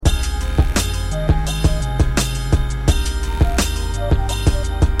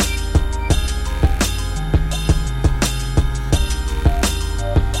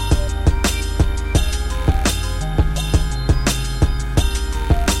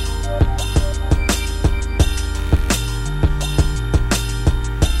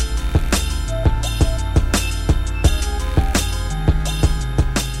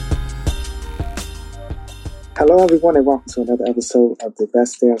Hello, everyone, and welcome to another episode of the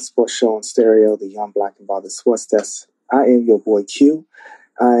Best Damn Sports Show on Stereo, the Young Black and Bothered Sports Desk. I am your boy Q,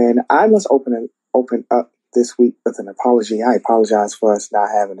 and I must open up this week with an apology. I apologize for us not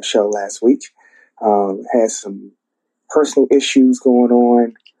having a show last week. Had some personal issues going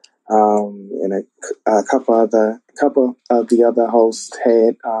on, and a couple of the other hosts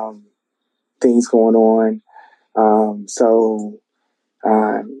had things going on. So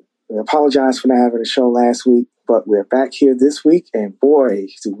we apologize for not having a show last week, but we're back here this week, and boy,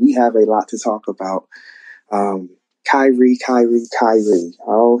 do we have a lot to talk about. Kyrie.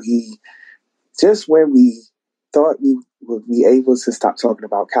 Oh, he just when we thought we would be able to stop talking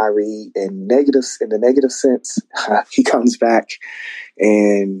about Kyrie in the negative sense, he comes back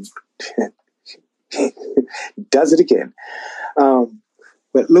and does it again.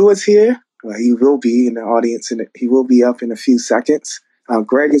 But Lewis here. He will be in the audience, and he will be up in a few seconds.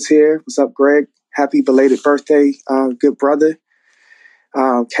 Greg is here. What's up, Greg? Happy belated birthday, good brother.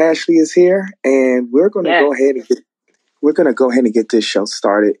 Cashley is here, and we're going to go ahead and get this show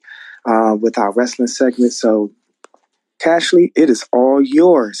started with our wrestling segment. So, Cashley, it is all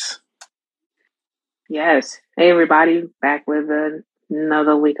yours. Yes. Hey, everybody, back with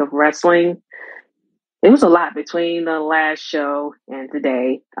another week of wrestling. It was a lot between the last show and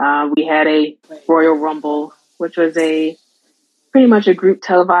today. We had a Royal Rumble, which was pretty much a group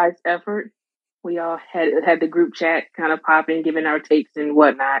televised effort. We all had the group chat kind of popping, giving our takes and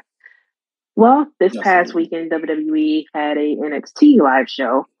whatnot. Well, this past weekend, WWE had a NXT live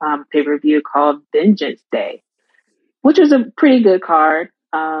show, pay-per-view called Vengeance Day, which was a pretty good card.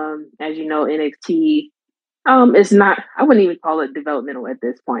 As you know, NXT, it's not, I wouldn't even call it developmental at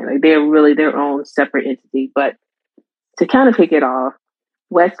this point. Like, they're really their own separate entity. But to kind of kick it off,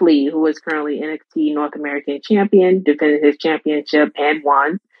 Wes Lee, who is currently NXT North American champion, defended his championship and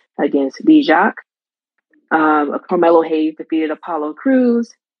won against Dijak. Carmelo Hayes defeated Apollo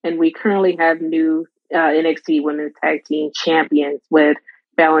Crews, and we currently have new NXT Women's Tag Team champions with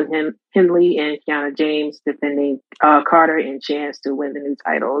Fallon Henley and Kiana James defending Carter and Chance to win the new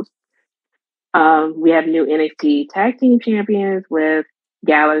titles. We have new NXT Tag Team champions with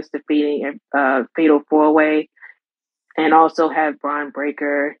Gallus defeating Fatal 4-Way, and also have Braun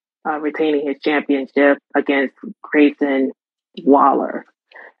Breaker retaining his championship against Grayson Waller.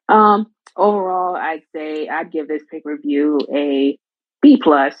 Overall, I'd give this pay-per-view a B+,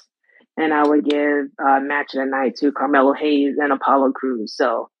 and I would give Match of the Night to Carmelo Hayes and Apollo Crews.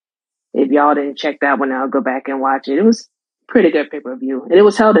 So if y'all didn't check that one out, go back and watch it. It was pretty good pay-per-view, and it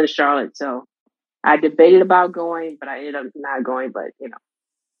was held in Charlotte. So I debated about going, but I ended up not going. But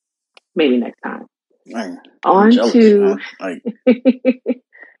maybe next time. Man, I'm jealous, man.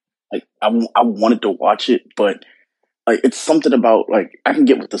 I wanted to watch it, but it's something about I can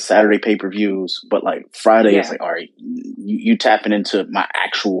get with the Saturday pay-per-views, but Friday is all right, you tapping into my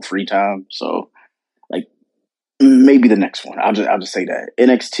actual free time. So maybe the next one. I'll just say that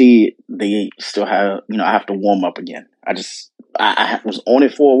NXT, they still have, I have to warm up again. I was on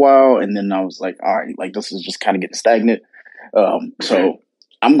it for a while, and then I was like, all right, this is just kind of getting stagnant. So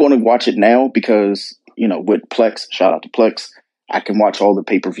I'm going to watch it now because, with Plex, shout out to Plex, I can watch all the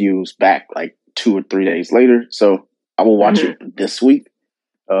pay-per-views back 2 or 3 days later. So I will watch it this week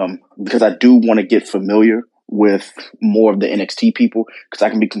because I do want to get familiar with more of the NXT people, because I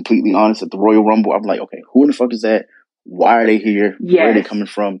can be completely honest, at the Royal Rumble, I'm like, okay, who in the fuck is that? Why are they here? Yes. Where are they coming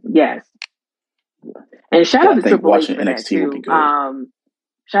from? Yes. And shout out to Triple H for that NXT too.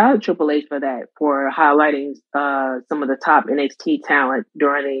 Shout out to Triple H for that, for highlighting some of the top NXT talent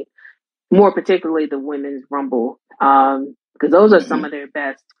during more particularly the Women's Rumble, because those are some of their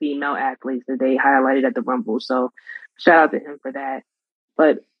best female athletes that they highlighted at the Rumble. So shout out to him for that.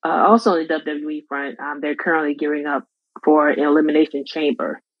 But also on the WWE front, they're currently gearing up for an Elimination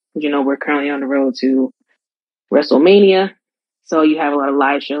Chamber. We're currently on the road to WrestleMania. So you have a lot of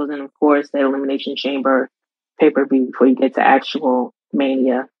live shows and, of course, the Elimination Chamber pay-per-view before you get to actual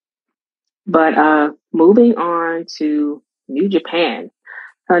Mania. But moving on to New Japan.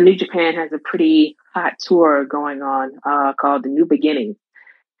 New Japan has a pretty hot tour going on called The New Beginning.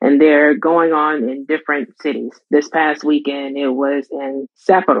 And they're going on in different cities. This past weekend, it was in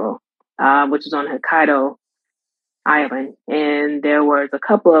Sapporo, which is on Hokkaido Island. And there was a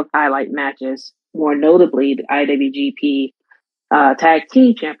couple of highlight matches, more notably the IWGP Tag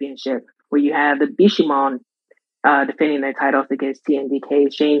Team Championship, where you have the Bishamon defending their titles against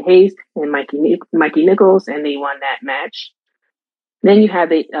TMDK's Shane Hayes and Mikey Nichols, and they won that match. Then you have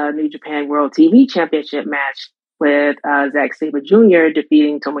the New Japan World TV Championship match with Zack Sabre Jr.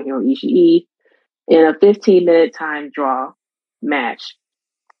 defeating Tomohiro Ishii in a 15-minute time draw match.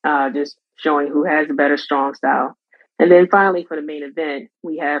 Just showing who has a better strong style. And then finally, for the main event,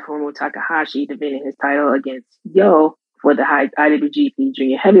 we have Hiromu Takahashi defending his title against Yo for the IWGP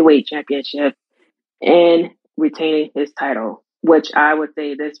Junior Heavyweight Championship and retaining his title, which I would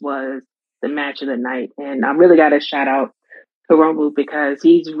say this was the match of the night. And I really got to shout out Hiromu because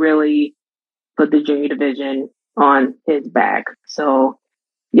he's really put the junior division on his back. So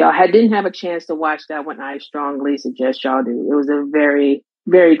y'all didn't have a chance to watch that one, I strongly suggest y'all do. It was a very,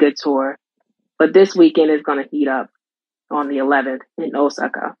 very good tour. But this weekend is going to heat up on the 11th in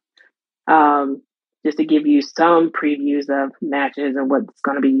Osaka. Just to give you some previews of matches and what it's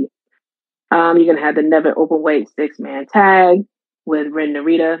going to be. You're going to have the Never Openweight 6-man tag with Ren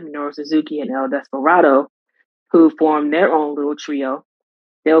Narita, Minoru Suzuki, and El Desperado, who formed their own little trio.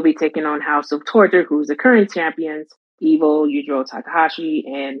 They'll be taking on House of Torture, who's the current champions, Evil, Yujiro Takahashi,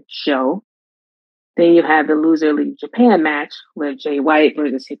 and Sho. Then you have the Loser League Japan match with Jay White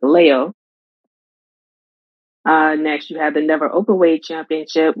versus Hikuleo. Next, you have the Never Openweight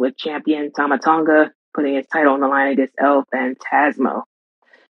Championship with champion Tama Tonga putting his title on the line against El Phantasmo.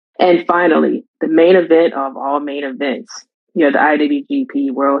 And finally, the main event of all main events. You have the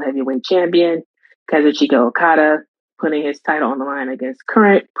IWGP World Heavyweight Champion, Kazuchika Okada, putting his title on the line against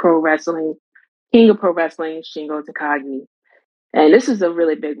current King of Pro Wrestling, Shingo Takagi. And this is a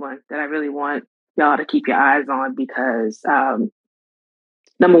really big one that I really want y'all to keep your eyes on because,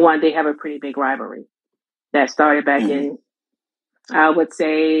 number one, they have a pretty big rivalry that started back in, I would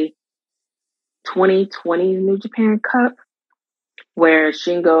say, 2020 New Japan Cup, where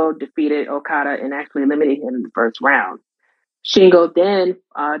Shingo defeated Okada and actually eliminated him in the first round. Shingo then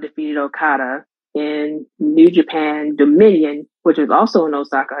defeated Okada in New Japan Dominion, which was also in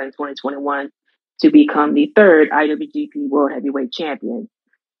Osaka in 2021, to become the third IWGP World Heavyweight Champion.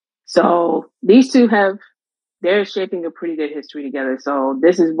 So these two they're shaping a pretty good history together. So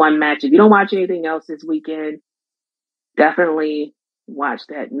this is one match. If you don't watch anything else this weekend, definitely watch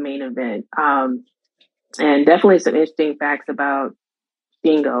that main event. And definitely some interesting facts about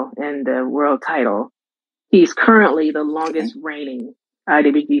Shingo and the world title. He's currently the longest reigning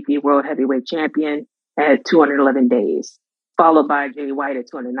IWGP World Heavyweight Champion at 211 days, followed by Jay White at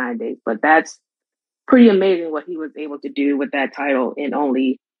 209 days. But that's pretty amazing what he was able to do with that title in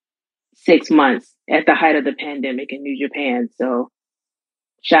only 6 months at the height of the pandemic in New Japan. So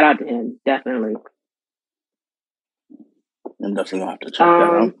shout out to him, definitely. I'm definitely going to have to check that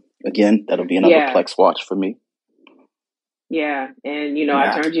out. Again, that'll be another Plex watch for me. Yeah, and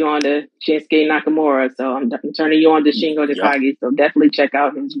I turned you on to Shinsuke Nakamura, so I'm turning you on to Shingo Takagi. So definitely check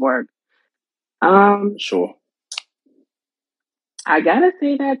out his work. Sure. I gotta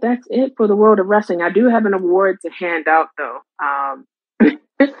say that's it for the world of wrestling. I do have an award to hand out though.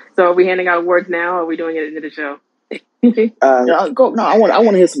 So are we handing out awards now, or are we doing it into the show? Go. No, I want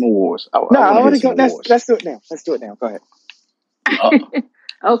to hear some awards. I want to go. Let's do it now. Let's do it now. Go ahead.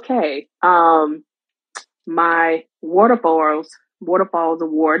 Okay. My Waterfalls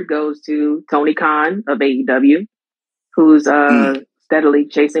award goes to Tony Khan of AEW, who's steadily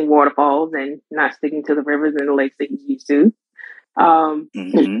chasing waterfalls and not sticking to the rivers and the lakes that he's used to.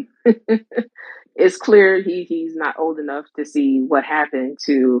 It's clear he's not old enough to see what happened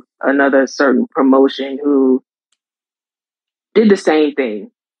to another certain promotion who did the same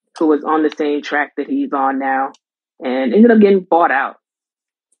thing, who was on the same track that he's on now and ended up getting bought out.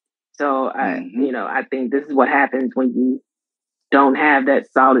 So I think this is what happens when you don't have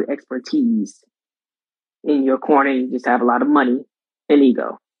that solid expertise in your corner. You just have a lot of money and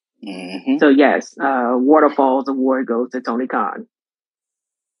ego. So yes, Waterfalls award goes to Tony Khan.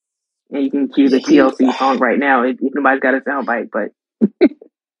 And you can cue the TLC song right now if nobody's got a soundbite, but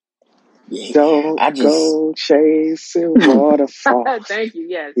don't go chasing waterfalls. Thank you.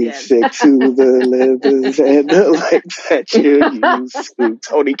 Yes. Be sick to the livers and the life that you used to.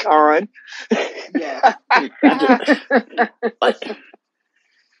 Tony Khan. Yeah.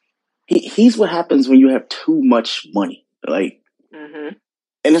 He's what happens when you have too much money. And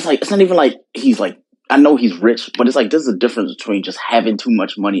it's not even like he's like, I know he's rich, but it's like there's a difference between just having too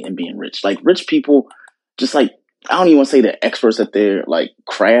much money and being rich. Like rich people, just like, I don't even want to say they're experts at their like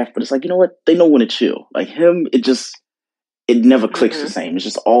craft, but it's like, you know what? They know when to chill. Like him, it never clicks the same. It's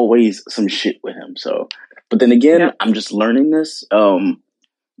just always some shit with him. So, but then again, I'm just learning this.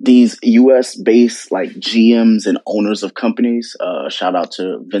 These US based like GMs and owners of companies, shout out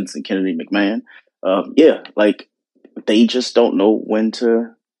to Vincent Kennedy McMahon. Like they just don't know when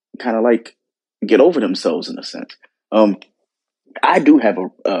to kind of like get over themselves in a sense. I do have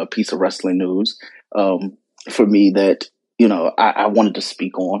a piece of wrestling news for me that, I wanted to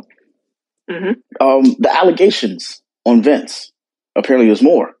speak on. The allegations on Vince. Apparently there's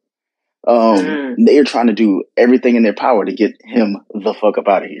more. They are trying to do everything in their power to get him the fuck up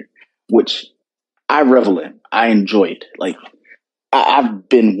out of here, which I revel in. I enjoy it. Like, I've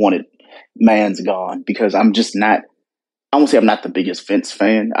been wanted man's gone because I'm just not, I won't say I'm not the biggest Vince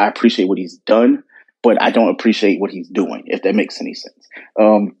fan. I appreciate what he's done, but I don't appreciate what he's doing, if that makes any sense.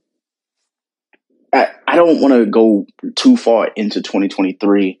 I don't want to go too far into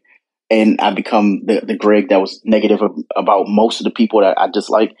 2023 and I become the Greg that was negative about most of the people that I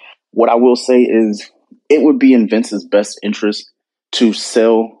dislike. What I will say is it would be in Vince's best interest to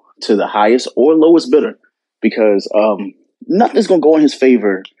sell to the highest or lowest bidder because nothing's going to go in his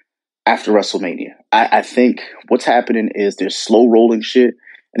favor after WrestleMania. I think what's happening is they're slow rolling shit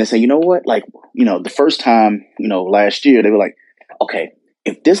and they say, you know what? Like, the first time, last year, they were like, okay,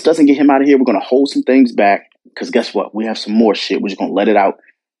 if this doesn't get him out of here, we're going to hold some things back because guess what? We have some more shit. We're just going to let it out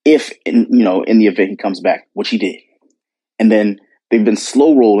if, in the event he comes back, which he did. And then they've been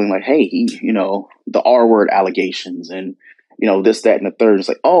slow rolling like, hey, the R word allegations and, this, that, and the third. It's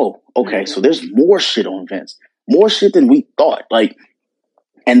like, oh, okay. So there's more shit on Vince, more shit than we thought. Like,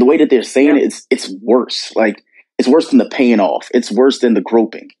 and the way that they're saying it's worse. Like, it's worse than the paying off. It's worse than the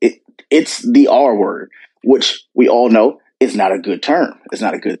groping. It's the R word, which we all know is not a good term. It's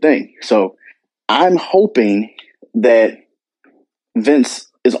not a good thing. So I'm hoping that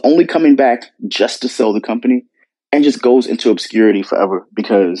Vince is only coming back just to sell the company and just goes into obscurity forever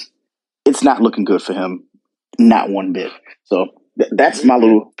because it's not looking good for him, not one bit. So that's my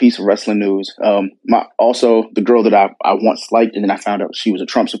little piece of wrestling news. Also the girl that I once liked, and then I found out she was a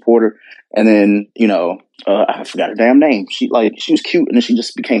Trump supporter, and then I forgot her damn name. She was cute, and then she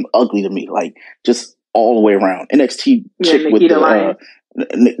just became ugly to me, like just all the way around. NXT chick with the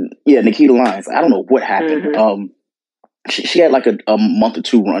Nikita Lyons. I don't know what happened. She had like a month or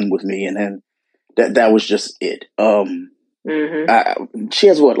two run with me, and then that was just it. She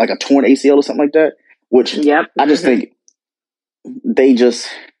has like a torn ACL or something like that, which I just think they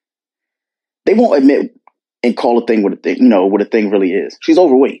won't admit and call a thing what a thing, what a thing really is. She's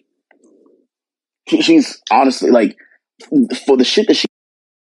overweight. She's honestly like, for the shit that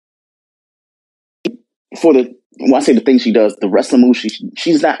when I say the things she does, the wrestling moves,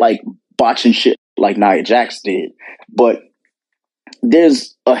 she's not like botching shit like Nia Jax did, but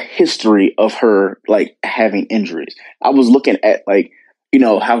there's a history of her like having injuries. I was looking at like,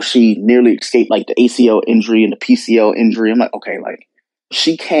 how she nearly escaped like the ACL injury and the PCL injury. I'm like, okay, like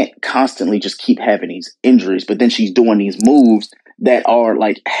she can't constantly just keep having these injuries, but then she's doing these moves that are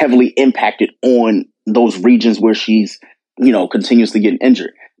like heavily impacted on those regions where she's, continuously getting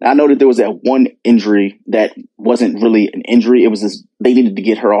injured. Now, I know that there was that one injury that wasn't really an injury. It was this, they needed to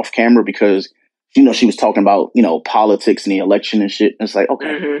get her off camera because she was talking about, politics and the election and shit. And it's like,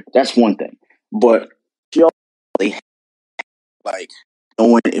 okay, that's one thing. But she also like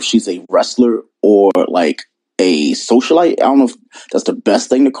knowing if she's a wrestler or like a socialite. I don't know if that's the best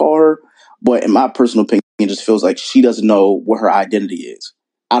thing to call her, but in my personal opinion, it just feels like she doesn't know what her identity is.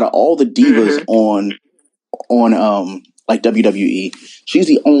 Out of all the divas on like WWE, she's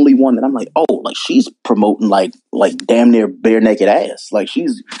the only one that I'm like, oh, like she's promoting like damn near bare naked ass. Like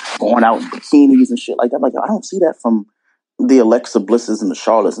she's going out in bikinis and shit like that. Like I don't see that from the Alexa Blisses and the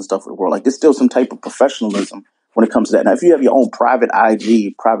Charlottes and stuff in the world. Like there's still some type of professionalism when it comes to that. Now, if you have your own private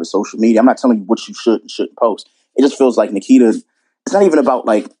IG, private social media, I'm not telling you what you should and shouldn't post. It just feels like Nikita, it's not even about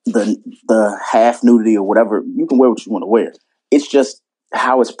like the half nudity or whatever. You can wear what you want to wear. It's just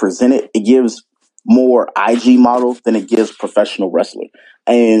how it's presented. It gives more IG model than it gives professional wrestler.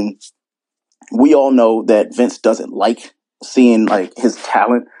 And we all know that Vince doesn't like seeing like his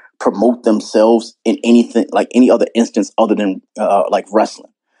talent promote themselves in anything, like any other instance other than like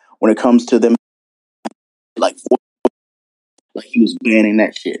wrestling. When it comes to them, like he was banning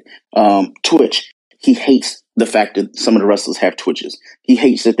that shit. Twitch, he hates the fact that some of the wrestlers have Twitches. He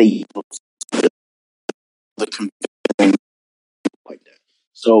hates that they use the like that.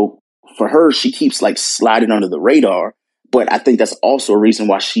 So for her, she keeps like sliding under the radar. But I think that's also a reason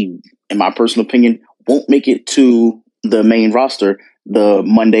why she, in my personal opinion, won't make it to the main roster the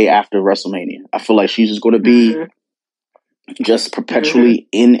Monday after WrestleMania. I feel like she's just going to be just perpetually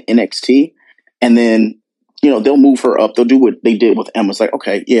in NXT. And then, they'll move her up. They'll do what they did with Emma. It's like,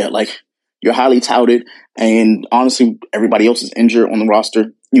 okay, yeah, like you're highly touted. And honestly, everybody else is injured on the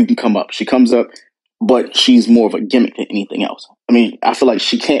roster. You can come up. She comes up, but she's more of a gimmick than anything else. I mean, I feel like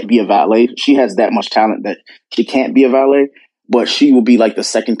she can't be a valet. She has that much talent that she can't be a valet, but she will be like the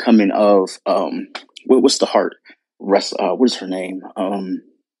second coming of, what's the heart? What is her name? I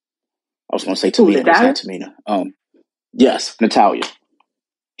was going to say Tamina. It's not Tamina. Yes, Natalya.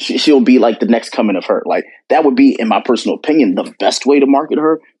 she'll be like the next coming of her. Like that would be, in my personal opinion, the best way to market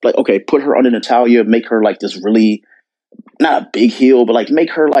her. Like, okay, put her under Natalya, make her like this really, not a big heel, but like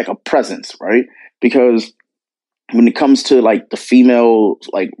make her like a presence, right? Because when it comes to like the female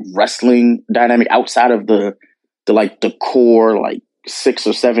like wrestling dynamic outside of the like the core like 6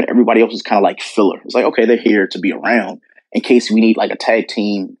 or 7, everybody else is kind of like filler. It's like, okay, they're here to be around in case we need like a tag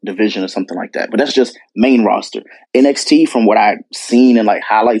team division or something like that. But that's just main roster. NXT, from what I've seen in like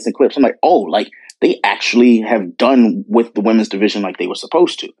highlights and clips, I'm like, oh, like they actually have done with the women's division like they were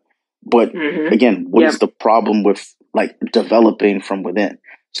supposed to. But again, what is the problem with like developing from within?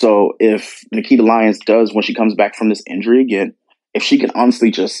 So if Nikita Lyons does, when she comes back from this injury again, if she can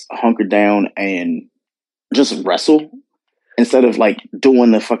honestly just hunker down and just wrestle instead of like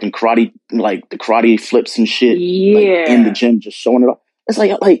doing the fucking karate, like the karate flips and shit, like in the gym, just showing it off. It's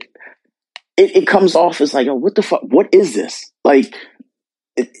like it comes off as like, oh, what the fuck? What is this? Like,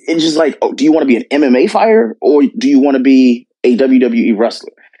 it's just like, oh, do you want to be an MMA fighter or do you want to be a WWE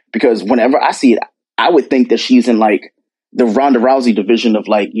wrestler? Because whenever I see it, I would think that she's in like the Ronda Rousey division of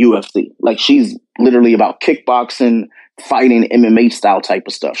like UFC. Like she's literally about kickboxing, fighting, MMA style type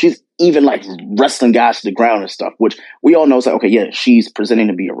of stuff. She's even like wrestling guys to the ground and stuff, which we all know is like, okay, yeah, she's presenting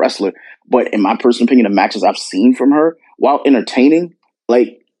to be a wrestler. But in my personal opinion, the matches I've seen from her, while entertaining,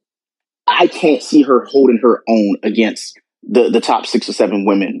 like I can't see her holding her own against the top 6 or 7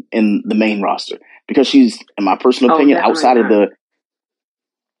 women in the main roster because she's, in my personal opinion, outside of the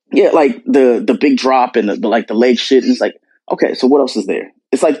like the big drop and the like the leg shit. And it's like, okay, so what else is there?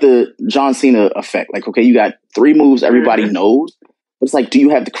 It's like the John Cena effect. Like, okay, you got 3 moves everybody knows. But it's like, do you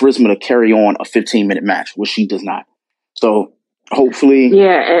have the charisma to carry on a 15-minute match? Which she does not. So hopefully.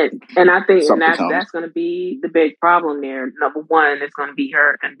 Yeah, and I think that's going to be the big problem there. Number one, it's going to be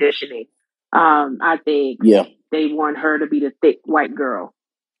her conditioning. I think they want her to be the thick white girl.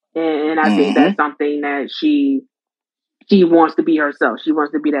 And I think that's something that she wants to be herself. She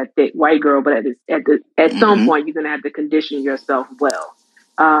wants to be that thick white girl, but at some point, you're going to have to condition yourself well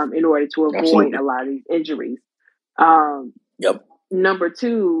in order to avoid a lot of these injuries. Number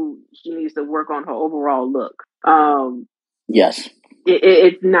 2, she needs to work on her overall look. Yes.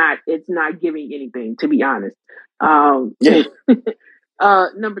 It's not giving anything, to be honest. Number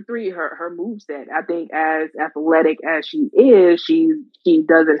 3, her moveset. I think as athletic as she is, she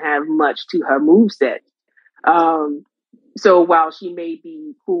doesn't have much to her moveset. So while she may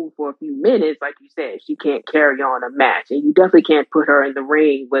be cool for a few minutes, like you said, she can't carry on a match. And you definitely can't put her in the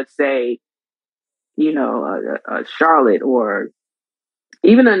ring with, say, a Charlotte or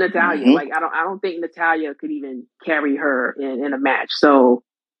even a Natalya. Like I don't think Natalya could even carry her in a match. So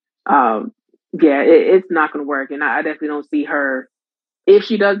it's not going to work. And I definitely don't see her. If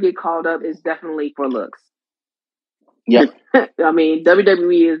she does get called up, it's definitely for looks. Yeah. I mean,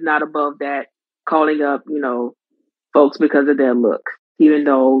 WWE is not above that, calling up, folks because of their look, even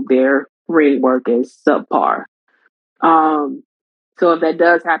though their ring work is subpar. So if that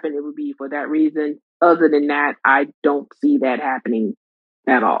does happen, it would be for that reason. Other than that, I don't see that happening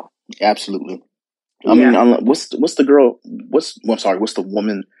at all. Absolutely. I mean, what's the girl? What's the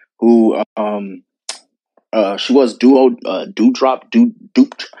woman who she was Doudrop.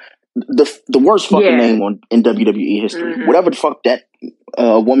 The worst fucking name in WWE history. Whatever the fuck that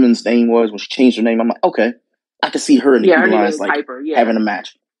woman's name was when she changed her name, I'm like, okay, I could see her in the Lions like Piper, having a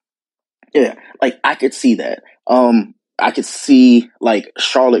match. Yeah, like I could see that. I could see like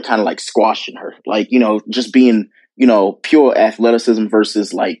Charlotte kind of like squashing her, like just being pure athleticism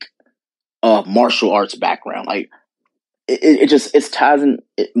versus like martial arts background. Like it ties in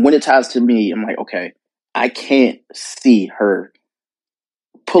when it ties to me. I'm like, okay, I can't see her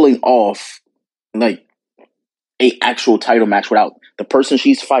pulling off like a actual title match without the person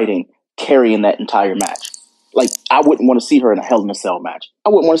she's fighting carrying that entire match. Like I wouldn't want to see her in a Hell in a Cell match. I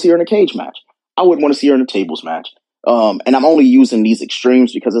wouldn't want to see her in a cage match. I wouldn't want to see her in a tables match. And I'm only using these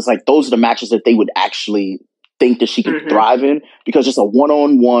extremes because it's like those are the matches that they would actually think that she could thrive in, because just a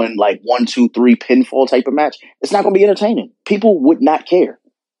one-on-one, like 1, 2, 3 pinfall type of match, it's not going to be entertaining. People would not care.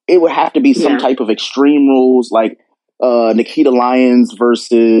 It would have to be some type of extreme rules, like Nikita Lyons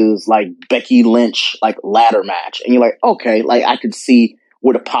versus like Becky Lynch, like ladder match. And you're like, okay, like I could see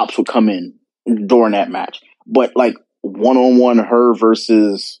where the pops would come in during that match. But like one-on-one her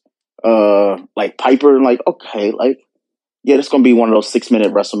versus like Piper, like, okay, like, yeah, that's going to be one of those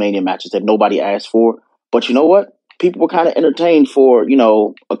 6-minute WrestleMania matches that nobody asked for. But you know what? People were kind of entertained for,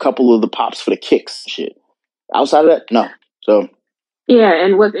 a couple of the pops for the kicks and shit. Outside of that, no. So. Yeah,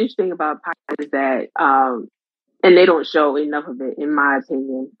 and what's interesting about Piper is that, and they don't show enough of it, in my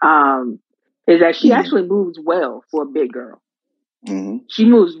opinion, is that she actually moves well for a big girl. she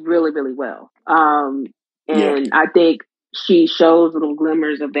moves really, really well. And I think she shows little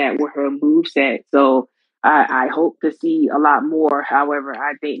glimmers of that with her moveset. So I hope to see a lot more. However,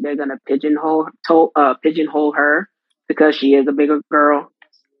 I think they're gonna pigeonhole her because she is a bigger girl.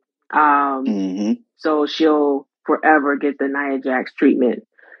 So she'll forever get the Nia Jax treatment.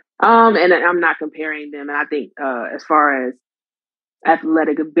 And I'm not comparing them. And I think as far as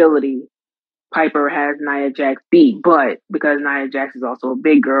athletic ability, Piper has Nia Jax beat, but because Nia Jax is also a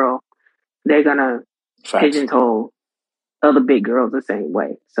big girl, they're gonna pigeonhole other big girls the same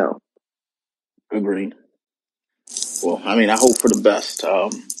way. So, agreed. Well, I mean, I hope for the best.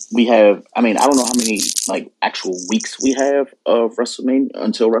 We have, I mean, I don't know how many like actual weeks we have of WrestleMania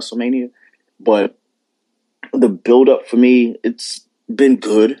until WrestleMania, but the build up for me, it's been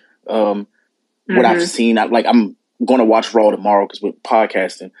good. What I've seen, I'm going to watch Raw tomorrow because we're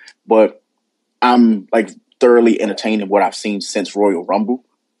podcasting, but I'm like thoroughly entertained in what I've seen since Royal Rumble.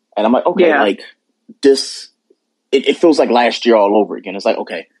 And I'm like, okay, like this, it feels like last year all over again. It's like,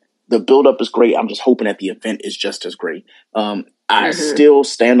 okay, the build up is great. I'm just hoping that the event is just as great. I still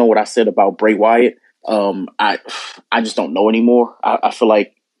stand on what I said about Bray Wyatt. I just don't know anymore. I feel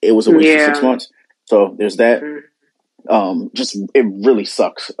like it was a waste of 6 months. So there's that. Just it really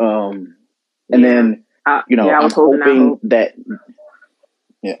sucks. And then I'm hoping that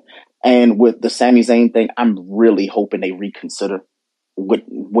and with the Sami Zayn thing, I'm really hoping they reconsider what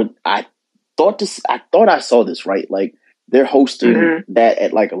I thought I saw this right. Like they're hosting that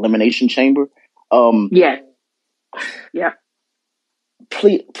at like Elimination Chamber.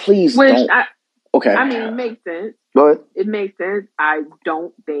 Please don't. Okay. I mean, it makes sense. Go ahead. It makes sense. I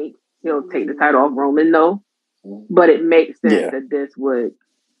don't think he'll take the title off Roman though, but it makes sense that this would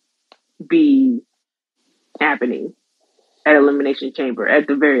be happening at Elimination Chamber at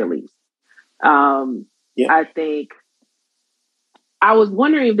the very least. I think I was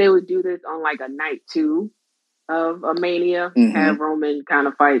wondering if they would do this on like a night 2 of a Mania, have Roman kind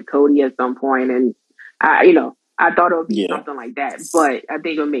of fight Cody at some point, and I thought it would be something like that, but I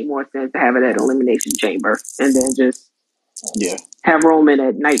think it would make more sense to have it at Elimination Chamber and then just have Roman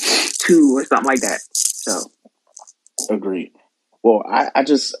at night 2 or something like that. So, agreed. Well,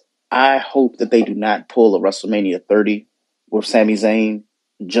 I hope that they do not pull a WrestleMania 30 with Sami Zayn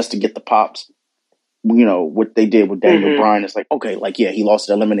just to get the pops. What they did with Daniel Bryan is like, okay, like, he lost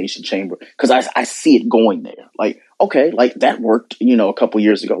the Elimination Chamber. Because I see it going there. Like, okay, like that worked, a couple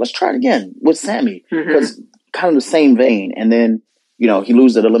years ago. Let's try it again with Sami. Because kind of the same vein. And then, he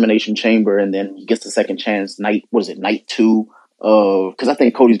loses at Elimination Chamber and then he gets the second chance night 2 because I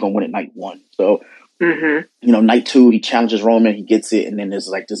think Cody's going to win at night 1. So, night 2, he challenges Roman, he gets it, and then there's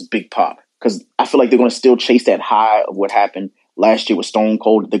like this big pop. Because I feel like they're going to still chase that high of what happened last year with Stone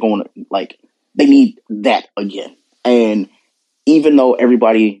Cold. They're going to, like, they need that again. And even though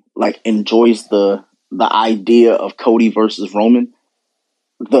everybody, like, enjoys the idea of Cody versus Roman,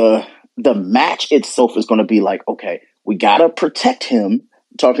 the match itself is going to be like, okay, we got to protect him.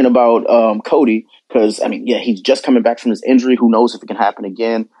 Talking about Cody, because, I mean, he's just coming back from his injury. Who knows if it can happen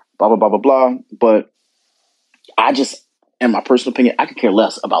again, blah, blah, blah, blah, blah. But I just, in my personal opinion, I could care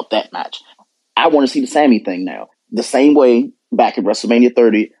less about that match. I want to see the Sami thing now. The same way back at WrestleMania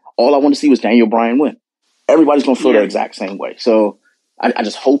 30, all I want to see was Daniel Bryan win. Everybody's going to feel the exact same way. So I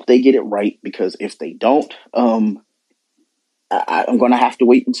just hope they get it right, because if they don't, I'm going to have to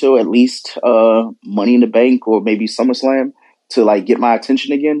wait until at least Money in the Bank or maybe SummerSlam to like get my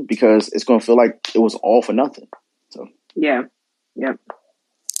attention again, because it's going to feel like it was all for nothing. So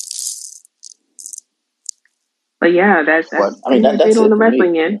But that's that's on the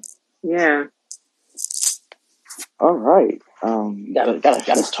wrestling end. Yeah. All right. Got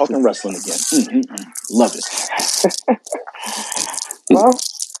us talking wrestling again. Love it. Well,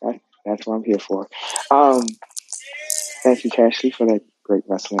 that's what I'm here for. Thank you, Cashley, for that great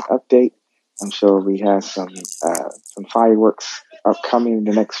wrestling update. I'm sure we have some fireworks upcoming in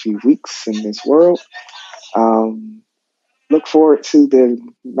the next few weeks in this world. Look forward to the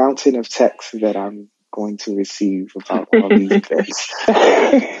mountain of texts that I'm going to receive about all these events.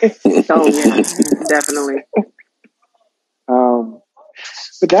 Definitely.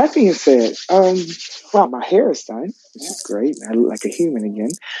 But that being said, wow, my hair is done, which is great. I look like a human again.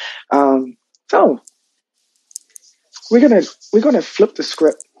 So we're gonna flip the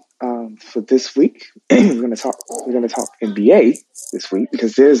script for this week. we're gonna talk NBA this week,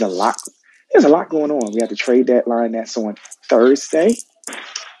 because there's a lot going on. We have the trade deadline that's on Thursday.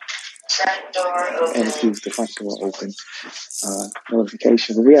 And it keeps the front door open.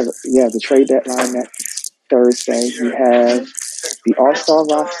 Notification. But we have the trade deadline that Thursday. We have The All-Star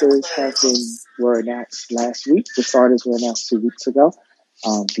rosters were announced last week. The starters were announced 2 weeks ago.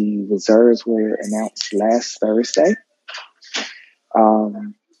 The reserves were announced last Thursday.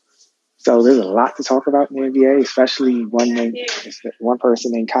 So there's a lot to talk about in the NBA, especially one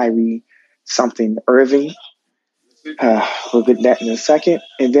person named Kyrie something Irving. We'll get that in a second.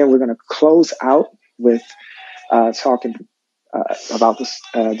 And then we're going to close out with talking about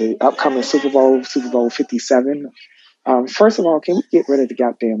the upcoming Super Bowl 57. First of all, can we get rid of the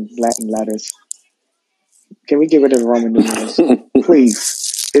goddamn Latin letters? Can we get rid of the Roman numerals?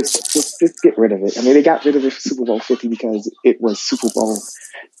 Please. Just get rid of it. I mean, they got rid of it for Super Bowl 50 because it was Super Bowl.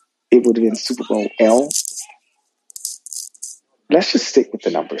 It would have been Super Bowl L. Let's just stick with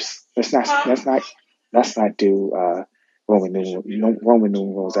the numbers. Let's not do Roman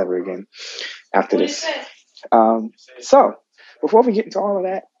numerals ever again after this. So before we get into all of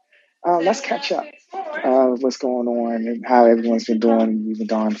that, let's catch up. What's going on and how everyone's been doing. We've been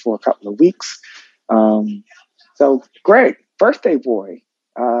gone for a couple of weeks. So Greg, birthday boy,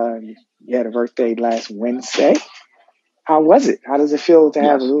 you had a birthday last Wednesday. How was it? How does it feel to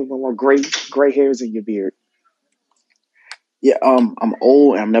have a little bit more gray hairs in your beard? Yeah, I'm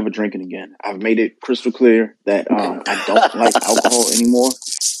old and I'm never drinking again. I've made it crystal clear that I don't like alcohol anymore.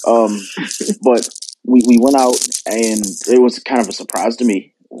 But we went out and it was kind of a surprise to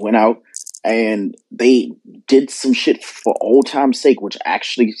me. Went out and they did some shit for old time's sake, which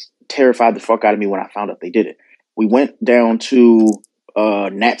actually terrified the fuck out of me when I found out they did it. We went down to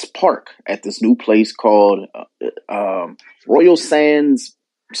Nats Park at this new place called Royal Sands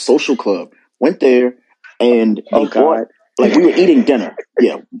Social Club. Went there and they bought, like, we were eating dinner.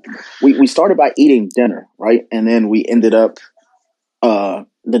 Yeah, we started by eating dinner, right? And then we ended up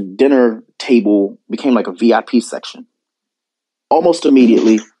the dinner table became like a VIP section. Almost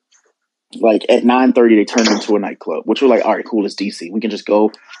immediately, like at 9:30, they turned into a nightclub, which we're like, all right, cool, it's DC. We can just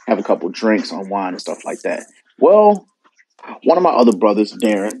go have a couple drinks on wine and stuff like that. Well, one of my other brothers,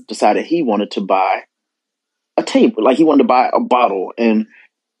 Darren, decided he wanted to buy a table. Like, he wanted to buy a bottle and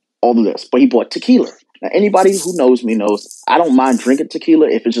all of this, but he bought tequila. Now, anybody who knows me knows I don't mind drinking tequila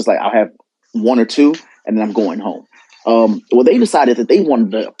if it's just like I'll have one or two and then I'm going home. Well, they decided that they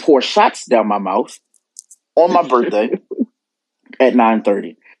wanted to pour shots down my mouth on my birthday at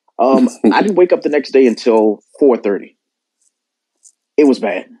 9:30. I didn't wake up the next day until 4:30. It was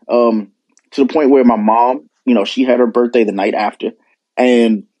bad. To the point where my mom, she had her birthday the night after,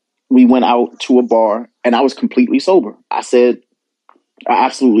 and we went out to a bar, and I was completely sober. I said I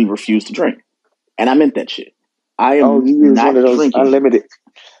absolutely refuse to drink, and I meant that shit. I am not one of those drinking. Unlimited.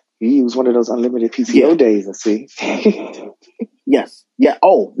 You use one of those unlimited PTO days, I see. Yes. Yeah.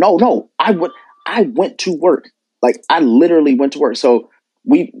 Oh, no. I went to work. Like, I literally went to work. So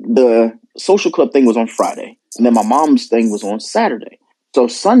the social club thing was on Friday, and then my mom's thing was on Saturday. So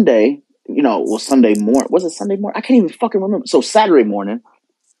Sunday, Sunday morning. Was it Sunday morning? I can't even fucking remember. So Saturday morning,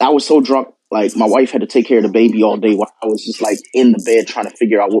 I was so drunk, like, my wife had to take care of the baby all day while I was just like in the bed trying to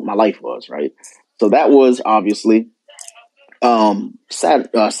figure out what my life was, right? So that was obviously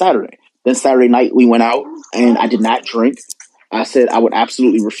Saturday. Then Saturday night we went out and I did not drink. I said I would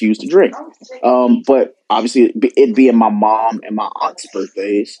absolutely refuse to drink. But obviously it being my mom and my aunt's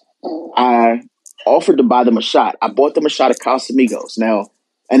birthdays, I offered to buy them a shot. I bought them a shot of Casamigos. Now,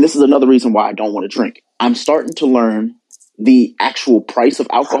 and this is another reason why I don't want to drink. I'm starting to learn the actual price of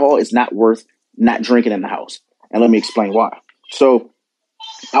alcohol is not worth not drinking in the house. And let me explain why. So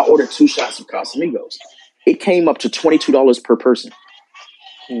I ordered 2 shots of Casamigos. It came up to $22 per person.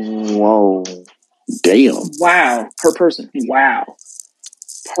 Whoa. Damn. Wow. Per person. Wow.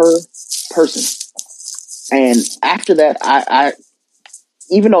 Per person. And after that, I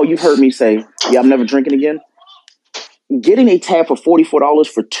even though you've heard me say, yeah, I'm never drinking again, getting a tab for $44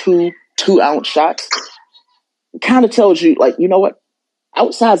 for 2-ounce shots kind of tells you, like, you know what?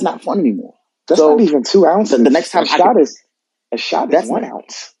 Outside's not fun anymore. That's not even 2 ounces. The next time a shot is 1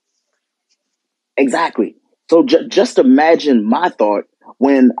 ounce. Exactly. So just imagine my thought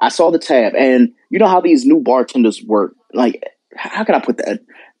when I saw the tab, and you know how these new bartenders work. Like, how can I put that?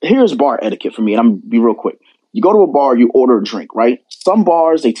 Here's bar etiquette for me, and I'm gonna be real quick. You go to a bar, you order a drink, right? Some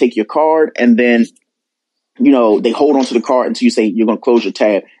bars, they take your card, and then, they hold onto the card until you say you're going to close your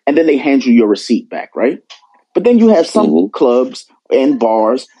tab, and then they hand you your receipt back, right? But then you have some clubs and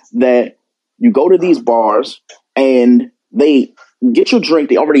bars that you go to these bars, and they get your drink.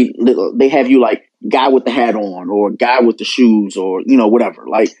 They have you like guy with the hat on or guy with the shoes or, whatever.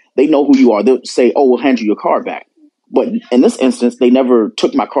 Like, they know who you are. They'll say, oh, we'll hand you your card back. But in this instance, they never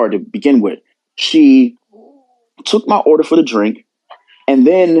took my card to begin with. She took my order for the drink, and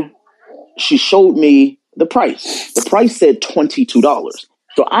then she showed me the price. The price said $22.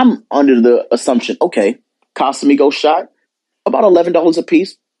 So I'm under the assumption, okay, Casamigos shot, about $11 a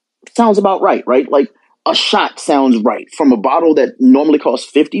piece. Sounds about right, right? Like a shot sounds right. From a bottle that normally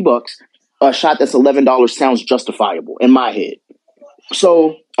costs $50, a shot that's $11 sounds justifiable in my head.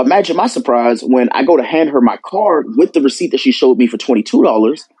 So imagine my surprise when I go to hand her my card with the receipt that she showed me for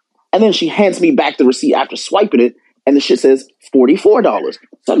 $22, and then she hands me back the receipt after swiping it, and the shit says $44.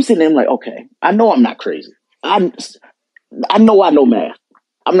 So I'm sitting there like, okay, I know I'm not crazy. I know I know math.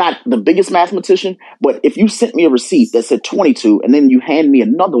 I'm not the biggest mathematician, but if you sent me a receipt that said 22 and then you hand me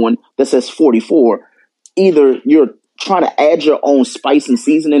another one that says 44, either you're trying to add your own spice and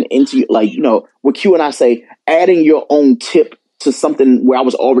seasoning into, like, you know, what Q and I say, adding your own tip to something where I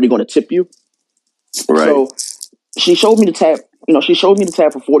was already going to tip you. Right. So she showed me the tab, she showed me the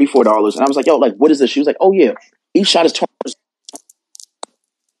tab for $44. And I was like, yo, like, what is this? She was like, oh yeah, each shot is $20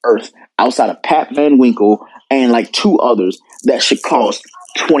 Earth outside of Pat Van Winkle and like two others that should cost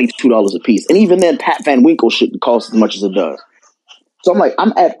 $22 a piece. And even then, Pat Van Winkle shouldn't cost as much as it does. So I'm like,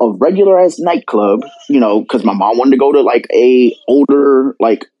 I'm at a regular ass nightclub, because my mom wanted to go to like a older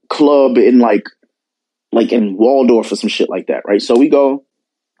like club in like in Waldorf or some shit like that, right? So we go,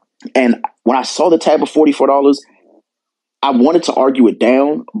 and when I saw the tab of $44, I wanted to argue it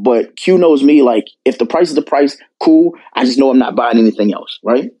down, but Q knows me, like, if the price is the price, cool. I just know I'm not buying anything else,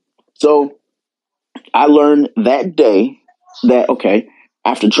 right? So I learned that day that, okay,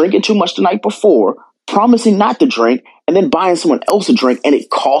 after drinking too much the night before, promising not to drink, and then buying someone else a drink, and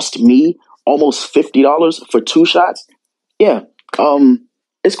it cost me almost $50 for two shots. Yeah,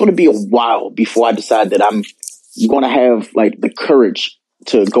 it's going to be a while before I decide that I'm going to have like the courage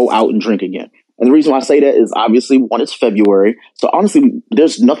to go out and drink again. And the reason why I say that is obviously, one, it's February. So honestly,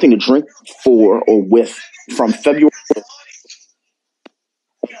 there's nothing to drink for or with from February.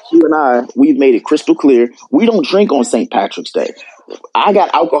 You and I, we've made it crystal clear. We don't drink on St. Patrick's Day. I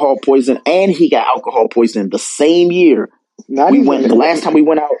got alcohol poison and he got alcohol poisoning the same year. The last time we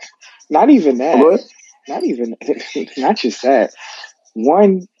went out. Not even that. Not just that.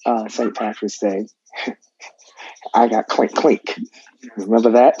 One St. Patrick's Day, I got clink.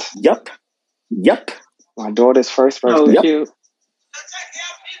 Remember that? Yep. My daughter's first birthday. Oh, shoot.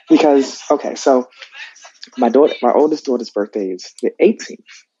 Because, okay, so my oldest daughter's birthday is the 18th.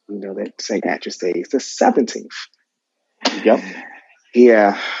 You know that St. Patrick's Day is the 17th. Yep.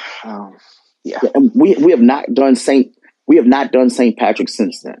 Yeah. Yeah. And we have not done St. Patrick's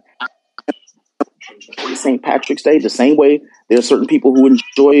since then. St. Patrick's Day, the same way there are certain people who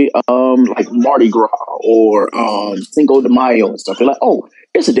enjoy like Mardi Gras or Cinco de Mayo and stuff. They're like, oh,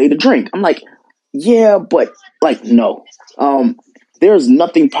 it's a day to drink. I'm like, yeah, but like, no. There's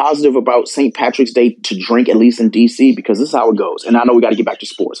nothing positive about St. Patrick's Day to drink, at least in DC, because this is how it goes. And I know we got to get back to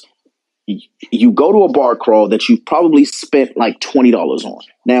sports. You go to a bar crawl that you've probably spent like $20 on.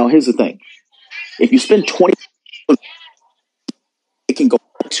 Now, here's the thing. If you spend $20, it can go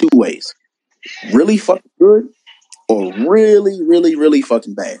two ways. Really fucking good or really, really, really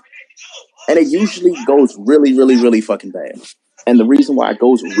fucking bad. And it usually goes really, really, really fucking bad. And the reason why it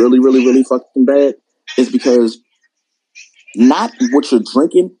goes really, really, really fucking bad is because not what you're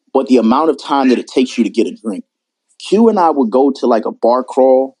drinking, but the amount of time that it takes you to get a drink. Q and I would go to like a bar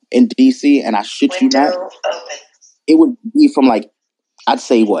crawl in DC, and I shit you not, it would be from like, I'd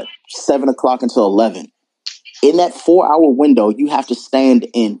say 7 o'clock until 11. In that 4-hour window, you have to stand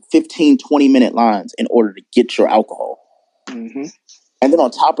in 15, 20-minute lines in order to get your alcohol. Mm-hmm. And then on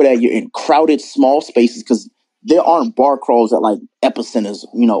top of that, you're in crowded small spaces because there aren't bar crawls at like epicenters,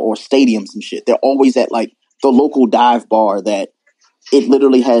 or stadiums and shit. They're always at like the local dive bar that it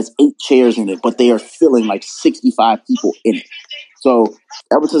literally has 8 chairs in it, but they are filling like 65 people in it. So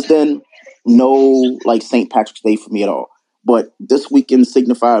ever since then, no like St. Patrick's Day for me at all. But this weekend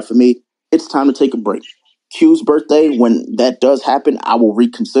signified for me, it's time to take a break. Q's birthday, when that does happen, I will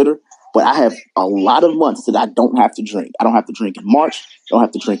reconsider. But I have a lot of months that I don't have to drink. I don't have to drink in March. I don't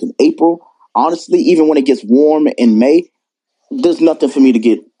have to drink in April. Honestly, even when it gets warm in May, there's nothing for me to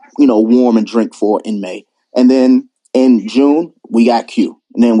get, warm and drink for in May. And then in June, we got Q.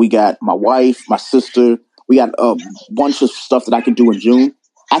 And then we got my wife, my sister. We got a bunch of stuff that I can do in June.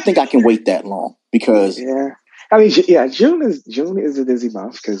 I think I can wait that long because... Yeah. I mean, June is a busy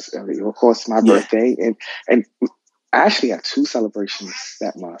month because, of course, my birthday. And I actually got 2 celebrations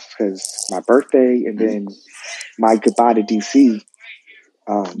that month because my birthday and then my goodbye to DC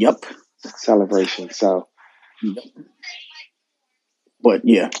celebration. So, but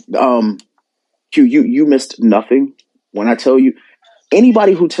yeah, Q, you missed nothing when I tell you.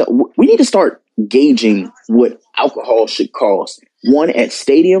 Anybody we need to start gauging what alcohol should cost. 1, at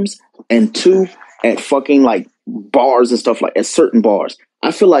stadiums, and 2, at fucking like bars and stuff like at certain bars.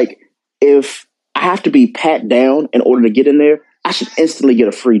 I feel like if I have to be pat down in order to get in there, I should instantly get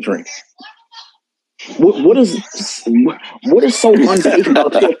a free drink. What is so unsafe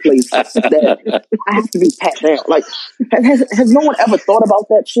about your place that I have to be pat down? Like, has no one ever thought about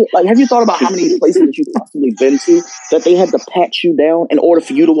that shit? Like, have you thought about how many places that you've possibly been to that they had to pat you down in order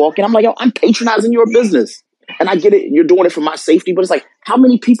for you to walk in? I'm like, yo, I'm patronizing your business. And I get it, you're doing it for my safety, but it's like, how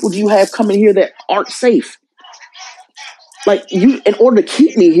many people do you have coming here that aren't safe? Like, you, in order to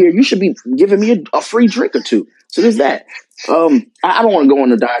keep me here, you should be giving me a free drink or two. So there's that. I don't want to go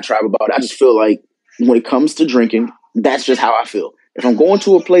on a diatribe about it. I just feel like when it comes to drinking, that's just how I feel. If I'm going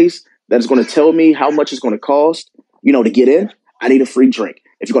to a place that's going to tell me how much it's going to cost, to get in, I need a free drink.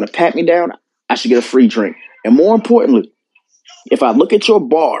 If you're going to pat me down, I should get a free drink. And more importantly, if I look at your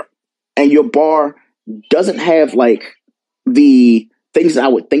bar and your bar doesn't have like the things that I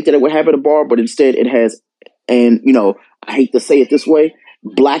would think that it would have at a bar, but instead it has, and I hate to say it this way,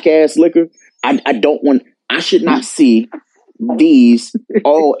 black ass liquor. I should not see these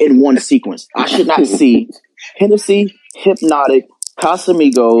all in one sequence. I should not see Hennessy, Hypnotic,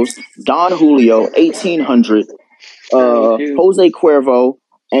 Casamigos, Don Julio, 1800, Jose Cuervo,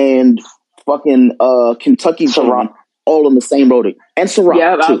 and fucking Kentucky Ciroc all in the same loading. And Ciroc,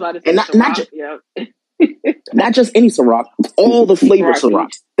 yeah, too. I was about to say not just any Ciroc, all the flavor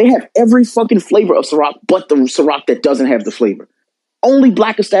Cirocs. They have every fucking flavor of Ciroc but the Ciroc that doesn't have the flavor. Only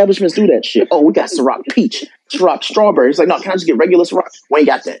black establishments do that shit. Oh, we got Ciroc Peach, Ciroc Strawberry. It's like, no, can I just get regular Ciroc? We ain't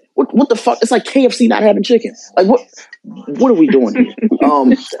got that. What the fuck? It's like KFC not having chicken. Like, what are we doing here?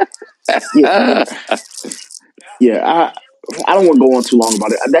 I don't want to go on too long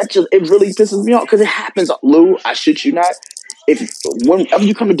about it. It really pisses me off because it happens, Lou. I shit you not. Whenever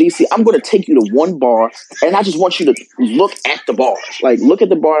you come to DC, I'm going to take you to one bar, and I just want you to look at the bar. Like, look at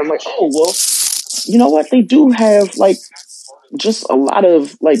the bar. I'm like, oh, well, you know what? They do have, like, just a lot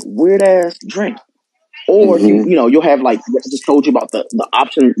of, like, weird-ass drink. Or, you'll have, like, I just told you about the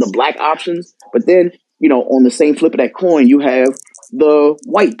option, the black options. But then, on the same flip of that coin, you have the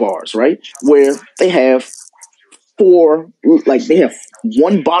white bars, right? Where they have they have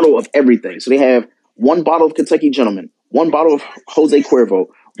one bottle of everything. So they have one bottle of Kentucky Gentleman, one bottle of Jose Cuervo,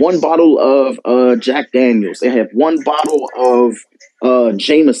 one bottle of Jack Daniels. They have one bottle of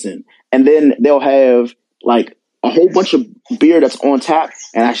Jameson. And then they'll have like a whole bunch of beer that's on tap.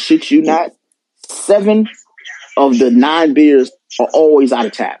 And I shit you not, 7 of the 9 beers are always out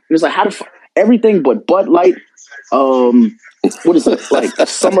of tap. And it's like, how the fuck? Everything but Bud Light, what is it? Like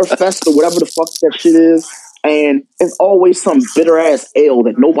Summerfest or whatever the fuck that shit is. And it's always some bitter ass ale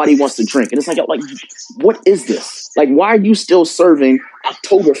that nobody wants to drink. And it's like, what is this? Like, why are you still serving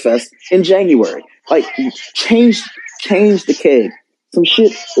Oktoberfest in January? Like, change the keg. Some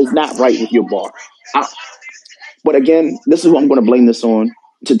shit is not right with your bar. But again, this is what I'm going to blame this on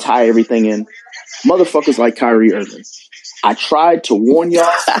to tie everything in. Motherfuckers like Kyrie Irving. I tried to warn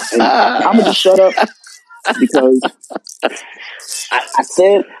y'all, and I'm going to just shut up because I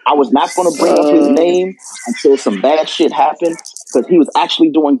said I was not going to bring up his name until some bad shit happened because he was actually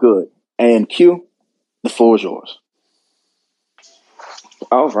doing good. And Q, the floor is yours.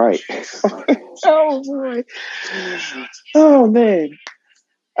 All right. Oh, boy. Oh, man.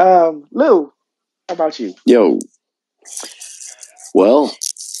 Lou, how about you? Yo. Well,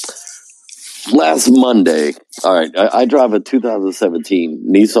 last Monday, all right, I drive a 2017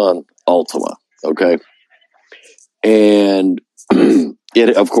 Nissan Altima, okay? And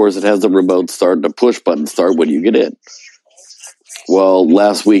of course, it has the remote start, the push button start when you get in. Well,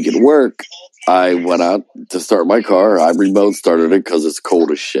 last week at work, I went out to start my car. I remote started it because it's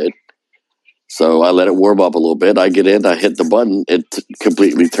cold as shit. So I let it warm up a little bit. I get in, I hit the button, it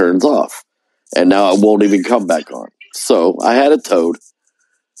completely turns off. And now it won't even come back on. So I had it towed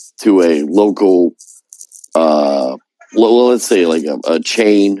to a local, let's say like a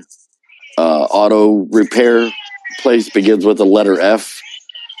chain auto repair place, begins with the letter F,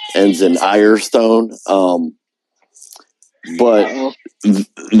 ends in Irestone. But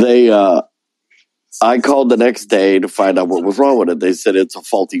I called the next day to find out what was wrong with it. They said it's a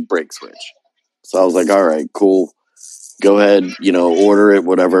faulty brake switch. So I was like, all right, cool. Go ahead, order it,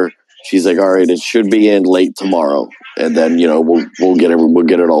 whatever. She's like, all right, it should be in late tomorrow. And then, we'll get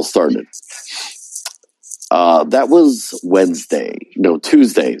it all started. That was Wednesday. No,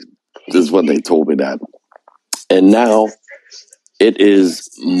 Tuesday is when they told me that. And now it is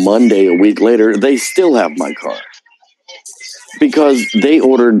Monday, a week later. They still have my car because they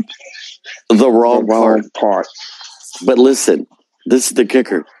ordered the wrong part. But listen, this is the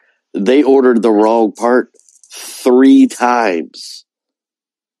kicker. They ordered the wrong part 3 times.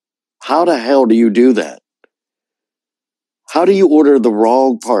 How the hell do you do that? How do you order the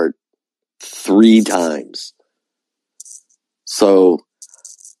wrong part 3 times? So,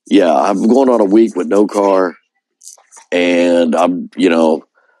 yeah, I'm going on a week with no car, and I'm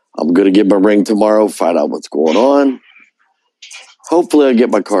going to get my ring tomorrow, find out what's going on. Hopefully I get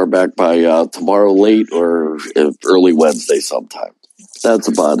my car back by tomorrow late or early Wednesday sometime. That's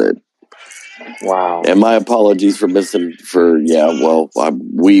about it. Wow. And my apologies for we missed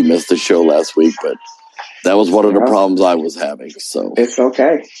the show last week, but that was one of the problems I was having. So it's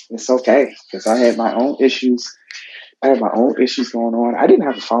okay. It's okay. Because I had my own issues. going on. I didn't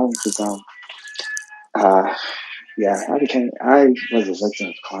have a phone because I was a victim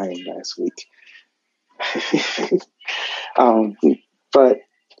of climbing last week. But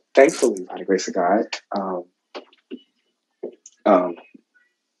thankfully, by the grace of God,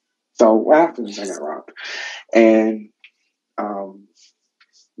 so what happened is I got robbed, and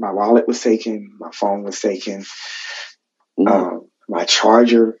my wallet was taken, my phone was taken, my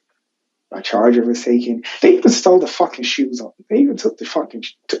charger was taken. They even stole the fucking shoes off. They even took the fucking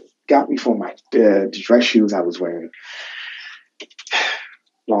got me for my the dress shoes I was wearing.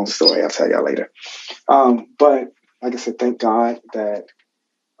 Long story, I'll tell y'all later. But like I said, thank God that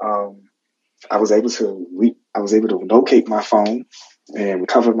I was able to locate my phone and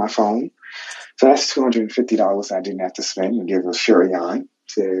recover my phone. So that's $250 I didn't have to spend and give a Shurion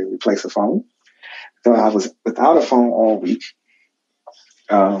to replace the phone. So I was without a phone all week.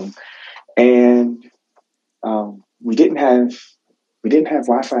 And we didn't have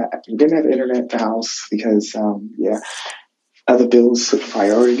Wi-Fi. We didn't have internet at the house because other bills took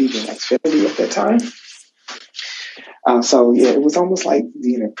priority than Xfinity at that time. It was almost like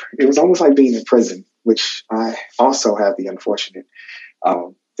being in prison, which I also have the unfortunate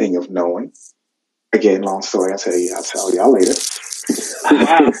thing of knowing. Again, long story. I'll tell y'all later.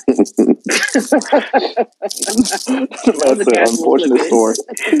 That's an unfortunate story.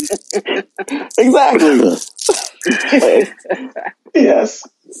 Exactly. Yes.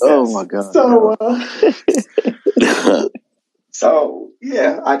 Oh my God.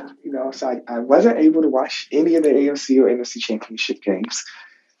 I wasn't able to watch any of the AFC or NFC Championship games.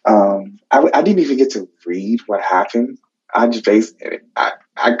 I didn't even get to read what happened. I just basically, I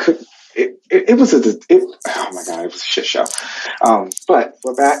couldn't. It was oh my God, it was a shit show. But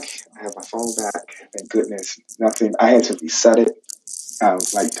we're back. I have my phone back. Thank goodness. Nothing. I had to reset it,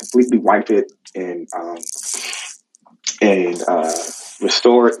 completely wipe it and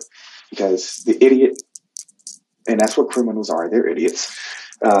restore it because the idiot, and that's what criminals are. They're idiots.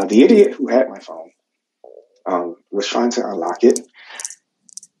 The idiot who had my phone was trying to unlock it.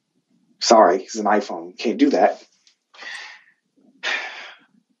 Sorry, it's an iPhone. Can't do that.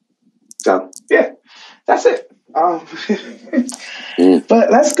 So, yeah, that's it. But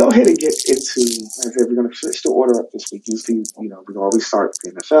let's go ahead and get into, like I said, we're going to switch the order up this week. Usually, we always start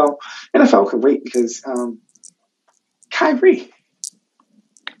with the NFL. NFL can wait because Kyrie.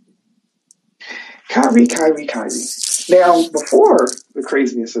 Now, before the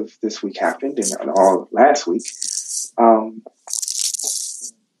craziness of this week happened and all last week, I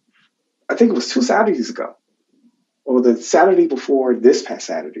think it was 2 Saturdays ago, or the Saturday before this past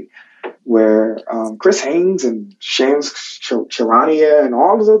Saturday, where Chris Haynes and Shams Charania and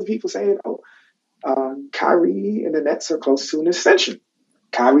all those other people saying, Kyrie and the Nets are close to an extension.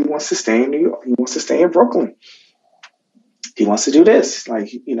 Kyrie wants to stay in New York. He wants to stay in Brooklyn. He wants to do this.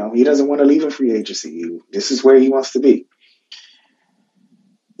 He doesn't want to leave in free agency. This is where he wants to be.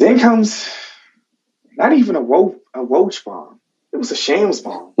 Then comes not even a Woj bomb. It was a Shams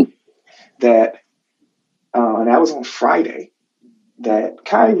bomb and that was on Friday, that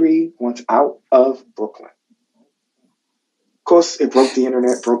Kyrie wants out of Brooklyn. Of course, it broke the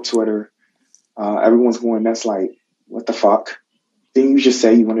internet, broke Twitter. Everyone's going, that's like, what the fuck? Didn't you just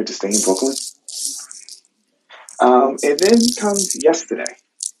say you wanted to stay in Brooklyn? And then comes yesterday,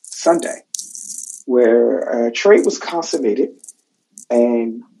 Sunday, where a trade was consummated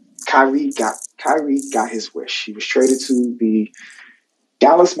and Kyrie got his wish. He was traded to the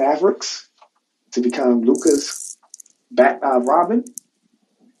Dallas Mavericks to become Luka's Robin.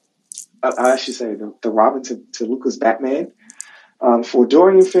 I should say the Robin to Luka's Batman. For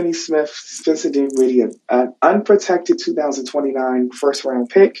Dorian Finney-Smith, Spencer Dinwiddie, an unprotected 2029 first-round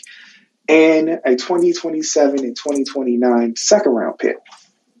pick, and a 2027 and 2029 second-round pick.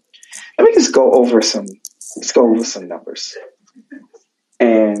 Let me just go over some numbers.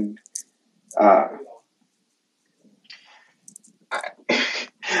 And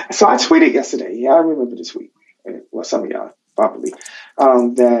so I tweeted yesterday. Yeah, I remember this week. Well, some of y'all probably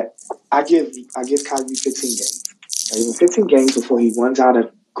that I give Kyrie 15 games. I give him 15 games before he runs out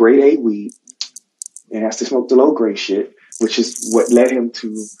of grade A weed and has to smoke the low grade shit, which is what led him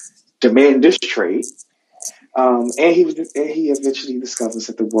to demand this trade. And he eventually discovers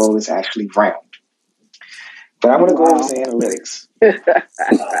that the world is actually round. But I want to go over his analytics.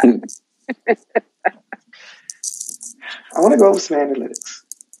 I want to go over some analytics.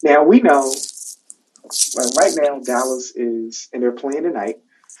 Now, we know, right now, Dallas is, and they're playing tonight.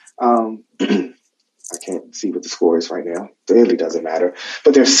 I can't see what the score is right now. It really doesn't matter.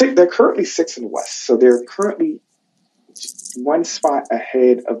 But they're currently 6th in the West. So they're currently one spot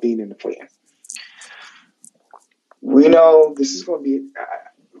ahead of being in the play-in. We know this is going to be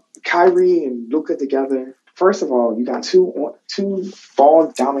Kyrie and Luka together. First of all, you got two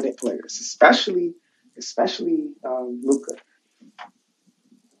ball dominant players, especially Luka.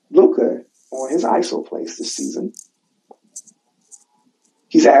 Luka on his ISO plays this season,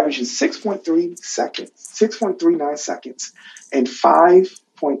 he's averaging 6.39 seconds, and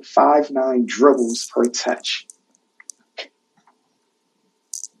 5.59 dribbles per touch.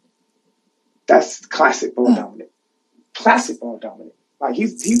 That's classic ball dominant. Classic ball dominant. Like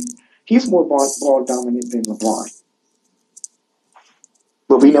he's more ball dominant than LeBron.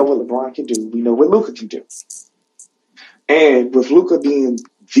 But we know what LeBron can do. We know what Luka can do. And with Luka being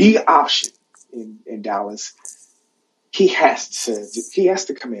the option in Dallas, he has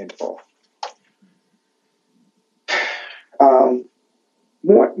to command the ball.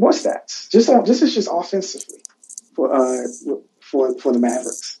 More stats. This is just offensively for the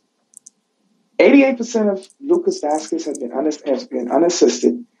Mavericks. 88% of Luka's baskets have been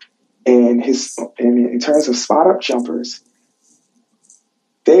unassisted, and in terms of spot up jumpers,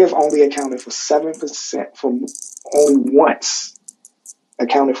 they have only accounted for 7% only once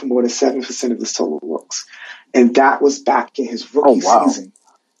accounted for more than 7% of his total looks. And that was back in his rookie season.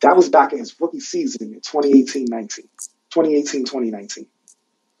 That was back in his rookie season in 2018-19. 2018-2019.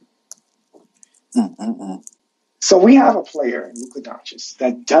 So we have a player in Luka Doncic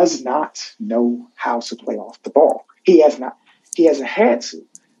that does not know how to play off the ball. He hasn't had to.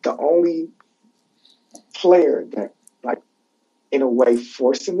 The only player that, like, in a way,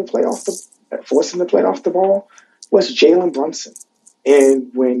 forced him to play off the ball was Jalen Brunson.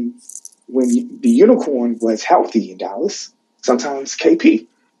 And when the unicorn was healthy in Dallas, sometimes KP,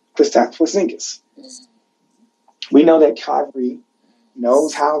 Kristaps Porzingis. We know that Kyrie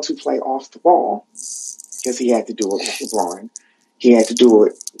knows how to play off the ball because he had to do it with LeBron. He had to do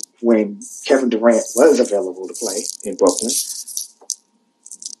it when Kevin Durant was available to play in Brooklyn.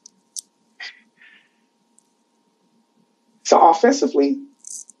 So offensively,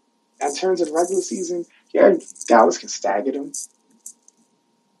 in terms of the regular season, yeah, Dallas can stagger them,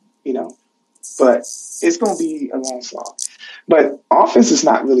 but it's going to be a long slog. But offense is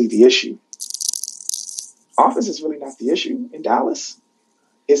not really the issue. Offense is really not the issue in Dallas.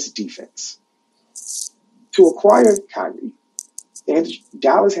 It's defense. To acquire Kyrie,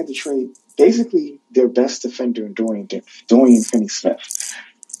 Dallas had to trade basically their best defender in Dorian Finney-Smith.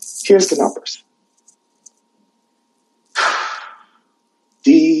 Here's the numbers.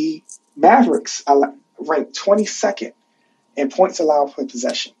 The Mavericks ranked 22nd in points allowed per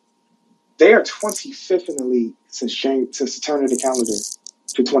possession. They are 25th in the league since the turn of the calendar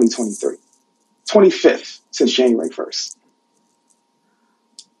to 2023. 25th since January 1st.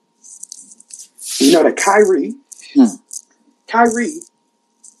 You know that Kyrie,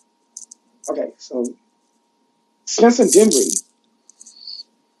 okay, so Spencer Dinwiddie,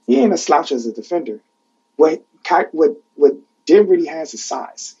 he ain't a slouch as a defender. What Dinwiddie has is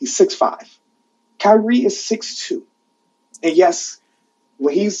size. He's 6'5". Kyrie is 6'2". And yes,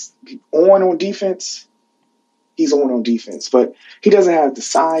 when he's on defense, he's on defense. But he doesn't have the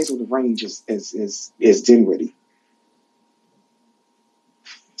size or the range as Dinwiddie.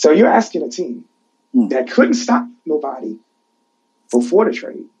 So you're asking a team that couldn't stop nobody before the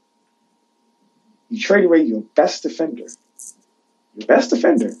trade. You traded away your best defender. Your best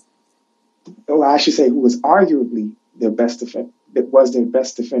defender. Or I should say who was arguably their best defender. That was their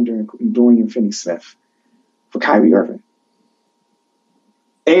best defender in Dorian Finney-Smith for Kyrie Irving.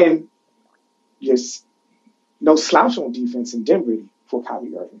 And just no slouch on defense in Dinwiddie for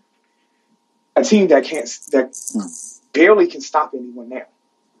Kyrie Irving. A team that barely can stop anyone now.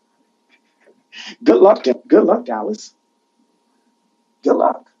 Good luck, Dallas. Good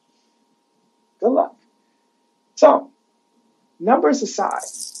luck. So, numbers aside,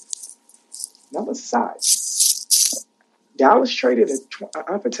 Dallas traded an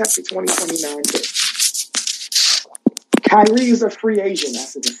unprotected 2029 pick. Kyrie is a free agent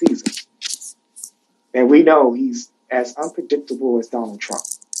after the season. And we know he's as unpredictable as Donald Trump.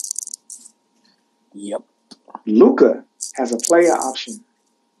 Yep. Luka has a player option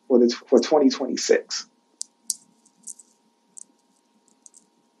for 2026.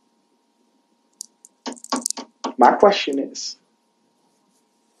 My question is,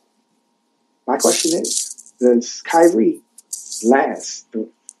 does Kyrie last?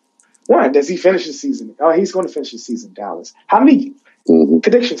 One, does he finish the season? Oh, he's going to finish the season in Dallas. How many,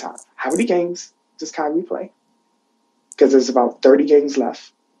 prediction time, how many games does Kyrie play? Because there's about 30 games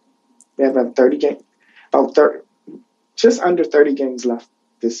left. They have about 30 games, just under 30 games left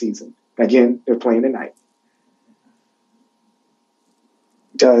this season. Again, they're playing tonight.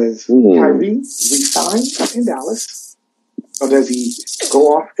 Does Kyrie resign in Dallas? Or does he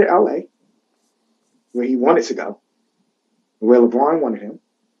go off to LA, where he wanted to go, where LeBron wanted him?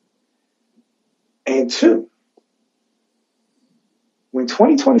 And two, when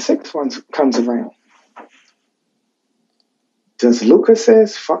 2026 comes around, does Luka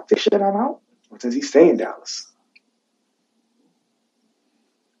says, fuck this shit, I'm out? Or does he stay in Dallas?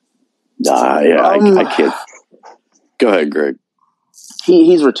 I can't. Go ahead, Greg.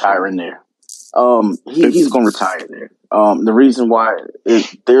 He's retiring there. He's going to retire there. The reason why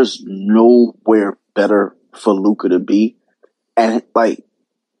is there's nowhere better for Luka to be. And, like,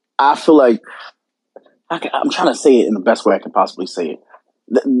 I feel like I'm trying to say it in the best way I can possibly say it.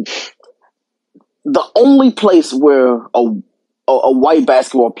 The only place where a white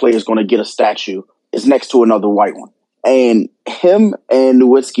basketball player is going to get a statue is next to another white one. And him and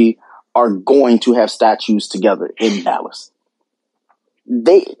Nowitzki are going to have statues together in Dallas.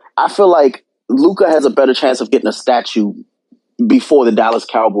 I feel like Luka has a better chance of getting a statue before the Dallas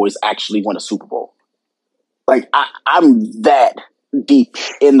Cowboys actually win a Super Bowl. Like, I'm that deep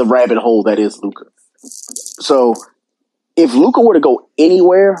in the rabbit hole that is Luka. So if Luka were to go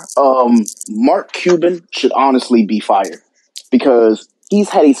anywhere, Mark Cuban should honestly be fired, because he's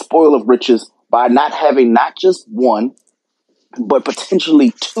had a spoil of riches by not having not just one, but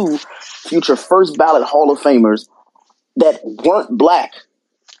potentially two future first ballot Hall of Famers that weren't black,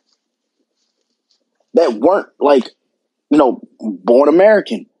 that weren't, like, born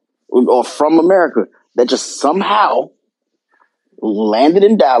American or from America, that just somehow landed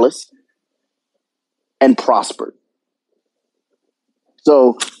in Dallas and prospered.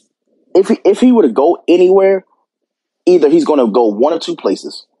 So if he were to go anywhere, either he's going to go one or two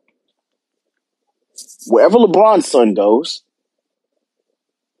places. Wherever LeBron's son goes,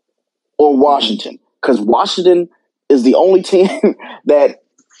 or Washington. Because Washington is the only team that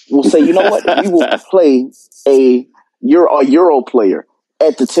will say, you know what, we will play a Euro player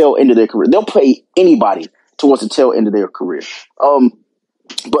at the tail end of their career. They'll play anybody towards the tail end of their career.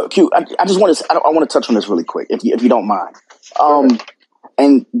 But Q, I just want to, I want to touch on this really quick, if you don't mind.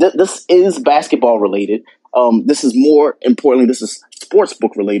 And this is basketball related. This is more importantly, this is sports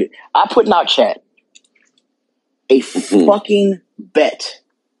book related. I put in our chat a fucking bet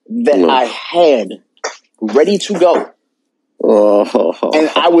that I had ready to go. And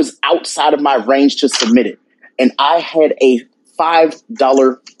I was outside of my range to submit it. And I had a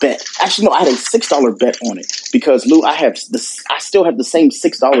 $5 bet. Actually, no, I had a $6 bet on it, because Lou, I still have the same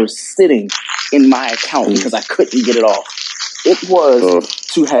 $6 sitting in my account because I couldn't get it off. It was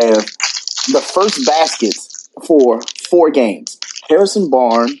to have the first baskets for 4 games. Harrison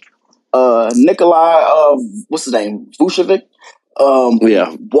Barnes, Nikolai, what's his name? Vucevic,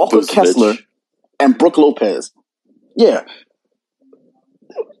 Walker Vucevic. Kessler, and Brook Lopez. Yeah.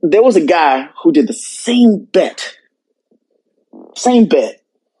 There was a guy who did the same bet.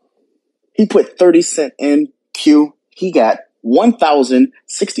 He put 30 cents in Q. He got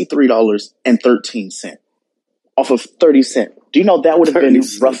 $1,063.13 off of 30 cents. Do you know that would have been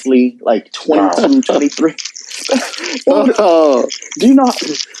roughly like 22, 23? Do you know?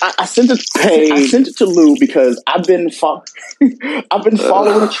 I sent it to Lou because I've been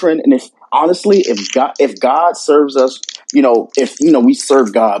following a trend, and if God serves us, we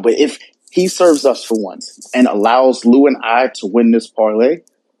serve God, but if He serves us for once and allows Lou and I to win this parlay,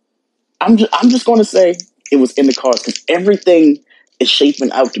 I'm just going to say it was in the cards, because everything is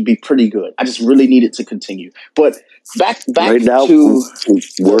shaping out to be pretty good. I just really need it to continue. But back right now, to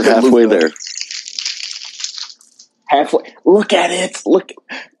we're halfway there. Halfway. Look at it. Look,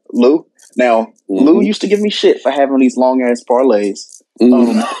 Lou. Now, Lou used to give me shit for having these long ass parlays. And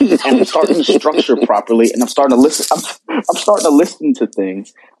I'm starting to structure properly, and I'm starting to listen. I'm starting to listen to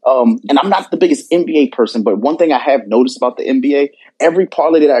things. And I'm not the biggest NBA person, but one thing I have noticed about the NBA, every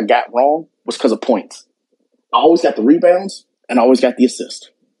parlay that I got wrong was because of points. I always got the rebounds, and I always got the assist.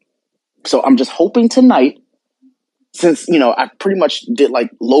 So I'm just hoping tonight, since I pretty much did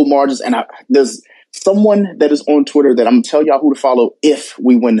like low margins, and there's someone that is on Twitter that I'm gonna tell y'all who to follow if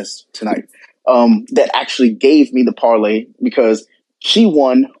we win this tonight. That actually gave me the parlay, because She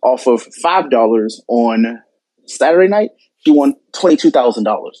won off of $5 on Saturday night. She won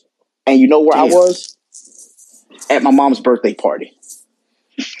 $22,000. And you know where I was? At my mom's birthday party.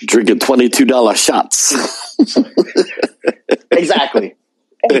 Drinking $22 shots. Exactly.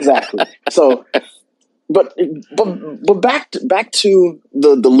 So, but back to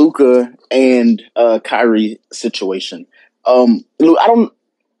the Luka and Kyrie situation. Lou, I don't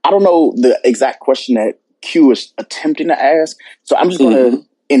know the exact question that Q is attempting to ask, so I'm just going to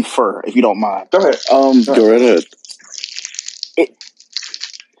infer, if you don't mind. Go ahead. Go right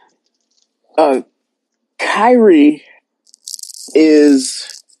ahead. Kyrie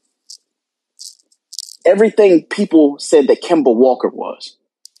is everything people said that Kemba Walker was.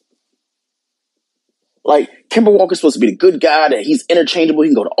 Like, Kemba Walker's supposed to be the good guy, that he's interchangeable, he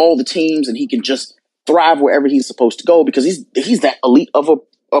can go to all the teams, and he can just thrive wherever he's supposed to go because he's that elite of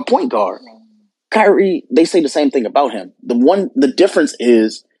a point guard. Kyrie, they say the same thing about him. The difference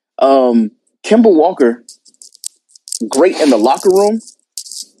is Kemba Walker, great in the locker room,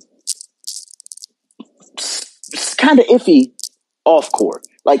 kind of iffy off court.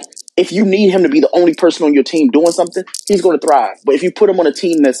 Like, if you need him to be the only person on your team doing something, he's going to thrive. But if you put him on a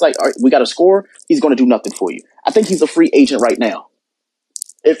team that's like, all right, we got to score, he's going to do nothing for you. I think he's a free agent right now,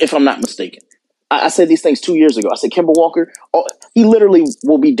 if I'm not mistaken. I said these things 2 years ago. I said Kemba Walker, he literally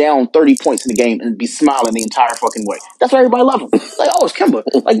will be down 30 points in the game and be smiling the entire fucking way. That's why everybody loves him. Like, oh, it's Kemba.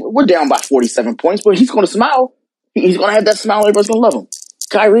 Like, we're down by 47 points, but he's going to smile. He's going to have that smile. Everybody's going to love him.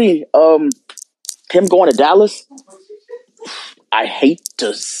 Kyrie, him going to Dallas, I hate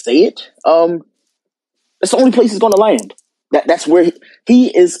to say it. That's the only place he's going to land. That's where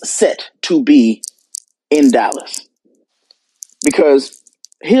he is set to be in Dallas. Because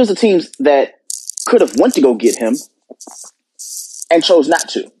here's the teams that could have went to go get him and chose not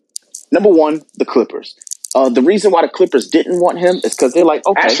to. Number one, the Clippers. The reason why the Clippers didn't want him is because they're like,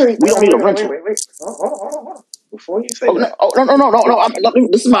 okay, actually, we don't need a rental. Wait. Hold on. Before you say that. No.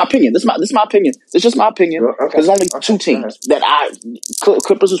 This is my opinion. This is my opinion. It's just my opinion. Okay. There's only two teams that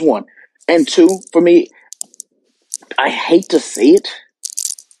Clippers is one. And two, for me, I hate to say it,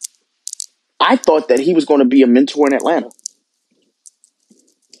 I thought that he was going to be a mentor in Atlanta.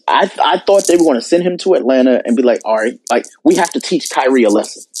 I thought they were going to send him to Atlanta and be like, all right, like, we have to teach Kyrie a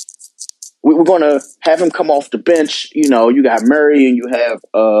lesson. We're going to have him come off the bench. You know, you got Murray and you have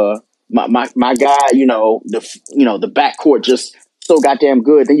my guy. The backcourt just so goddamn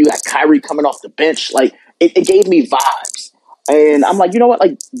good. Then you got Kyrie coming off the bench. Like, it gave me vibes, and I'm like, you know what?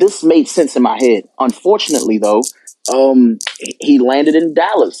 Like, this made sense in my head. Unfortunately, though, he landed in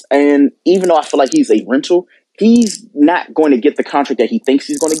Dallas, and even though I feel like he's a rental, he's not going to get the contract that he thinks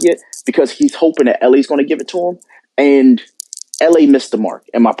he's going to get because he's hoping that LA's going to give it to him. And LA missed the mark,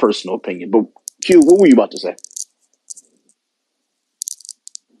 in my personal opinion. But Q, what were you about to say?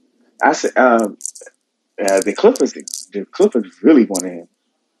 I said the Clippers really wanted him.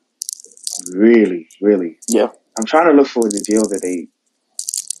 Really, really. Yeah. I'm trying to look for the deal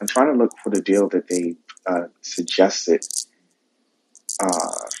that they suggested.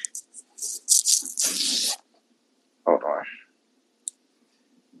 Hold on.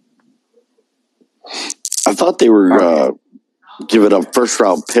 I thought they were giving up first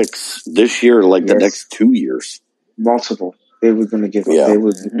round picks this year, the next 2 years. Multiple. They were going to give up. They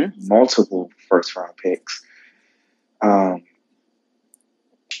were multiple first round picks. I'm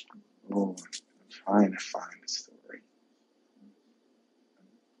trying to find the story.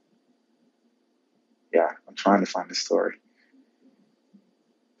 Yeah, I'm trying to find the story.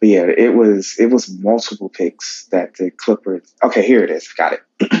 But yeah, it was multiple picks that the Clippers. Okay, here it is. Got it.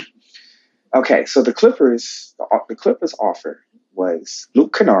 Okay, so the Clippers offer was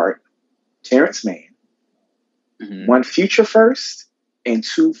Luke Kennard, Terrence Mann, 1 future first, and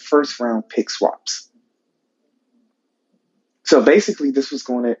 2 first round pick swaps. So basically, this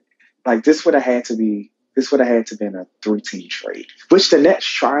would have had to been a 3-team trade, which the Nets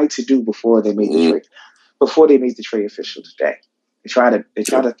tried to do before they made the trade. Before they made the trade official today, they try to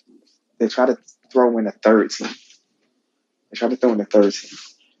throw in a third team.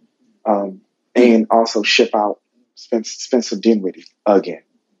 And also ship out Spencer Dinwiddie again.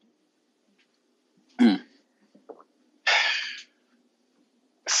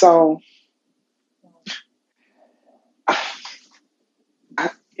 So,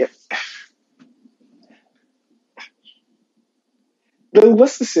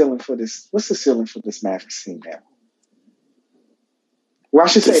 what's the ceiling for this? What's the ceiling for this Mavericks team now? Well, I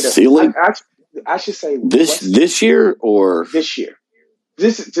should say that. Ceiling? I should say this year or this year. We're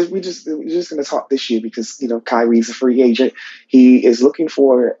just going to talk this year because Kyrie's a free agent. He's looking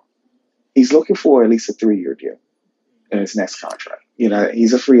for at least a 3-year deal in his next contract.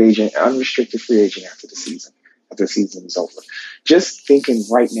 he's a free agent, unrestricted free agent after the season is over. Just thinking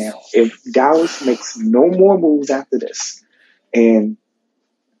right now, if Dallas makes no more moves after this, and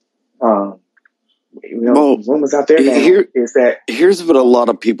rumors out there now is that here's what a lot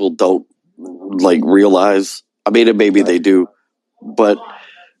of people don't realize. I mean, and maybe they do, but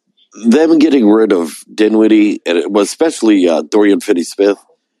them getting rid of Dinwiddie and especially Dorian Finney-Smith,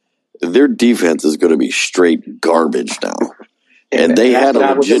 their defense is going to be straight garbage now, and they had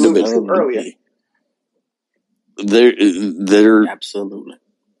a legitimate earlier. They're absolutely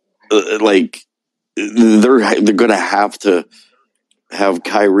they're going to have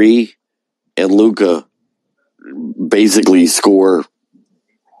Kyrie and Luka basically score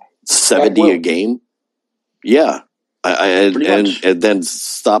 70 a game. Yeah. And then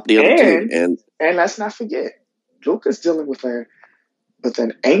stop the other team. And let's not forget, Luka's dealing with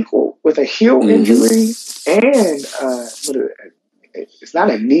an ankle, with a heel injury, and it's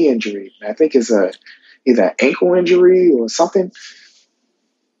not a knee injury. I think it's either an ankle injury or something.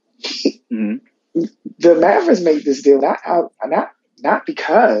 The Mavericks made this deal not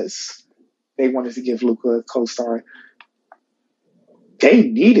because they wanted to give Luka a co-star. They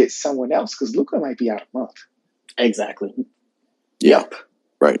needed someone else because Luka might be out a month. Exactly. Yep.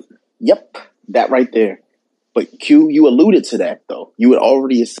 Right. Yep. That right there. But Q, you alluded to that though. You had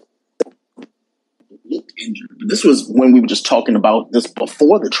already injured. This was when we were just talking about this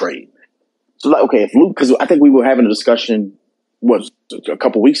before the trade. So okay, if Luka, because I think we were having a discussion a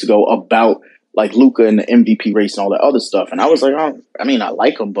couple weeks ago about Luka and the MVP race and all that other stuff, and I was like, I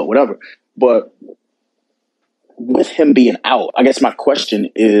like him, but whatever. But with him being out, I guess my question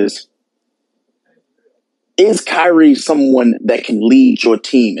is Kyrie someone that can lead your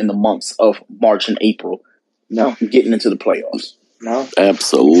team in the months of March and April? No. Getting into the playoffs? No.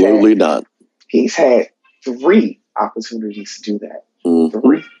 Absolutely not. He's had 3 opportunities to do that. Mm-hmm.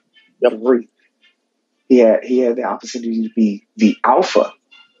 3. Yep. 3. He had the opportunity to be the alpha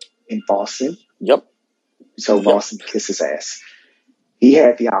in Boston. Yep. So Boston kissed his ass. He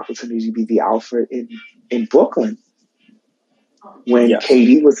had the opportunity to be the alpha in Brooklyn when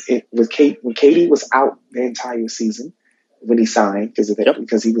KD was out the entire season when he signed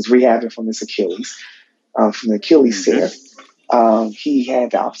because he was rehabbing from his Achilles, from the Achilles tear. He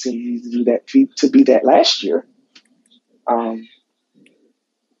had the opportunity to do that, to be that last year.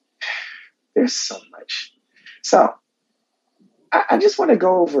 There's so much. So I just want to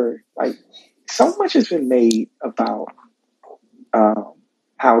go over, so much has been made about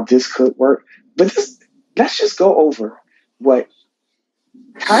how this could work, but let's just go over what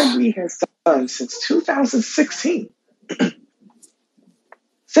Kyrie has done since 2016.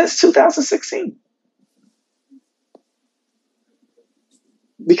 Since 2016.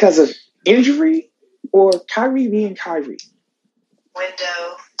 Because of injury or Kyrie being Kyrie.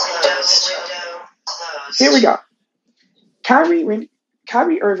 Window closed. Here we go. Kyrie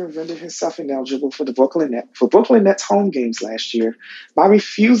Irving rendered himself ineligible for the Brooklyn Nets home games last year by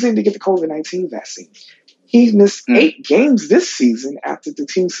refusing to get the COVID-19 vaccine. He missed 8 games this season after the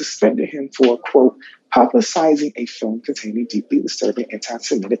team suspended him for, quote, publicizing a film containing deeply disturbing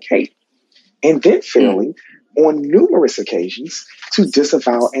anti-Semitic hate, and then failing on numerous occasions to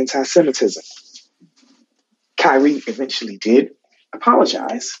disavow anti-Semitism. Kyrie eventually did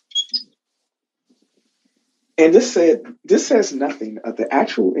apologize. And this says nothing of the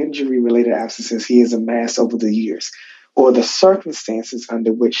actual injury-related absences he has amassed over the years, or the circumstances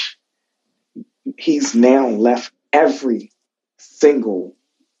under which he's now left every single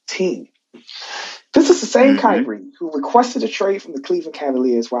team. This is the same Kyrie who requested a trade from the Cleveland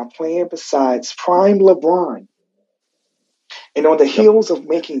Cavaliers while playing besides prime LeBron, and on the heels of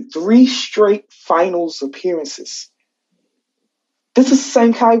making 3 straight finals appearances. This is the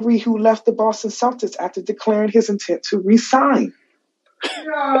same Kyrie who left the Boston Celtics after declaring his intent to resign.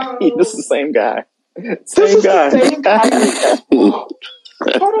 This is the same guy. The same Kyrie.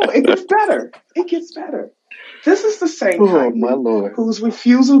 Hold on, it gets better. This is the same Kyrie whose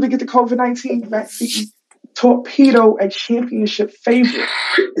refusal to get the COVID-19 vaccine torpedo a championship favorite,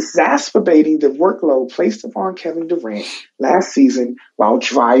 exacerbating the workload placed upon Kevin Durant last season while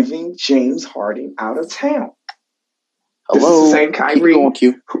driving James Harden out of town. This is the same Kyrie.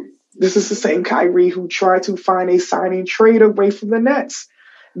 This is the same Kyrie who tried to find a signing trade away from the Nets.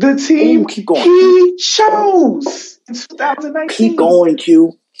 The team he chose in 2019. Keep going,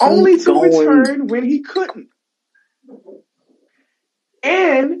 Q. Only to return when he couldn't.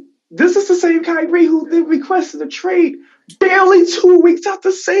 And this is the same Kyrie who then requested a trade barely 2 weeks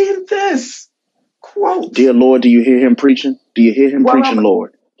after saying this. Quote, "Dear Lord, do you hear him preaching? Do you hear him preaching,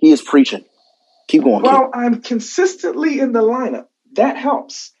 Lord? He is preaching. Keep going, Well, I'm consistently in the lineup, that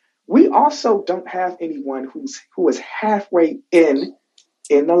helps. We also don't have anyone who is halfway in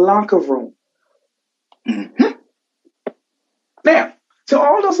the locker room. Mm-hmm. Now, to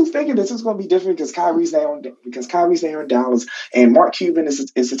all those who thinking this is going to be different because Kyrie's there in Dallas, and Mark Cuban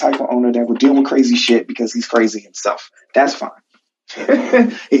is the type of owner that will deal with crazy shit because he's crazy and stuff. That's fine.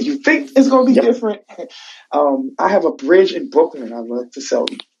 If you think it's going to be different, I have a bridge in Brooklyn I'd love to sell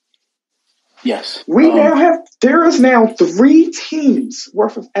you. Yes. There is now 3 teams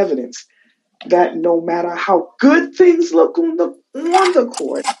worth of evidence that no matter how good things look on the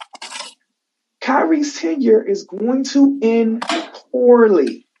court, Kyrie's tenure is going to end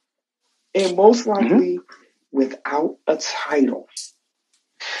poorly and most likely without a title.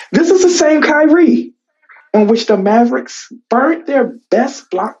 This is the same Kyrie on which the Mavericks burnt their best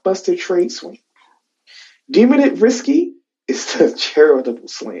blockbuster trade swing. Deeming it risky is the charitable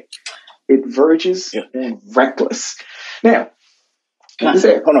slant. It verges on reckless. Now, can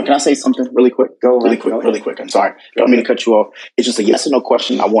I say something really quick? Really quick. I'm sorry. Don't mean to cut you off. It's just a yes or no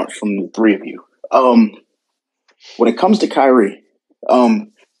question I want from the 3 of you. When it comes to Kyrie,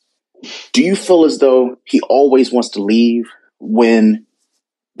 do you feel as though he always wants to leave when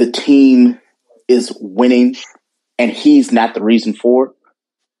the team is winning and he's not the reason for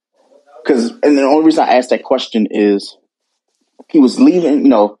it? And the only reason I asked that question is he was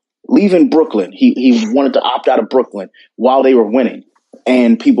leaving Brooklyn. He wanted to opt out of Brooklyn while they were winning.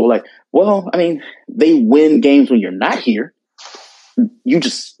 And people were like, well, I mean, they win games when you're not here. You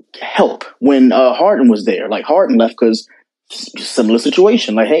just help. When Harden was there, like Harden left because similar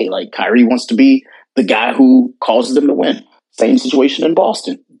situation. Like, hey, like Kyrie wants to be the guy who causes them to win. Same situation in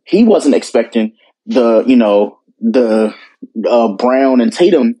Boston. He wasn't expecting the Brown and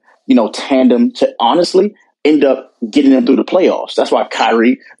Tatum, tandem to honestly end up getting them through the playoffs. That's why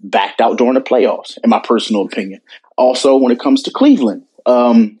Kyrie backed out during the playoffs, in my personal opinion. Also, when it comes to Cleveland,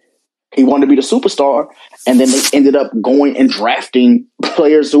 he wanted to be the superstar, and then they ended up going and drafting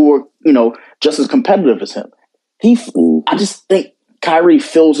players who were, just as competitive as him. I just think Kyrie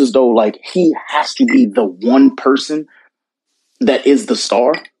feels as though like he has to be the one person that is the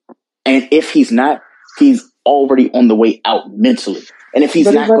star, and if he's not, he's already on the way out mentally. And if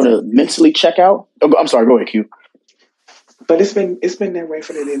he's not going to mentally check out, I'm sorry, go ahead, Q. But it's been that way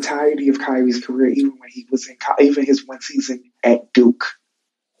for the entirety of Kyrie's career, even when he was even his one season at Duke.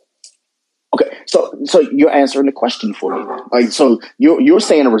 Okay, so you're answering the question for me. Like, so you're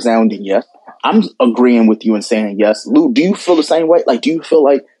saying a resounding yes. I'm agreeing with you and saying yes. Lou, do you feel the same way? Like, do you feel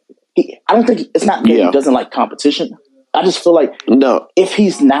like I don't think it's not that he doesn't like competition. I just feel like if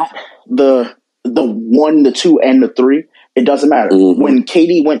he's not the 1, the 2, and the 3, it doesn't matter. Mm-hmm. When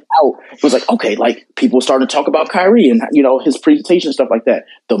KD went out, it was like, okay, like people started to talk about Kyrie and his presentation and stuff like that.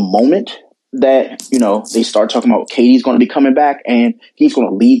 The moment that they start talking about KD's going to be coming back and he's going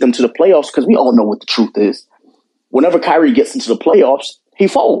to lead them to the playoffs, because we all know what the truth is. Whenever Kyrie gets into the playoffs, he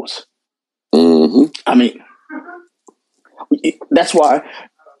folds. Mm-hmm. I mean, that's why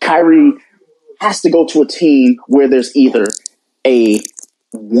Kyrie has to go to a team where there's either a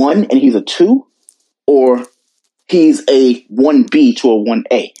 1 and he's a 2, or he's a 1B to a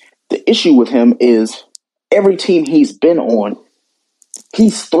 1A. The issue with him is every team he's been on,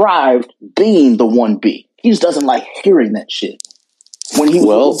 he's thrived being the 1B. He just doesn't like hearing that shit. When he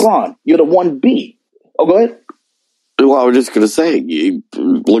was with LeBron, you're the 1B. Oh, go ahead. Well, I was just going to say,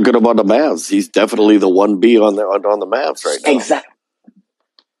 look at him on the Mavs. He's definitely the 1B on the Mavs right now. Exactly.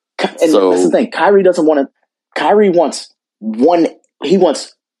 And that's the thing. Kyrie doesn't want to. Kyrie wants 1. He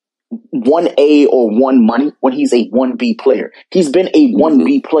wants 1A or 1 money when he's a 1B player. He's been a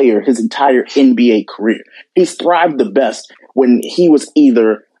 1B player his entire NBA career. He's thrived the best when he was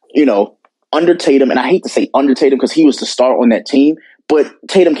either, under Tatum, and I hate to say under Tatum because he was the star on that team, but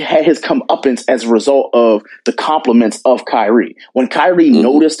Tatum had his comeuppance as a result of the compliments of Kyrie. When Kyrie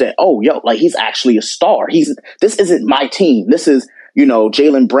noticed that, he's actually a star. This isn't my team. This is,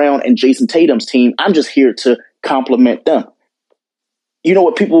 Jaylen Brown and Jason Tatum's team. I'm just here to compliment them. You know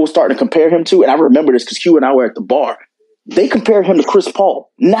what people were starting to compare him to? And I remember this because Q and I were at the bar. They compared him to Chris Paul,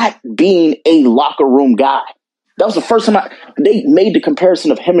 not being a locker room guy. That was the first time they made the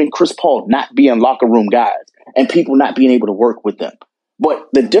comparison of him and Chris Paul not being locker room guys and people not being able to work with them. But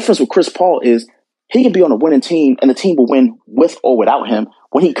the difference with Chris Paul is he can be on a winning team and the team will win with or without him.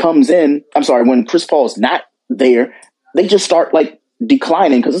 When he comes in, when Chris Paul is not there, they just start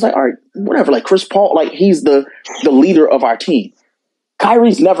declining because it's like, all right, whatever. Like Chris Paul, he's the leader of our team.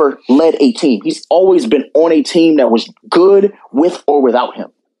 Kyrie's never led a team. He's always been on a team that was good with or without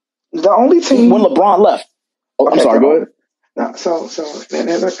him. The only team when LeBron left. Oh, okay, I'm sorry. Go ahead. No, so and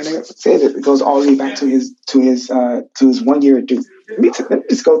it goes all the way back to his 1 year at Duke. Let me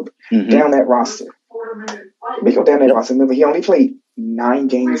just go down that roster. Let me go down that roster. Remember, he only played 9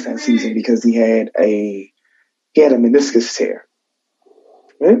 games that season because he had a meniscus tear.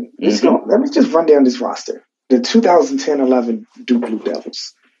 Right? Let me just run down this roster. The 2010-11 Duke Blue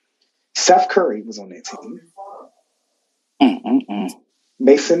Devils. Seth Curry was on that team.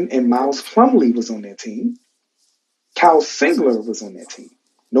 Mason and Miles Plumlee was on that team. Kyle Singler was on that team.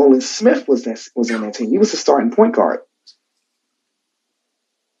 Nolan Smith was on that team. He was the starting point guard.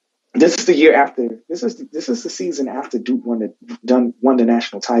 This is the year after. This is the season after Duke won the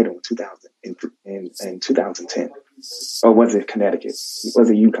national title in 2010, or was it Connecticut? Was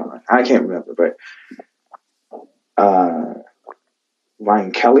it UConn? I can't remember. But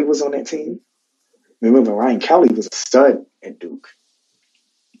Ryan Kelly was on that team. Remember, Ryan Kelly was a stud at Duke.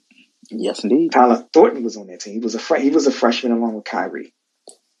 Yes, indeed. Tyler Thornton was on that team. He was a freshman along with Kyrie.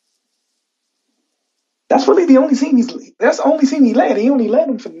 That's really the only team that's the only team he led. He only led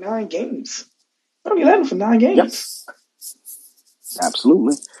them for 9 games. Yep.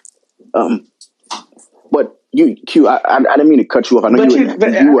 Absolutely. But you, Q, I didn't mean to cut you off. I know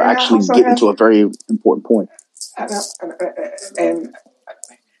you were actually getting to a very important point. And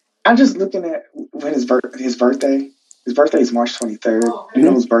I'm just looking at when his birthday. His birthday is March 23rd. You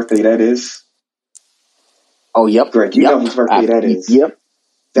know whose birthday that is? Oh, yep. Greg, you know whose birthday that is. Yep.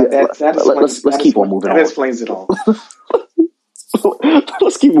 Let's keep on moving on. That explains it all.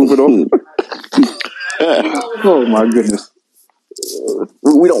 Let's keep moving on. Oh my goodness.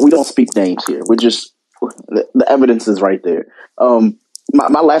 We don't speak names here. We're just the evidence is right there.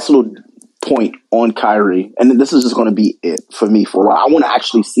 My last little point on Kyrie, and this is just going to be it for me for a while. I want to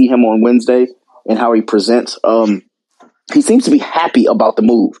actually see him on Wednesday and how he presents. He seems to be happy about the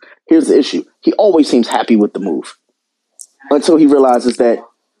move. Here's the issue: he always seems happy with the move until he realizes that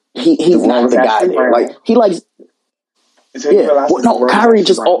he's not the guy there. Like he likes. Kyrie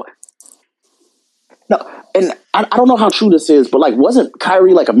just no, and I don't know how true this is, but like, wasn't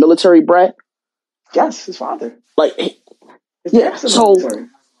Kyrie like a military brat? Yes, his father. Like, So,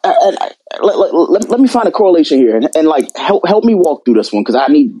 let me find a correlation here, and like help me walk through this one because I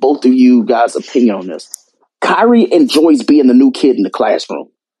need both of you guys' opinion on this. Kyrie enjoys being the new kid in the classroom.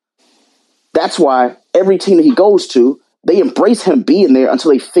 That's why every team that he goes to, they embrace him being there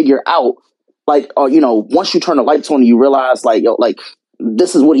until they figure out, like, once you turn the lights on, you realize, like,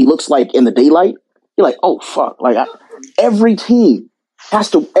 this is what he looks like in the daylight. You're like, oh fuck! Like every team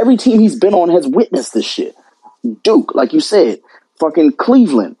he's been on has witnessed this shit. Duke, like you said, fucking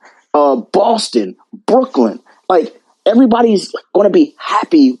Cleveland, Boston, Brooklyn. Like everybody's going to be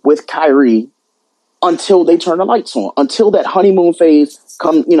happy with Kyrie until they turn the lights on, until that honeymoon phase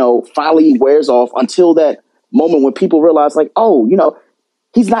finally wears off, until that moment when people realize, like, oh,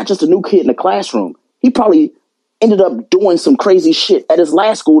 he's not just a new kid in the classroom. He probably ended up doing some crazy shit at his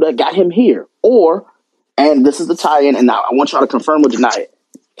last school that got him here. And this is the tie-in, and now I want y'all to confirm or deny it.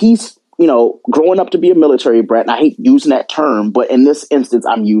 He's, growing up to be a military brat, and I hate using that term, but in this instance,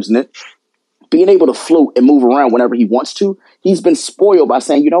 I'm using it. Being able to float and move around whenever he wants to, he's been spoiled by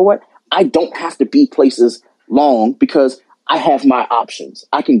saying, you know what? I don't have to be places long because I have my options.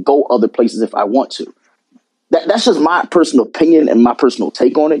 I can go other places if I want to. That's just my personal opinion and my personal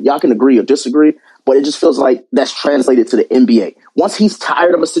take on it. Y'all can agree or disagree, but it just feels like that's translated to the NBA. Once he's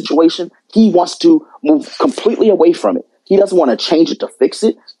tired of a situation, he wants to move completely away from it. He doesn't want to change it to fix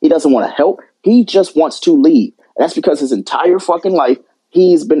it. He doesn't want to help. He just wants to leave. And that's because his entire fucking life,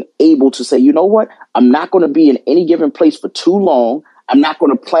 he's been able to say, you know what? I'm not going to be in any given place for too long. I'm not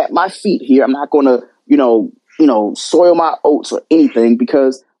going to plant my feet here. I'm not going to, soil my oats or anything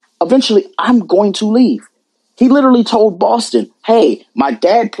because eventually I'm going to leave. He literally told Boston, hey, my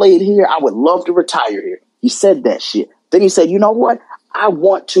dad played here. I would love to retire here. He said that shit. Then he said, you know what? I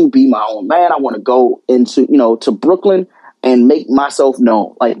want to be my own man. I want to go into, to Brooklyn and make myself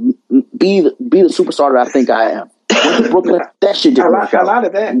known. Like, be the superstar that I think I am. Went to Brooklyn, that shit didn't work out. A lot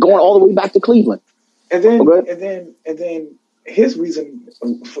of that. Going all the way back to Cleveland. And then his reason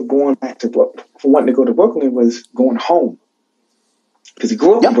for going back to Brooklyn, for wanting to go to Brooklyn, was going home. Because he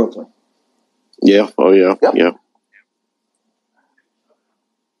grew up in Brooklyn. Yeah. Oh, yeah. Yep. Yeah.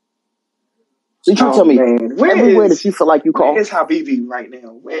 So you tell me, everywhere that you feel like you call. Where is Habibi right now?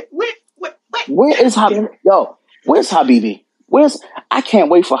 Where is Habibi? Yo, where's Habibi? I can't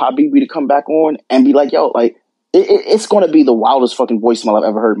wait for Habibi to come back on and be like, yo, like, it's going to be the wildest fucking voicemail I've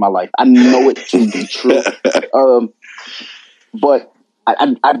ever heard in my life. I know it to be true. But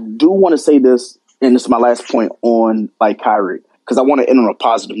I do want to say this, and this is my last point on, like, Kyrie, because I want to end on a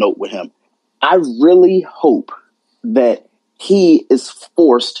positive note with him. I really hope that he is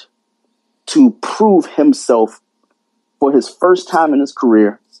forced to prove himself for his first time in his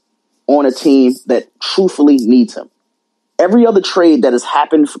career on a team that truthfully needs him. Every other trade that has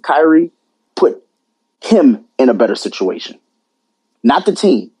happened for Kyrie put him in a better situation, not the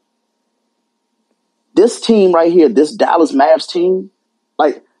team. This team right here, this Dallas Mavs team,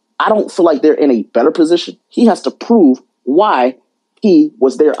 like, I don't feel like they're in a better position. He has to prove why he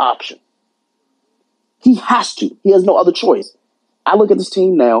was their option. He has to. He has no other choice. I look at this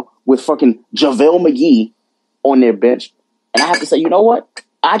team now with fucking JaVale McGee on their bench, and I have to say, you know what?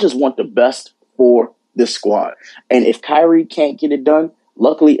 I just want the best for this squad. And if Kyrie can't get it done,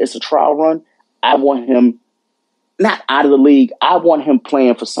 luckily it's a trial run. I want him not out of the league. I want him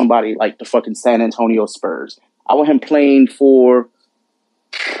playing for somebody like the fucking San Antonio Spurs. I want him playing for...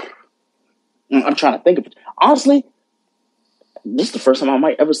 I'm trying to think of it. Honestly, this is the first time I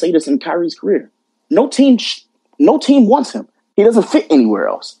might ever say this in Kyrie's career. No team wants him. He doesn't fit anywhere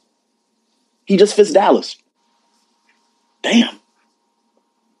else. He just fits Dallas. Damn.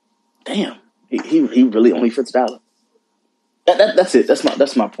 He really only fits Dallas. That's it.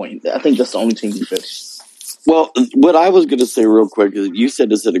 That's my point. I think that's the only team he fits. Well, what I was going to say real quick is you said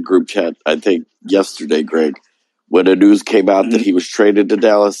this in a group chat, I think, yesterday, Greg, when the news came out that he was traded to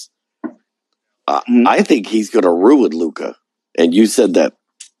Dallas. I think he's going to ruin Luka. And you said that.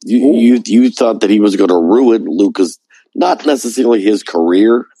 You thought that he was going to ruin Luka's, not necessarily his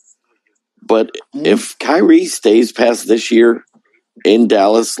career, but if Kyrie stays past this year in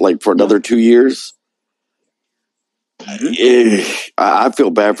Dallas, like for another 2 years, I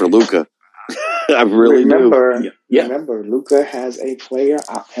feel bad for Luka. I really do. Remember, Luka has a player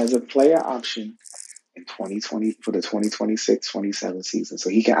option in 2020 for the 2026-27 season, so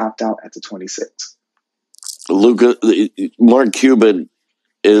he can opt out at the 26. Luka, Mark Cuban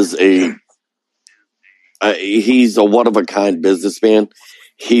is he's a one-of-a-kind businessman.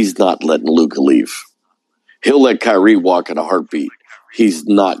 He's not letting Luka leave. He'll let Kyrie walk in a heartbeat. He's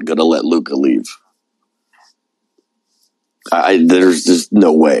not going to let Luka leave. There's just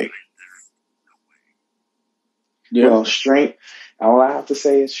no way. Yeah. Well, all I have to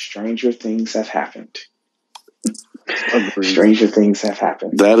say is stranger things have happened. Stranger things have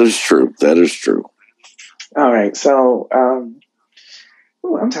happened. That is true. All right, so I'm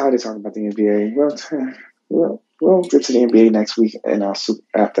tired of talking about the NBA. We'll get to the NBA next week and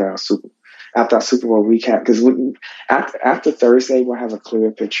after our Super Bowl recap, because after Thursday we'll have a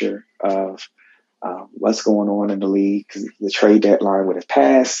clearer picture of what's going on in the league. Cause the trade deadline would have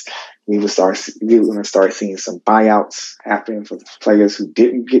passed. We going to start seeing some buyouts happening for the players who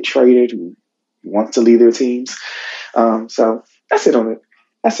didn't get traded, who want to leave their teams. So that's it on the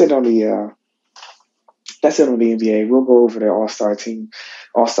NBA. We'll go over the All-Star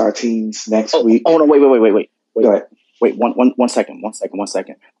teams next week. Oh no! Wait. Go ahead. Wait, one second.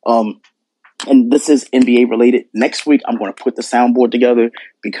 And this is NBA related. Next week, I'm going to put the soundboard together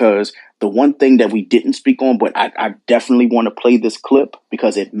because the one thing that we didn't speak on, but I definitely want to play this clip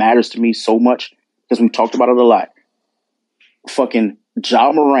because it matters to me so much because we talked about it a lot. Fucking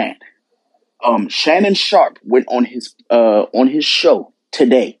Ja Morant. Shannon Sharp went on his show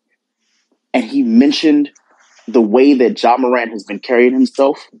today, and he mentioned the way that Ja Morant has been carrying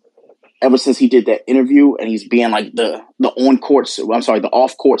himself ever since he did that interview, and he's being like the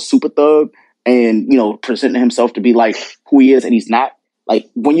off-court super thug, and presenting himself to be like who he is, and he's not. Like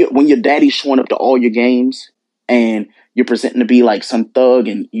when your daddy's showing up to all your games, and you're presenting to be like some thug,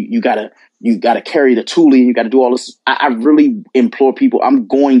 and you gotta carry the toolie, and you gotta do all this. I really implore people. I'm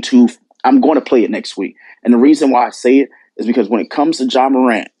going to play it next week, and the reason why I say it is because when it comes to Ja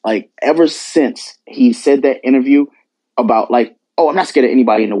Morant, like ever since he said that interview about like, oh, I'm not scared of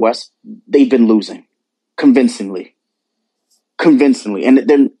anybody in the West, they've been losing convincingly. And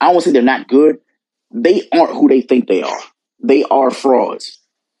then I won't say they're not good. They aren't who they think they are. They are frauds.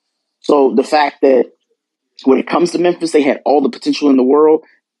 So the fact that when it comes to Memphis, they had all the potential in the world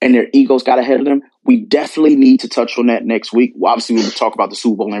and their egos got ahead of them, we definitely need to touch on that next week. Well, obviously, we will talk about the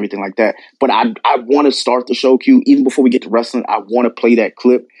Super Bowl and everything like that. But I want to start the show, Q. Even before we get to wrestling, I want to play that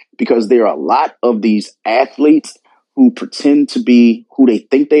clip because there are a lot of these athletes who pretend to be who they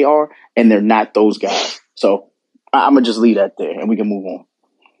think they are, and they're not those guys. So I'm going to just leave that there, and we can move on.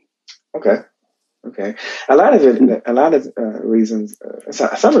 Okay. A lot of reasons,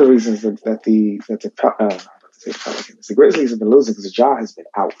 some of the reasons that the Grizzlies have been losing because Ja has been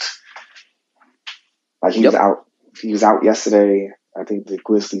out. Like he was out. He was out yesterday. I think the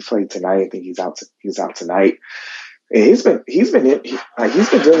Grizzlies played tonight. I think he's out tonight. And he's been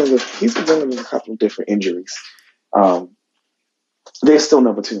dealing with a couple of different injuries. They're still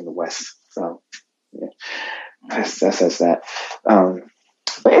number 2 in the West. So yeah, that's that.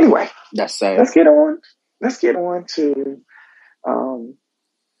 But anyway, that's sad. Let's get on let's get on to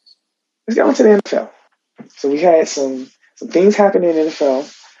the NFL. So we had some things happen in the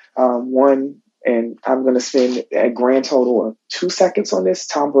NFL. One, and I'm going to spend a grand total of 2 seconds on this.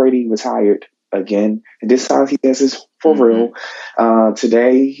 Tom Brady retired again, and this time he does this for real.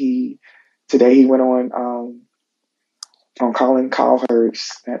 Today he went on Colin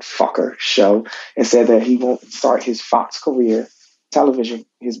Cowherd's that fucker show and said that he won't start his Fox career, television,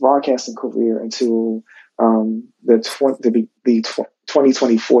 his broadcasting career until the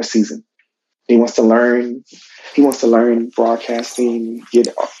 2024 season. He wants to learn broadcasting, get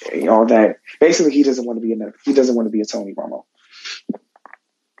all that. Basically, he doesn't want to be a Tony Romo.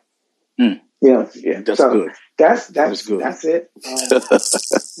 Yeah, that's so good. That's good. That's it.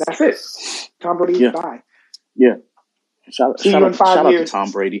 That's it. Tom Brady, bye. Yeah. Shout out to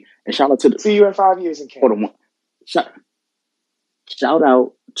Tom Brady, and shout out to see you in 5 years in Canada. Hold on. Shout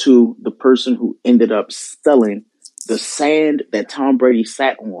out to the person who ended up selling the sand that Tom Brady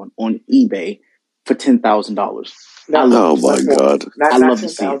sat on eBay for $10,000. Oh my God! I love to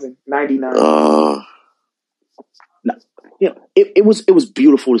see it. 99. It was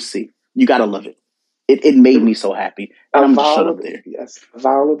beautiful to see. You gotta love it. It made me so happy. And I'm gonna shut up there. Yes, a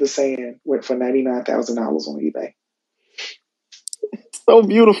vial of the sand went for $99,000 on eBay. So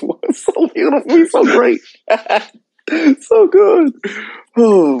beautiful. So beautiful. He's so great. So good.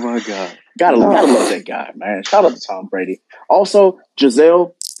 Oh my God. Gotta love that guy, man. Shout out to Tom Brady. Also,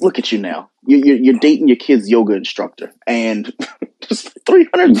 Giselle, look at you now. You're dating your kid's yoga instructor, and just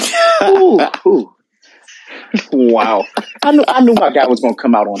 300. Ooh. Wow. I knew my guy was gonna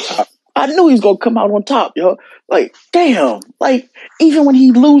come out on top. I knew he was gonna come out on top, yo. Like, damn. Like, even when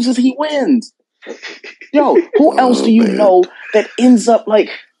he loses, he wins. Yo, who else do you know that ends up like?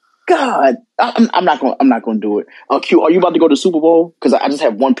 God, I'm not going to do it. Q, are you about to go to the Super Bowl? Because I just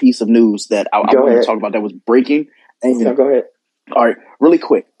have one piece of news that I want to talk about that was breaking. And, go ahead. All right, really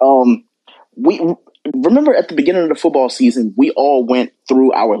quick. We remember at the beginning of the football season, we all went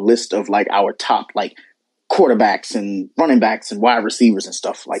through our list of like our top like quarterbacks and running backs and wide receivers and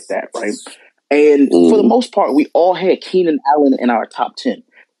stuff like that, right? And for the most part, we all had Keenan Allen in our top 10.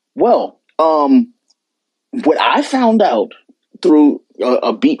 Well, what I found out through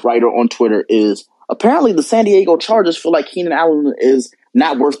a beat writer on Twitter is apparently the San Diego Chargers feel like Keenan Allen is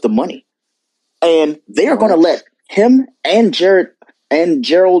not worth the money, and they are going to let him and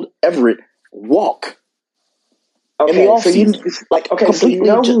Gerald Everett walk. Okay, so you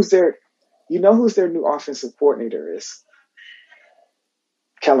know who's their new offensive coordinator is?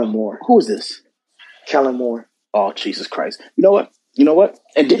 Kellen Moore. Who is this? Kellen Moore. Oh, Jesus Christ! You know what?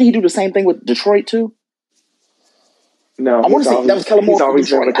 And didn't he do the same thing with Detroit too? No, I want to say that was Kellen Moore.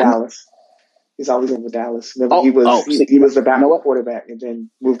 He's always been with Dallas. He's always been with Dallas. He was the backup quarterback and then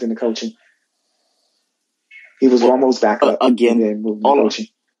moved into coaching. He was Romo's backup again, and then moved into coaching.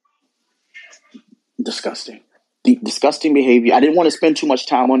 Disgusting. Disgusting behavior. I didn't want to spend too much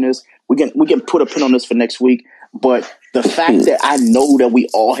time on this. We can put a pin on this for next week. But the fact that I know that we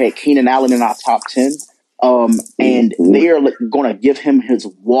all had Keenan Allen in our top 10, and they are going to give him his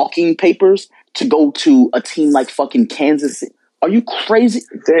walking papers to go to a team like fucking Kansas City. Are you crazy?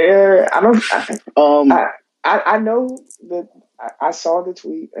 I know that I saw the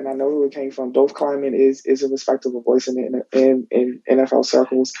tweet and I know who it came from. Dove Kleiman is a respectable voice in NFL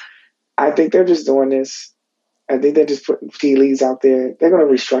circles. I think they're just doing this. I think they're just putting tea leaves out there. They're going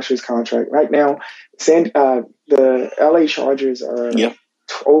to restructure his contract right now. The LA Chargers are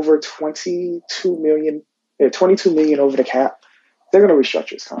over $22 million. They're $22 million over the cap. They're going to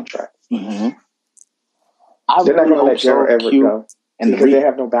restructure his contract. Mm-hmm. They're not going to let Gerald Everett go because they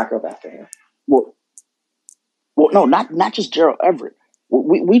have no backup after him. Well, no, not just Gerald Everett.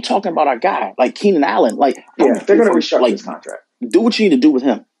 We talking about our guy like Keenan Allen. Like, they're going to restructure his contract. Do what you need to do with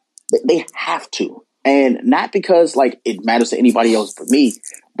him. They have to, and not because like it matters to anybody else but me,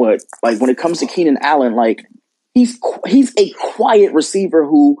 but like when it comes to Keenan Allen, like he's a quiet receiver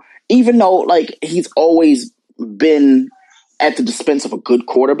who, even though like he's always been at the dispense of a good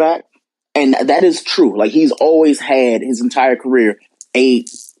quarterback. And that is true. Like he's always had his entire career a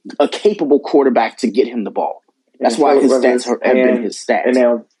capable quarterback to get him the ball. That's why his stats have been his stats. And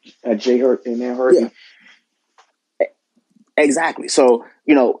now Hurty. Exactly. So,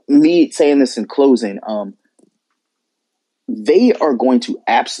 me saying this in closing, they are going to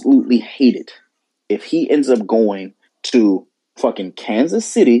absolutely hate it if he ends up going to fucking Kansas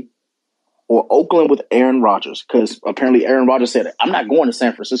City or Oakland with Aaron Rodgers. Because apparently Aaron Rodgers said, I'm not going to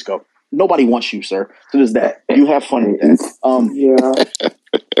San Francisco. Nobody wants you, sir. So there's that. You have fun with that.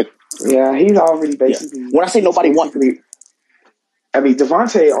 Yeah, he's already basically. When I say nobody wants me, I mean,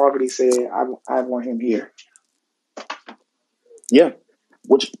 Devontae already said, I want him here. Yeah,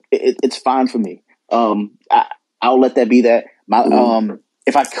 which it's fine for me. I'll let that be that.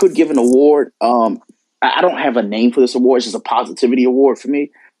 If I could give an award, I don't have a name for this award. It's just a positivity award for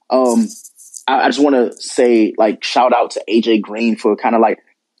me. I just want to say, like, shout out to AJ Green for kind of like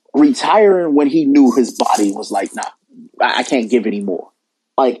retiring when he knew his body was like, nah, I can't give anymore.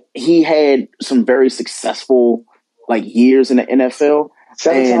 Like, he had some very successful like years in the NFL.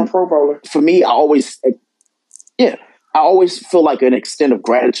 7-time Pro Bowler. For me, I always feel like an extent of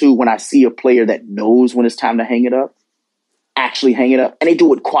gratitude when I see a player that knows when it's time to hang it up, actually hang it up, and they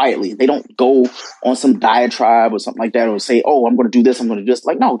do it quietly. They don't go on some diatribe or something like that, or say, "Oh, I'm going to do this, I'm going to do this."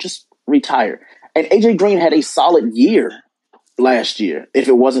 Like, no, just retire. And AJ Green had a solid year last year. If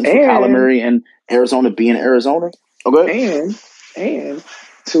it wasn't for Kyler Murray and Arizona being Arizona, okay. And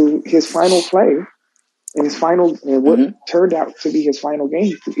to his final play in his final, what turned out to be his final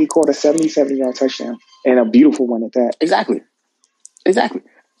game, he caught a 77-yard touchdown and a beautiful one at that. Exactly.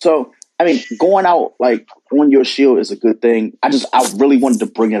 So, I mean, going out like on your shield is a good thing. I really wanted to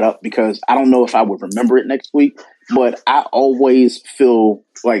bring it up because I don't know if I would remember it next week, but I always feel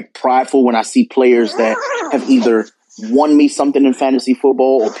like prideful when I see players that have either won me something in fantasy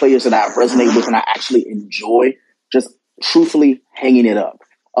football or players that I resonate with and I actually enjoy just truthfully hanging it up.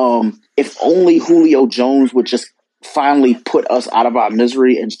 If only Julio Jones would just finally put us out of our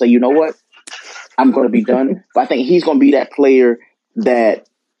misery and say, you know what, I'm going to be done. But I think he's going to be that player that,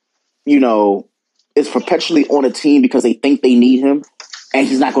 you know, is perpetually on a team because they think they need him, and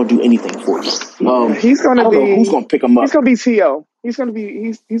he's not going to do anything for you. He's going to be. Who's going to pick him up? He's going to be T.O. He's going to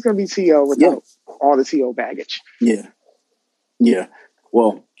be. He's going to be T.O. without all the T.O. baggage. Yeah.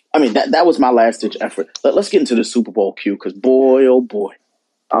 Well, I mean that was my last ditch effort. Let's get into the Super Bowl queue because boy, oh boy.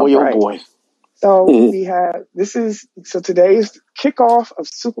 So we have today is the kickoff of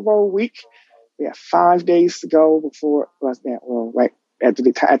Super Bowl week. We have 5 days to go before. Right at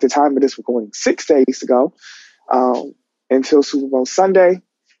the time of this recording, 6 days to go until Super Bowl Sunday.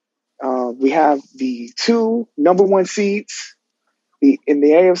 We have the 2 number 1 seeds in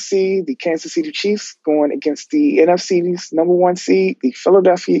the AFC, the Kansas City Chiefs going against the NFC's number 1 seed, the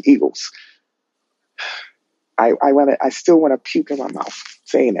Philadelphia Eagles. I still want to puke in my mouth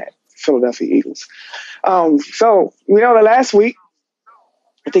saying that, Philadelphia Eagles. So we know that last week,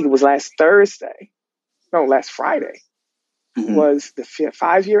 I think it was last Friday, was the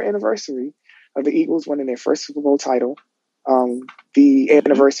 5-year anniversary of the Eagles winning their first Super Bowl title. The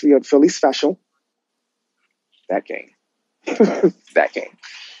anniversary of Philly Special. That game.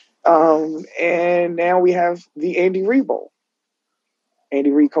 And now we have the Andy Reid Bowl.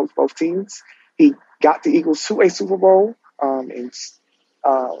 Andy Reid coached both teams. He got the Eagles to a Super Bowl in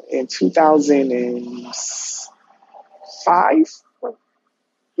 2005.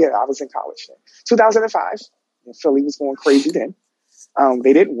 Yeah, I was in college then. 2005. And Philly was going crazy then.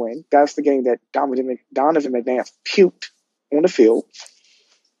 They didn't win. That's the game that Donovan McNabb puked on the field.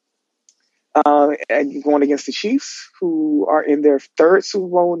 And going against the Chiefs, who are in their third Super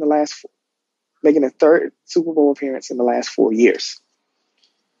Bowl making a third Super Bowl appearance in the last 4 years.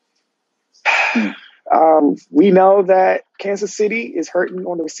 We know that Kansas City is hurting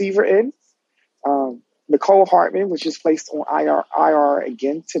on the receiver end. Mecole Hardman was just placed on IR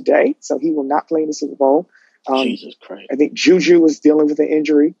again today, so he will not play in the Super Bowl. Jesus Christ. I think Juju is dealing with an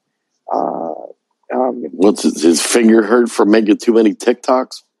injury. What's his finger hurt from making too many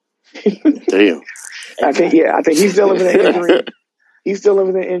TikToks? Damn. I think he's dealing with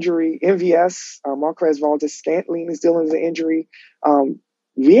an injury. MVS, Marquez Valdes-Scantling is dealing with an injury.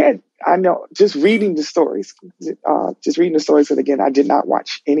 Just reading the stories, but again, I did not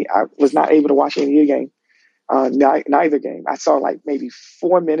watch any. I was not able to watch any of the game. Neither game. I saw like maybe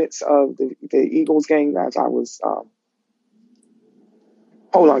 4 minutes of the Eagles game as I was.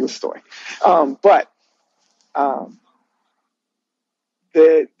 Hold on to the story,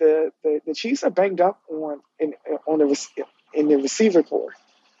 the Chiefs are banged up in the receiver core.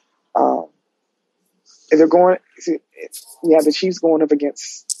 And they're going. We have the Chiefs going up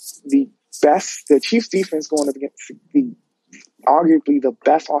against the Chiefs defense going up against arguably the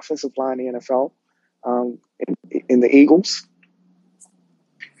best offensive line in the NFL. In the Eagles.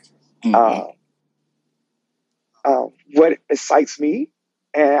 What excites me,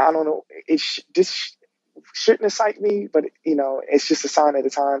 and I don't know, this shouldn't excite me, but it's just a sign of the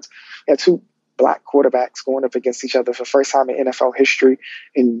times. You have 2 black quarterbacks going up against each other for the first time in NFL history,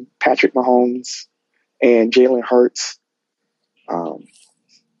 in Patrick Mahomes and Jalen Hurts.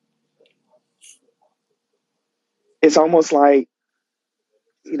 It's almost like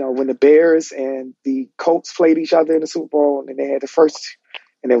when the Bears and the Colts played each other in the Super Bowl, and they had the first,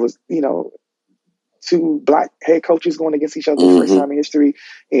 and there was, two black head coaches going against each other, first time in history,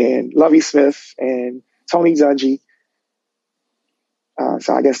 and Lovie Smith and Tony Dungy.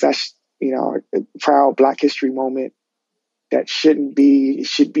 So I guess that's, a proud Black history moment that shouldn't be. It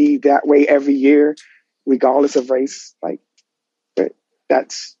should be that way every year, regardless of race. But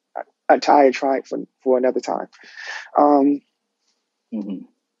that's a tired trying for another time. Who you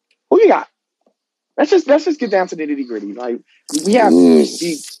got? Let's just get down to the nitty gritty. Like, we have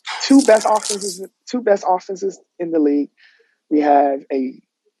the two best offenses in the league. We have a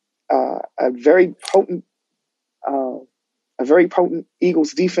very potent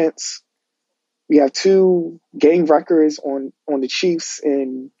Eagles defense. We have two game records on the Chiefs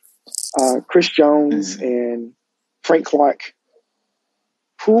in Chris Jones and Frank Clark.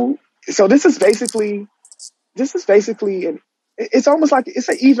 So this is basically it's almost like it's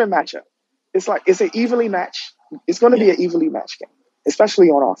an even matchup. It's like it's an evenly matched. It's going to be an evenly matched game, especially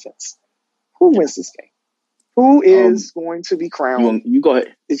on offense. Who wins this game? Who is going to be crowned you go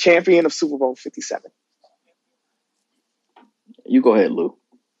ahead. the champion of Super Bowl 57? You go ahead, Lou.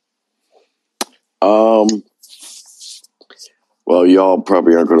 Well, y'all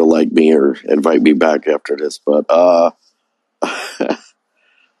probably aren't going to like me or invite me back after this, but I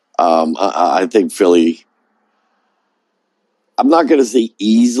think Philly, I'm not going to say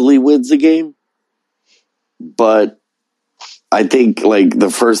easily wins the game, but I think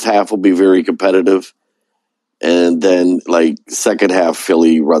the first half will be very competitive, and then second half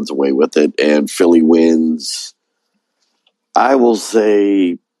Philly runs away with it, and Philly wins. I will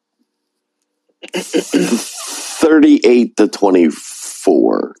say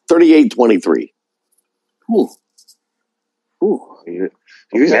 38-24, 38-23. Ooh.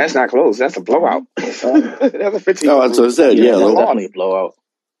 That's not close. That's a blowout. That's a 15. No, that's what I said. Yeah, that's definitely a blowout.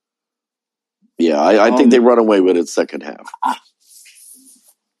 Yeah, I think they run away with it second half.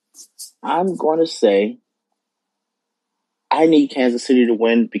 I'm going to say I need Kansas City to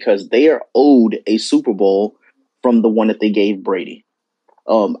win because they are owed a Super Bowl from the one that they gave Brady.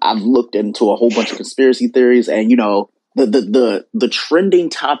 I've looked into a whole bunch of conspiracy theories, and the trending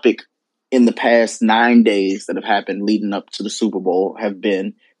topic in the past 9 days that have happened leading up to the Super Bowl have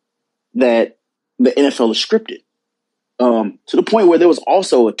been that the NFL is scripted. To the point where there was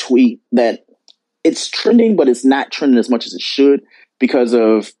also a tweet that it's trending, but it's not trending as much as it should because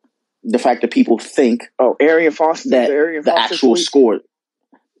of the fact that people think Arian Foster, that the actual tweet? Score.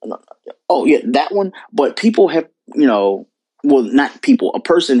 Oh yeah, that one. But people have, well, not people. A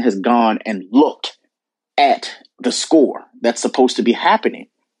person has gone and looked at the score that's supposed to be happening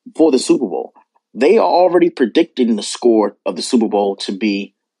for the Super Bowl. They are already predicting the score of the Super Bowl to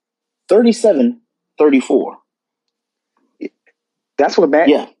be 37-34. That's what Matt.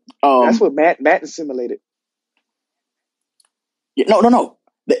 Yeah. That's what Matt simulated. Yeah, no.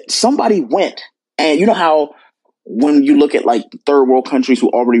 Somebody went, and you know how when you look at third world countries who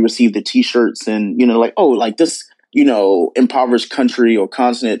already received the T-shirts, and this impoverished country or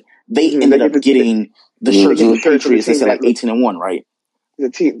continent, they ended up getting the shirts of the Patriots. They said 18-1, right? The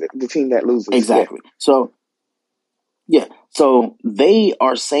team that loses. Exactly. Yeah. So they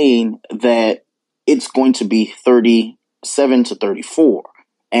are saying that it's going to be 37-34,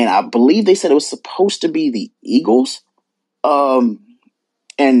 and I believe they said it was supposed to be the Eagles.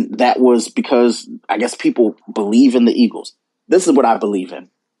 And that was because I guess people believe in the Eagles. This is what I believe in.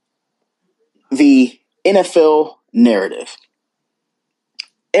 The NFL narrative.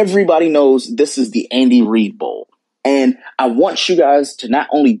 Everybody knows this is the Andy Reid Bowl. And I want you guys to not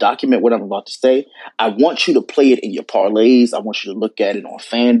only document what I'm about to say, I want you to play it in your parlays. I want you to look at it on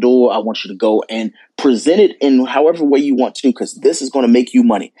FanDuel. I want you to go and present it in however way you want to, because this is going to make you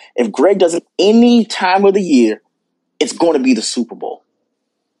money. If Greg does it any time of the year, it's going to be the Super Bowl.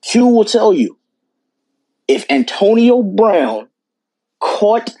 Q will tell you, if Antonio Brown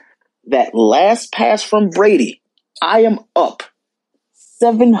caught that last pass from Brady, I am up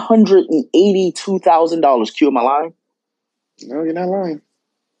 $782,000. Q, am I lying? No, you're not lying.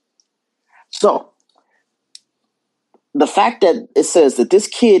 So, the fact that it says that this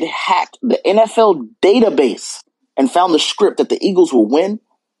kid hacked the NFL database and found the script that the Eagles will win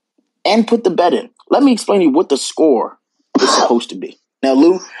and put the bet in. Let me explain to you what the score is supposed to be. Now,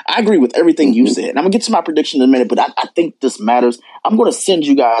 Lou, I agree with everything you said. And I'm going to get to my prediction in a minute, but I think this matters. I'm going to send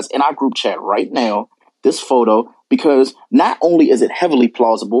you guys in our group chat right now this photo, because not only is it heavily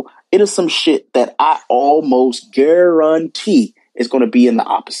plausible, it is some shit that I almost guarantee is going to be in the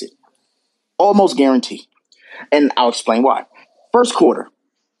opposite. Almost guarantee. And I'll explain why. First quarter,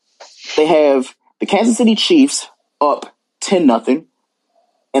 they have the Kansas City Chiefs up 10-0.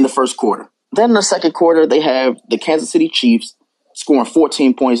 in the first quarter. Then in the second quarter, they have the Kansas City Chiefs scoring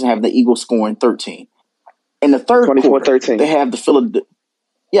 14 points and have the Eagles scoring 13. In the third quarter, they have the Philadelphia.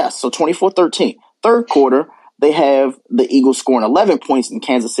 Yes, so 24-13. Third quarter, they have the Eagles scoring 11 points and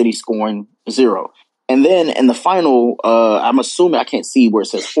Kansas City scoring 0. And then in the final, I'm assuming, I can't see where it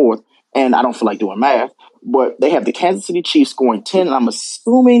says fourth, and I don't feel like doing math, but they have the Kansas City Chiefs scoring 10, and I'm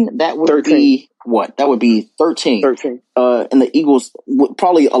assuming that would 13. Be what? That would be 13. 13. And the Eagles,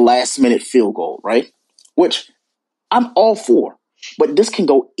 probably a last-minute field goal, right? Which I'm all for, but this can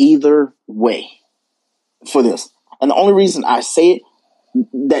go either way for this. And the only reason I say it,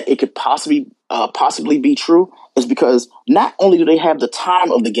 that it could possibly be true, is because not only do they have the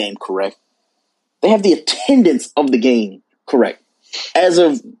time of the game correct, they have the attendance of the game correct. As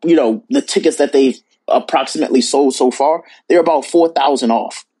of, the tickets that they've approximately sold so far, they're about 4,000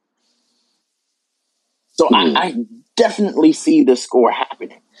 off. So I definitely see this score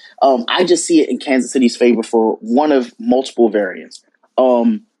happening. I just see it in Kansas City's favor for one of multiple variants.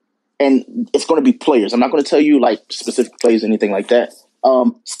 And it's going to be players. I'm not going to tell you like specific plays or anything like that.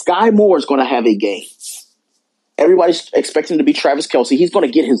 Sky Moore is going to have a game. Everybody's expecting to be Travis Kelce. He's going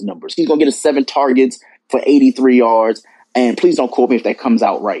to get his numbers. He's going to get his 7 targets for 83 yards. And please don't quote me if that comes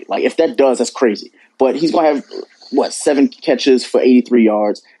out right. Like, if that does, that's crazy. But he's going to have, 7 catches for 83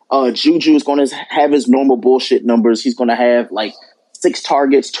 yards. Juju is going to have his normal bullshit numbers. He's going to have, 6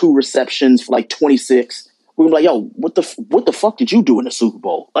 targets, 2 receptions for, 26. We're going to be like, yo, what the fuck did you do in the Super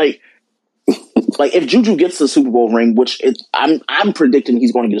Bowl? Like if Juju gets the Super Bowl ring, which I'm predicting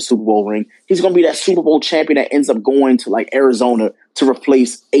he's going to get a Super Bowl ring, he's going to be that Super Bowl champion that ends up going to Arizona to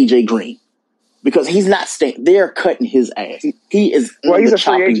replace AJ Green, because he's not staying. They're cutting his ass. He is he's a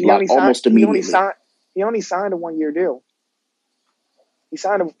free agent. Almost immediately. He only signed a 1-year deal.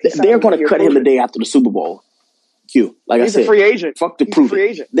 They're going to cut him the day after the Super Bowl. Q, he's a free agent. Fuck the proof.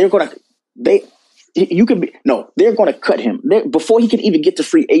 They're going to they're going to cut him. Before he can even get to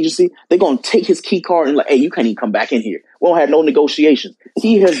free agency, they're going to take his key card and hey, you can't even come back in here. We don't have no negotiations.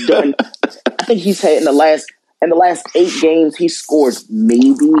 He has done, I think he's had in the last 8 games, he scored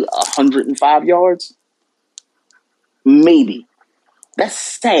maybe 105 yards. Maybe. That's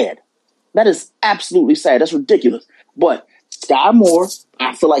sad. That is absolutely sad. That's ridiculous. But Sky Moore,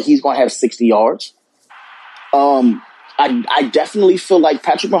 I feel like he's going to have 60 yards. I definitely feel like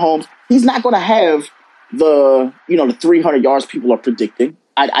Patrick Mahomes, he's not going to have the 300 yards people are predicting.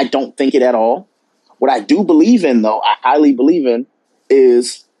 I don't think it at all. What I do believe in, though, I highly believe in,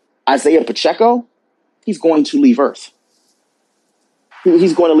 is Isaiah Pacheco. He's going to leave Earth.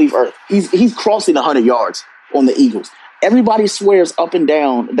 He's going to leave Earth. He's crossing 100 yards on the Eagles. Everybody swears up and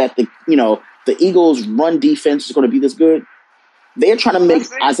down that the Eagles' run defense is going to be this good. They're trying to make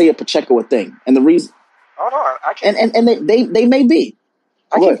Isaiah Pacheco a thing, and the reason. Oh no, I can. And they may be.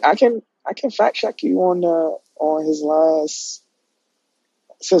 I can fact check you on his last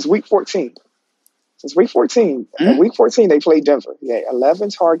since week 14. Since week 14, in week 14 they played Denver. He had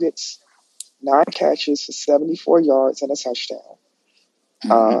 11 targets, 9 catches for 74 yards and a touchdown.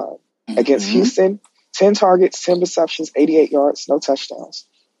 Against Houston, 10 targets, 10 receptions, 88 yards, no touchdowns.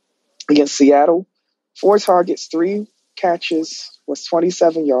 Against Seattle, 4 targets, 3 catches, was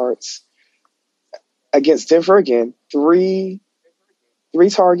 27 yards. Against Denver again, 3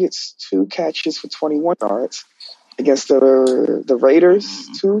 targets, 2 catches for 21 yards. Against the Raiders,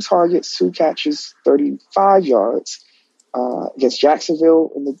 2 targets, 2 catches, 35 yards. Against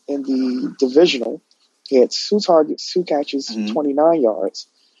Jacksonville in the divisional, he had 2 targets, 2 catches, 29 yards.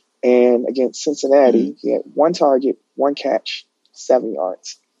 And against Cincinnati, he had 1 target, 1 catch, 7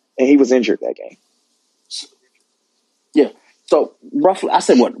 yards. And he was injured that game. Yeah. So roughly, I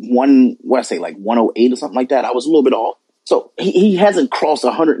said 108 or something like that. I was a little bit off. So he hasn't crossed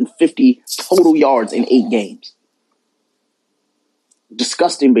 150 total yards in 8 games.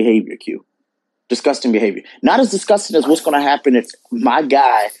 Disgusting behavior, Q. Disgusting behavior. Not as disgusting as what's going to happen if my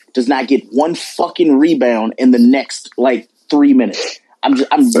guy does not get 1 fucking rebound in the next 3 minutes.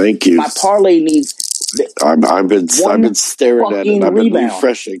 Thank you. My parlay needs. I've been staring at it. I've been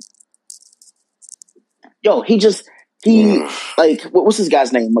refreshing. Yo, what's this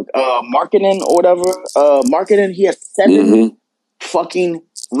guy's name? Markkanen or whatever. Markkanen, he has 7 fucking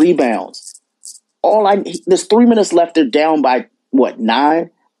rebounds. There's 3 minutes left. They're down by 9?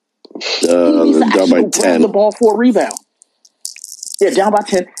 They're down by 10. The ball for a rebound. Yeah, down by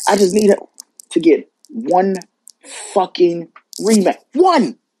 10. I just need him to get 1 fucking rebound.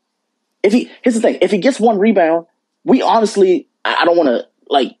 1. Here's the thing. If he gets 1 rebound, we honestly, I don't want to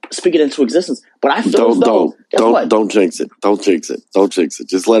speak it into existence, but I feel don't jinx it. Don't jinx it.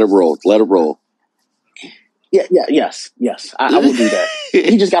 Just let it roll. Yes. I will do that.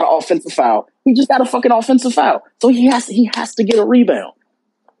 He just got an offensive foul. He just got a fucking offensive foul. So he has to get a rebound.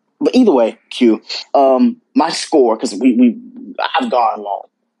 But either way, Q, my score, because I've gone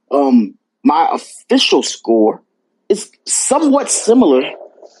long. My official score is somewhat similar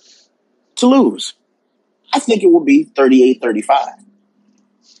to Lou's. I think it will be 38-35.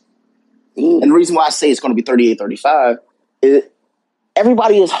 And the reason why I say it's going to be 38-35 is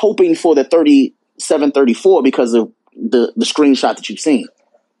everybody is hoping for the 37-34 because of the screenshot that you've seen.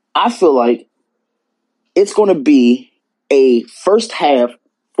 I feel like it's going to be a first half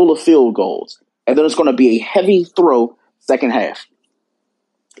full of field goals, and then it's going to be a heavy throw second half,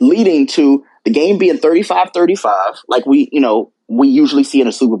 leading to the game being 35-35, like we usually see in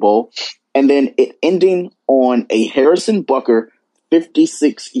a Super Bowl, and then it ending on a Harrison Butker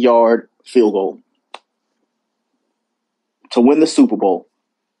 56-yard field goal to win the Super Bowl.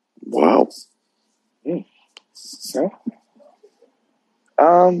 Wow. Okay.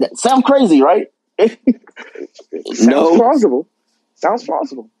 That sounds crazy, right? Sounds plausible. Sounds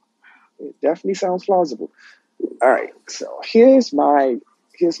plausible. It definitely sounds plausible. All right. So here's my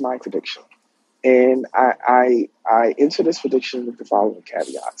prediction. And I enter this prediction with the following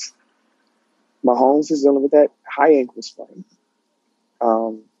caveats. Mahomes is dealing with that high ankle sprain.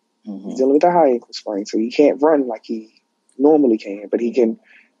 He's dealing with a high ankle sprain, so he can't run like he normally can, but he can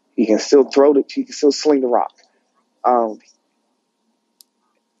still throw he can still sling the rock.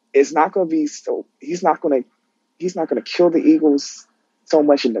 It's not going to be so. He's not going to kill the Eagles so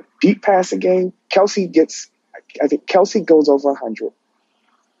much in the deep passing game. I think Kelsey goes over 100.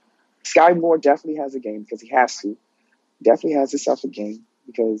 Sky Moore definitely has a game because he has to. Definitely has himself a game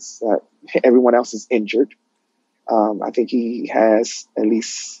because everyone else is injured. I think he has at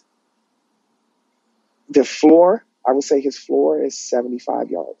least the floor. I would say his floor is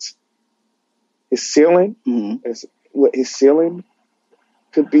 75 yards. His ceiling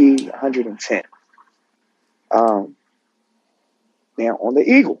could be 110. Now on the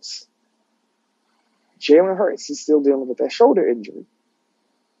Eagles, Jalen Hurts is still dealing with that shoulder injury,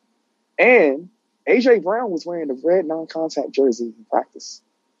 and AJ Brown was wearing the red non-contact jersey in practice,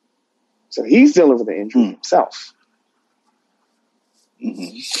 so he's dealing with the injury himself.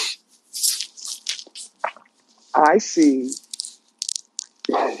 I see.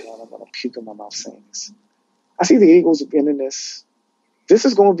 Oh God, I'm gonna puke in my mouth saying this. I see the Eagles winning this. This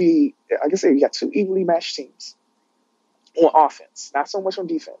is going to be, like I said, you got two evenly matched teams on offense, not so much on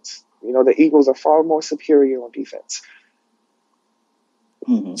defense. The Eagles are far more superior on defense.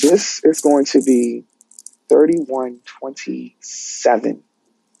 This is going to be 31-27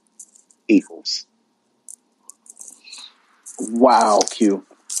 Eagles. Wow, Q.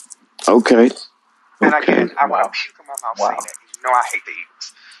 Okay. And again, I want to puke in my mouth saying that. I hate the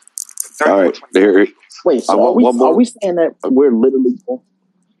Eagles. All right. There. Wait, so are we saying that we're literally...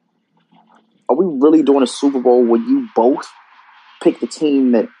 Are we really doing a Super Bowl where you both pick the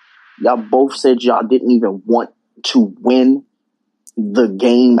team that y'all both said y'all didn't even want to win the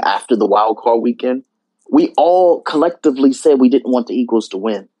game after the wild card weekend? We all collectively said we didn't want the Eagles to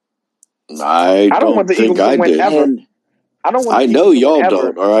win. I don't want the Eagles to win ever. I know y'all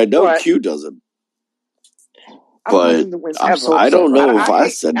don't, or I know Q doesn't. But I don't know if I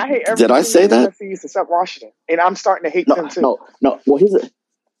said. Did I say that? Except Washington, and I'm starting to hate them too. No.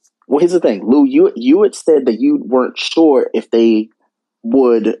 Well, here's the thing, Lou. You had said that you weren't sure if they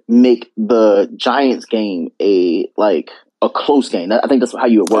would make the Giants game a close game. I think that's how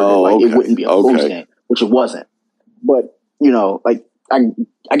you worded it. It wouldn't be a close game, which it wasn't. But I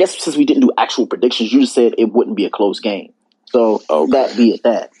guess since we didn't do actual predictions, you just said it wouldn't be a close game. So that be it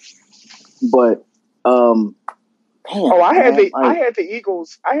that. But I had the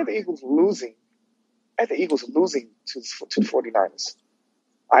Eagles losing. I had the Eagles losing to the 49ers.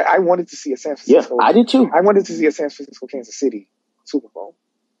 I wanted to see a San Francisco. Yeah, I did too. I wanted to see a San Francisco Kansas City Super Bowl,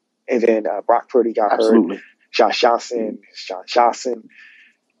 and then Brock Purdy got hurt. Josh Johnson.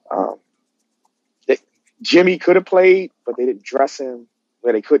 Jimmy could have played, but they didn't dress him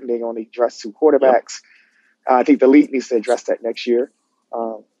where they couldn't. They only dressed two quarterbacks. I think the league needs to address that next year,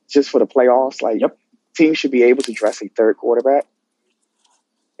 just for the playoffs. Teams should be able to dress a third quarterback,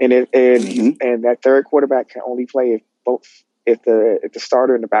 and that third quarterback can only play if the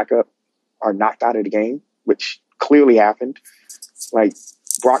starter and the backup are knocked out of the game, which clearly happened. Like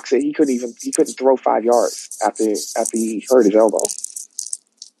Brock said, he couldn't throw 5 yards after he hurt his elbow.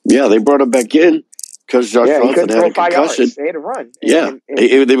 Yeah, they brought him back in because Josh Johnson had a concussion. They had to run.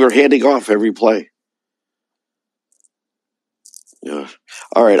 They were handing off every play. Yeah.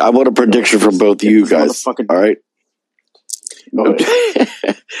 All right, I want a prediction from both of you guys. All right. Go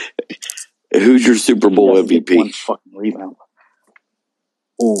ahead. Who's your Super Bowl MVP? Fucking rebound.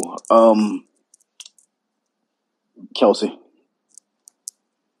 Kelce.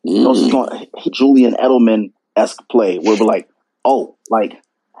 Kelsey's going Julian Edelman-esque play where we're like, oh, like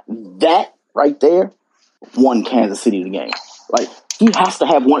that right there won Kansas City the game. Like he has to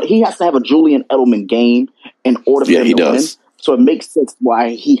have a Julian Edelman game in order for him to win. So it makes sense why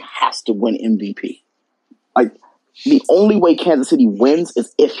he has to win MVP. Like the only way Kansas City wins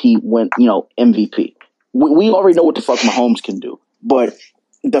is if he wins, MVP. We already know what the fuck Mahomes can do, but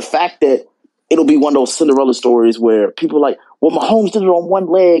the fact that it'll be one of those Cinderella stories where people are like, well, Mahomes did it on one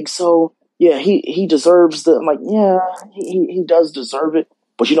leg, so yeah, he deserves the. I'm like, yeah, he does deserve it,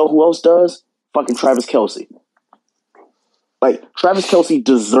 but you know who else does? Fucking Travis Kelce. Like Travis Kelce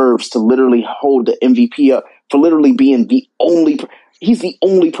deserves to literally hold the MVP up for literally being he's the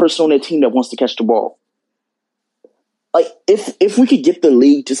only person on that team that wants to catch the ball. Like if we could get the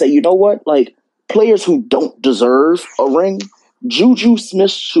league to say, you know what, like players who don't deserve a ring, Juju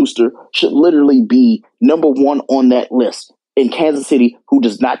Smith-Schuster should literally be number one on that list in Kansas City who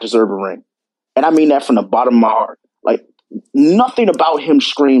does not deserve a ring. And I mean that from the bottom of my heart. Like nothing about him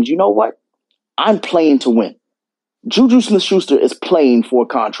screams, you know what? I'm playing to win. Juju Smith-Schuster is playing for a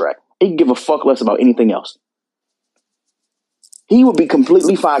contract. He can give a fuck less about anything else. He would be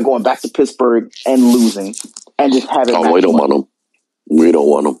completely fine going back to Pittsburgh and losing and just having. Oh, we don't want him. We don't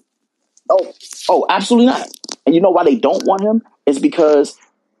want him. Oh, absolutely not. And you know why they don't want him? It's because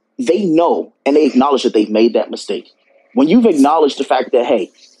they know and they acknowledge that they've made that mistake. When you've acknowledged the fact that,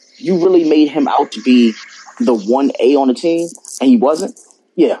 hey, you really made him out to be the 1A on the team and he wasn't,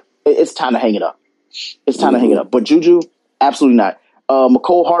 yeah, it's time to hang it up. It's time to hang it up. But Juju, absolutely not.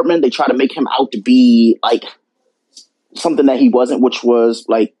 McCole Hartman, they try to make him out to be like something that he wasn't, which was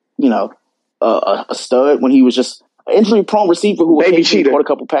like, a stud when he was just an injury-prone receiver who occasionally caught a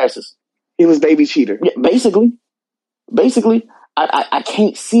couple passes. He was baby cheater. Yeah, basically, I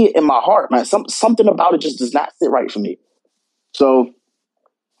can't see it in my heart, man. Something about it just does not sit right for me. So,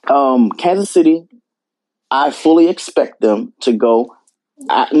 Kansas City, I fully expect them to go,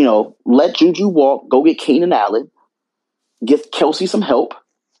 let Juju walk, go get Keenan Allen, give Kelce some help.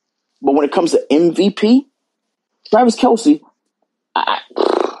 But when it comes to MVP, Travis Kelce,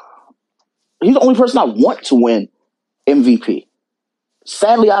 he's the only person I want to win MVP.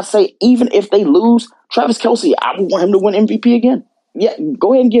 Sadly, I say even if they lose, Travis Kelce, I would want him to win MVP again. Yeah,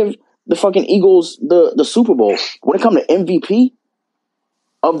 go ahead and give the fucking Eagles the Super Bowl. When it comes to MVP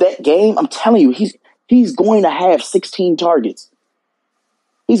of that game, I'm telling you, he's going to have 16 targets.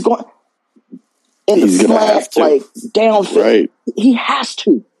 He's going in the slant, like downfield. Right. He has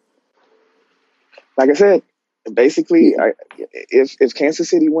to. Like I said, basically, if Kansas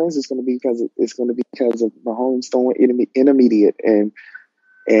City wins, it's going to be because of Mahomes throwing intermediate, and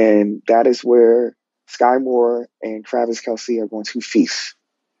that is where Sky Moore and Travis Kelce are going to feast.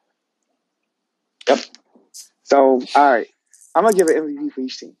 Yep. So, all right, I'm gonna give an MVP for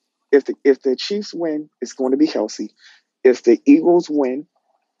each team. If the Chiefs win, it's going to be Kelce. If the Eagles win,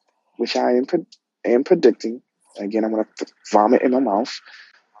 which I am predicting, again, I'm going to vomit in my mouth.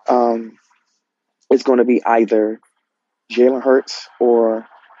 It's going to be either Jalen Hurts or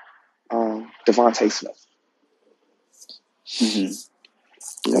Devontae Smith.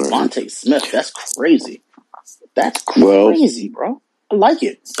 Mm-hmm. Devontae Smith, that's crazy. That's crazy, bro. I like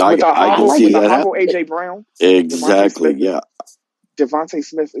it. I can see that humble AJ Brown. Exactly. Yeah. Devontae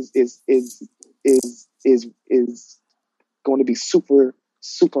Smith is going to be super,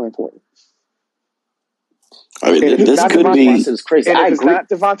 super important. I mean, this could be. Is crazy. And if it's not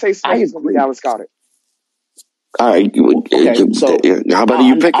Devontae Smith, it's going to be Dallas Goedert. All right. Okay, so how about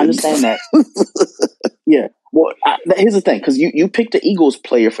you pick? I understand that. Yeah. Well, here's the thing, because you picked the Eagles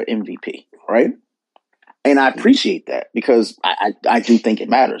player for MVP, right? And I appreciate that because I do think it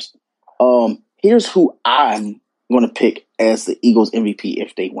matters. Here's who I'm going to pick as the Eagles MVP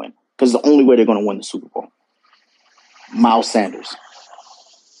if they win, because the only way they're going to win the Super Bowl. Miles Sanders.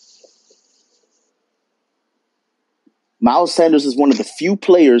 Miles Sanders is one of the few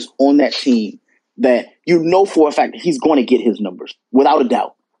players on that team that you know for a fact he's going to get his numbers, without a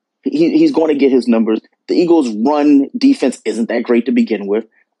doubt. He's going to get his numbers. The Eagles' run defense isn't that great to begin with,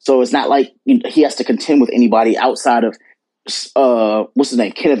 so it's not like he has to contend with anybody outside of what's his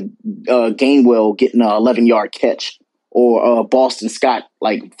name, Kenneth Gainwell getting an 11-yard catch, or Boston Scott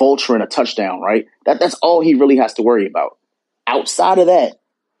like vulturing a touchdown. Right, that's all he really has to worry about. Outside of that,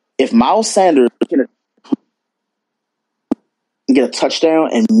 if Miles Sanders can get a touchdown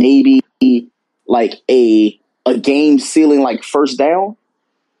and maybe like a game sealing like first down.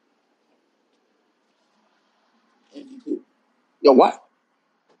 Yo, what?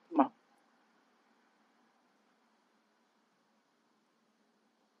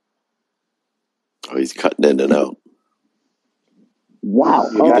 Oh, he's cutting in and out. Wow.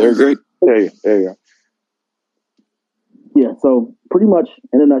 They're great. There you go. Yeah, so pretty much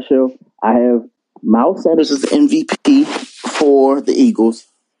in a nutshell, I have Miles Sanders as the MVP for the Eagles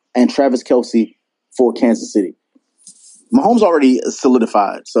and Travis Kelce for Kansas City. Mahomes already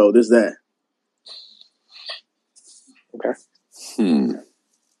solidified, so there's that. Okay.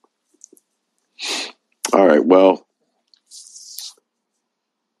 All right, well,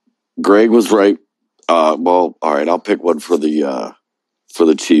 Greg was right. All right, I'll pick one for the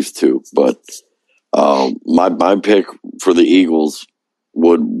Chiefs too, but my pick for the Eagles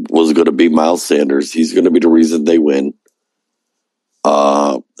was going to be Miles Sanders. He's going to be the reason they win.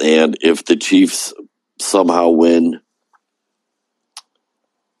 And if the Chiefs somehow win,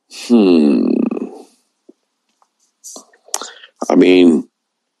 I mean,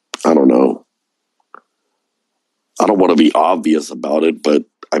 I don't know. I don't want to be obvious about it, but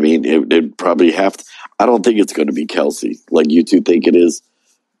I mean, it probably have to. I don't think it's going to be Kelce like you two think it is.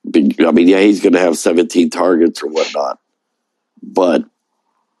 I mean, yeah, he's going to have 17 targets or whatnot, but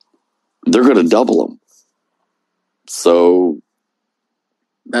they're going to double him. So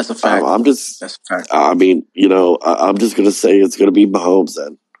that's a fact. That's a fact. I mean, I'm just going to say it's going to be Mahomes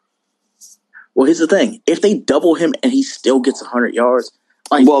then. Well, here's the thing: if they double him and he still gets 100 yards,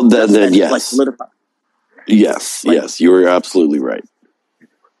 then yes, like solidify. Yes, you were absolutely right.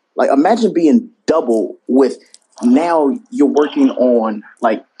 Like, imagine being double with now you're working on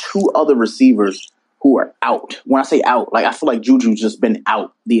like two other receivers who are out. When I say out, like I feel like Juju's just been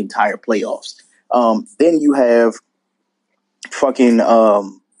out the entire playoffs. Then you have fucking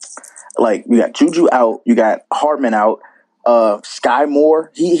like you got Juju out, you got Hardman out, Sky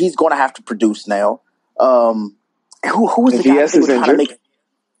Moore. He's going to have to produce now. Who is the guy MVS is injured?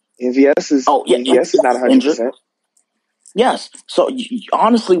 MVS is MVS is not 100%. Yes. So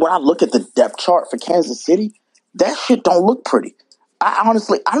honestly, when I look at the depth chart for Kansas City, that shit don't look pretty. I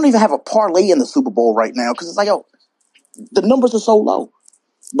don't even have a parlay in the Super Bowl right now because it's like, the numbers are so low.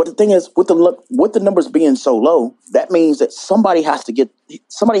 But the thing is, with the numbers being so low, that means that somebody has to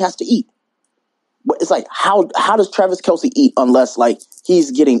eat. But it's like, how does Travis Kelce eat unless like he's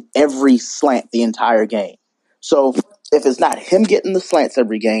getting every slant the entire game? So if it's not him getting the slants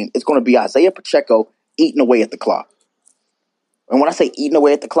every game, it's going to be Isaiah Pacheco eating away at the clock. And when I say eating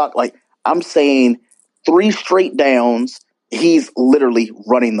away at the clock, like I'm saying 3 straight downs, he's literally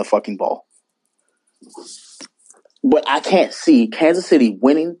running the fucking ball. But I can't see Kansas City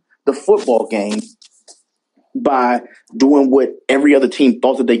winning the football game by doing what every other team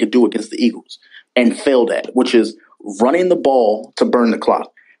thought that they could do against the Eagles and failed at, which is running the ball to burn the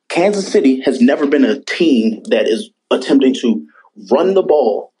clock. Kansas City has never been a team that is attempting to run the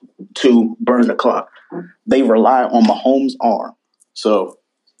ball to burn the clock. They rely on Mahomes' arm. So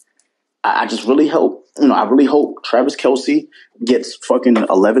I just really hope, Travis Kelce gets fucking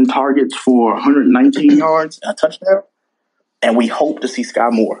 11 targets for 119 yards and a touchdown. And we hope to see Sky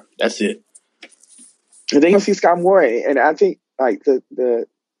Moore. That's it. They're going to see Sky Moore. And I think like the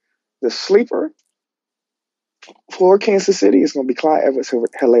sleeper for Kansas City is going to be Clyde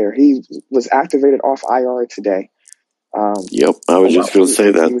Edwards-Helaire. He was activated off IR today. Yep, I was just going to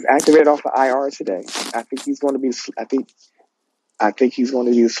say that. He was activated off the IR today. I think he's going to be. I think he's going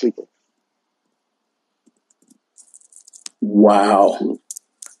to be the sleeper. Wow.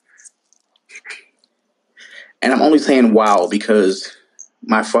 And I'm only saying wow because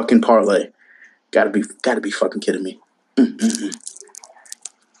my fucking parlay gotta be fucking kidding me. Boy,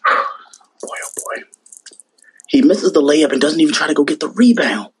 oh boy. He misses the layup and doesn't even try to go get the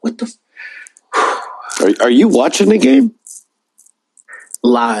rebound. What the? Are you watching the game?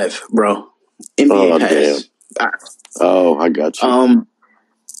 Live, bro. NBA Pass. Damn. Oh, I got you.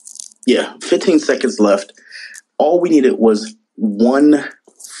 Yeah, 15 seconds left. All we needed was one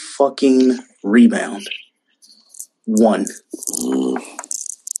fucking rebound. One.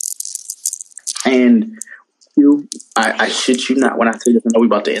 And I shit you not when I say this. I know we're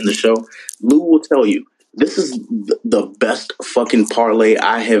about to end the show. Lou will tell you, this is the best fucking parlay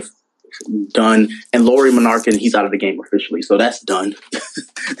I have done. And Laurie Monarkin, he's out of the game officially, so that's done.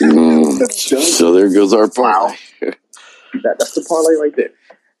 That's done. So there goes our parlay. Wow. That's the parlay right there.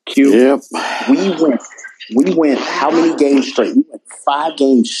 Q. Yep. We went how many games straight? We went 5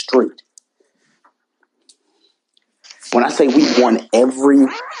 games straight. When I say we won every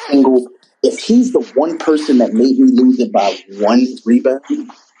single, if he's the one person that made me lose it by 1 rebound,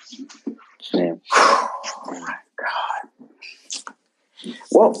 damn. Oh my God.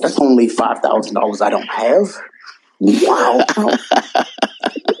 Well, that's only $5,000 I don't have. Wow.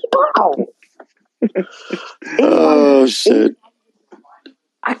 Wow. Oh shit.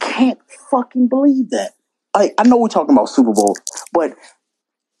 I can't. can't fucking believe that. I know we're talking about Super Bowl, but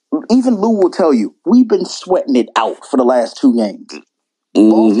even Lou will tell you, we've been sweating it out for the last 2 games.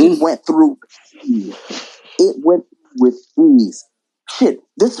 Boston went through. It went with ease. Shit,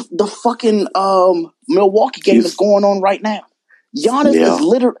 the fucking Milwaukee game is going on right now. Giannis is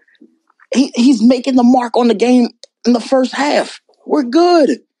literally he's making the mark on the game in the first half. We're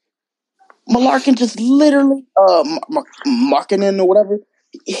good. Mallarkin just literally Markkinen or whatever.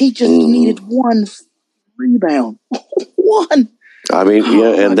 He just needed 1 rebound. 1. I mean,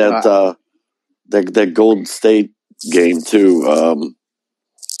 and that Golden State game too.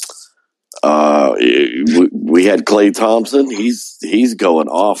 We had Klay Thompson. He's going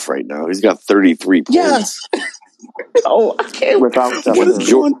off right now. He's got 33 points. Yes. Oh, I can't. Without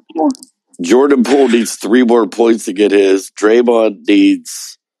Jordan Poole needs 3 more points to get his. Draymond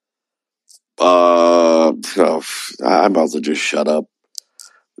needs. I might as well just shut up.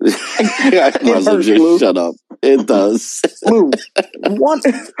 I might as well just shut up. It does. Lou, one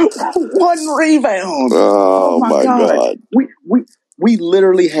rebound. Oh my God. We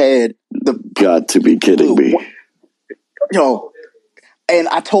literally had the. Got to be kidding me. Yo, and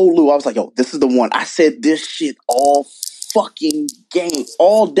I told Lou, I was like, yo, this is the one. I said this shit all fucking game,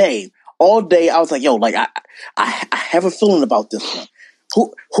 all day. I was like, yo, like I have a feeling about this one.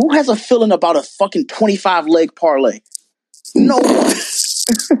 Who has a feeling about a fucking 25-leg parlay? No one.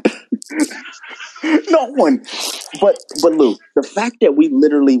 No one. But Lou, the fact that we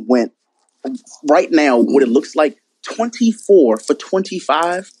literally went right now, what it looks like, 24 for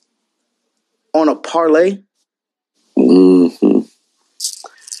 25 on a parlay. Mm-hmm.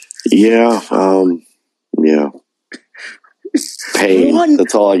 Yeah. Yeah. Pain.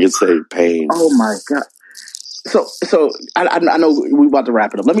 That's all I can say. Pain. Oh my God. So I know we're about to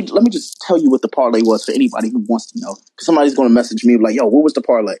wrap it up. Let me just tell you what the parlay was for anybody who wants to know. Somebody's going to message me like, yo, what was the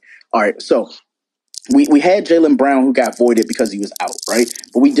parlay? All right. So we had Jaylen Brown who got voided because he was out, right?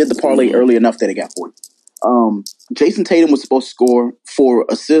 But we did the parlay early enough that it got voided. Jason Tatum was supposed to score 4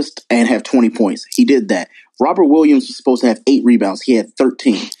 assists and have 20 points. He did that. Robert Williams was supposed to have 8 rebounds. He had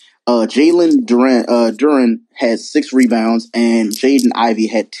 13. Jalen Duren had 6 rebounds, and Jaden Ivey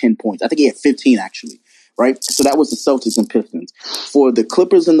had 10 points. I think he had 15 actually, right? So that was the Celtics and Pistons. For the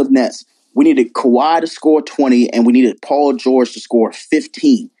Clippers and the Nets, we needed Kawhi to score 20, and we needed Paul George to score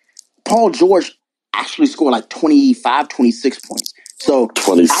 15. Paul George actually scored like 25, 26 points. So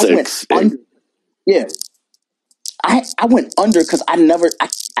 26. I went under. Yeah. I went under because I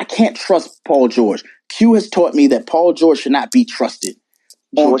can't trust Paul George. Q has taught me that Paul George should not be trusted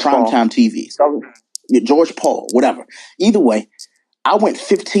on primetime TV. So, George Paul, whatever. Either way, I went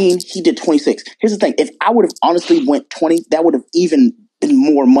 15. He did 26. Here's the thing. If I would have honestly went 20, that would have even been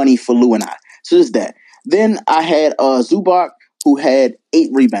more money for Lou and I. So there's that. Then I had Zubac, who had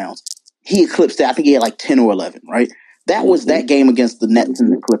 8 rebounds. He eclipsed that. I think he had like 10 or 11, right? That was that game against the Nets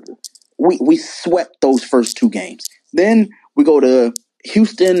and the Clippers. We swept those first 2 games. Then we go to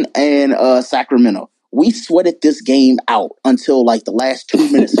Houston and Sacramento. We sweated this game out until like the last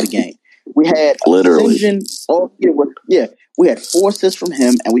 2 minutes of the game. We had literally. We had 4 assists from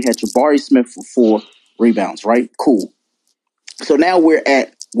him, and we had Jabari Smith for 4 rebounds. Right, cool. So now we're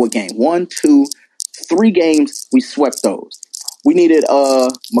at what game? 1, 2, 3 games. We swept those. We needed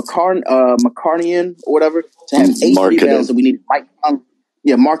Markkinen or whatever to have 8 rebounds, and we needed Mike Conley.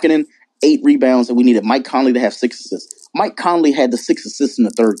 Yeah, Markkinen 8 rebounds, and we needed Mike Conley to have 6 assists. Mike Conley had the 6 assists in the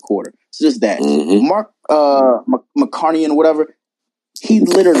third quarter. So just that. Markkinen or whatever. He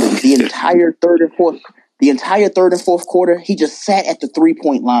literally the entire third and fourth quarter, he just sat at the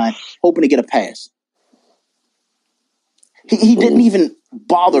 3-point line hoping to get a pass. He didn't even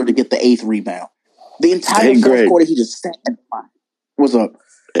bother to get the 8th rebound. The entire fourth quarter, he just sat at the line. What's up?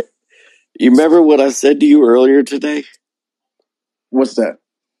 You remember what I said to you earlier today? What's that?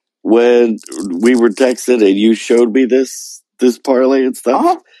 When we were texting and you showed me this parlay and stuff?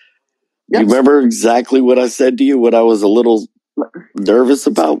 Uh-huh. Yep. You remember exactly what I said to you, what I was a little nervous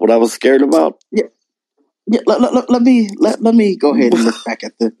about, what I was scared about? Yeah. Let me go ahead and look back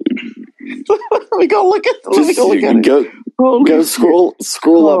at the. Let me go look at it. Go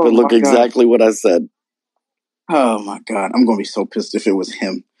scroll up and look exactly what I said. Oh my God, I'm gonna be so pissed if it was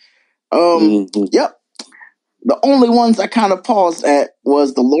him. Yep. The only ones I kind of paused at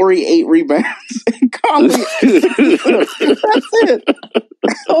was the Laurie 8 rebounds and Conley. That's it.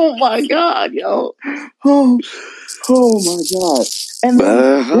 Oh my God, yo. Oh my God. And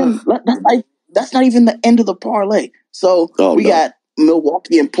then, that's not even the end of the parlay. So we got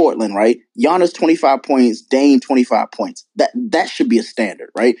Milwaukee and Portland, right? Giannis 25 points, Dame 25 points. That should be a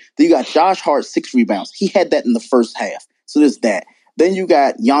standard, right? Then you got Josh Hart 6 rebounds. He had that in the first half. So there's that. Then you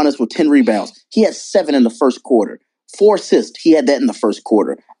got Giannis with 10 rebounds. He had 7 in the first quarter. 4 assists. He had that in the first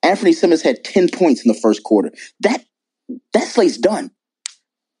quarter. Anthony Simmons had 10 points in the first quarter. That slate's done.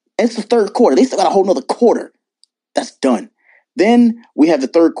 It's the third quarter. They still got a whole nother quarter. That's done. Then we have the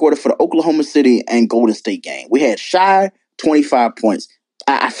third quarter for the Oklahoma City and Golden State game. We had Shai, 25 points.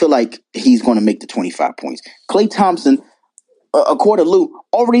 I feel like he's going to make the 25 points. Klay Thompson, according to Lou,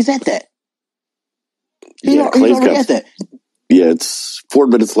 already's at that. He's already at that. Yeah, it's 4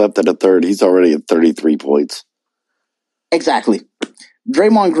 minutes left in the third. He's already at 33 points. Exactly.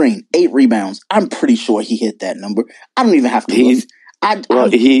 Draymond Green, 8 rebounds. I'm pretty sure he hit that number. I don't even have to look.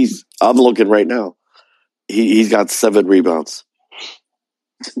 I'm looking right now. He's got 7 rebounds.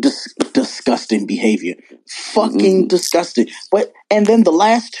 Disgusting behavior. Fucking disgusting. And then the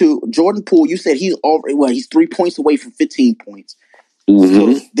last 2, Jordan Poole, you said he's 3 points away from 15 points.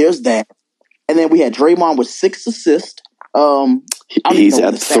 So there's that. And then we had Draymond with 6 assists. He's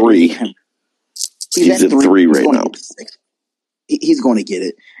at 3. He's at 3 right now. He's going to get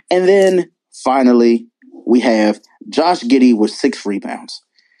it. And then finally, we have Josh Giddey with 6 rebounds.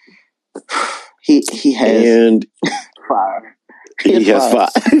 He has 5. He has 5.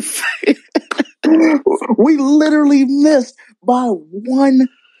 We literally missed by 1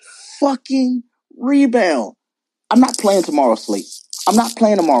 fucking rebound. I'm not playing tomorrow's slate.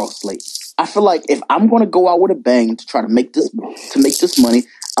 I feel like if I'm going to go out with a bang to try to make this money,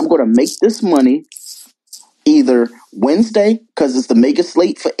 I'm going to make this money either Wednesday because it's the mega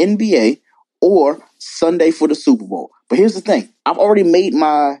slate for NBA or Sunday for the Super Bowl. But here's the thing. I've already made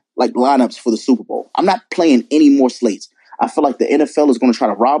my lineups for the Super Bowl. I'm not playing any more slates. I feel like the NFL is going to try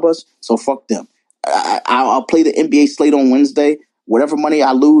to rob us, so fuck them. I'll play the NBA slate on Wednesday. Whatever money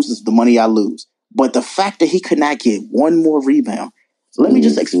I lose is the money I lose. But the fact that he could not get 1 more rebound, let me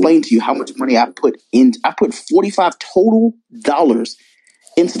just explain to you how much money I put in. I put $45 total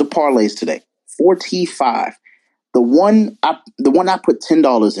into the parlays today. 45. The one I put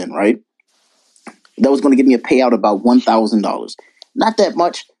 $10 in, right? That was going to give me a payout about $1,000. Not that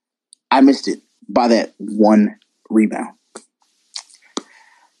much. I missed it by that 1 rebound.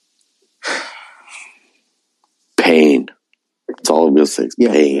 Pain. That's all I'm going to say.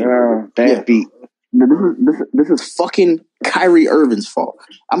 Pain. Bad beat. This is fucking Kyrie Irving's fault.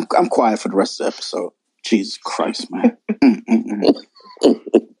 I'm quiet for the rest of the episode. Jesus Christ, man.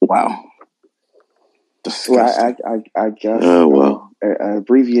 Wow. Well, I guess.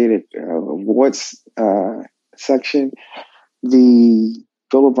 Abbreviated awards section. The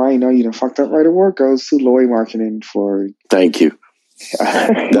Bill O'Brien, you done fucked up right award goes to Lloyd Marketing for. Thank you.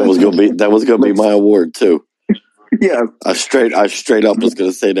 That was gonna be my award too. Yeah, I straight up was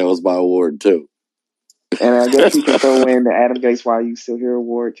gonna say that was my award too. And I guess you can throw in the Adam Gates Why You Still Here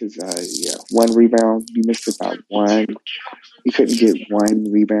award because 1 rebound, you missed about 1. You couldn't get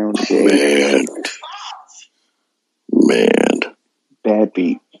 1 rebound. Man. Bad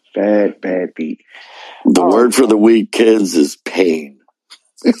beat. Bad beat. The word for the week, kids, is pain.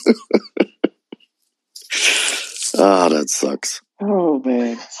 That sucks. Oh,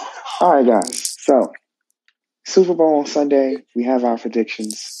 man. All right, guys. So, Super Bowl on Sunday. We have our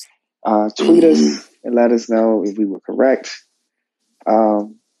predictions. Tweet us and let us know if we were correct.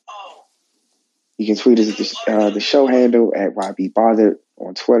 You can tweet us at the show handle at YBBothered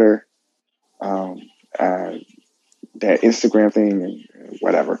on Twitter. That Instagram thing and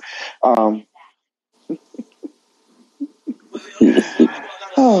whatever. Oh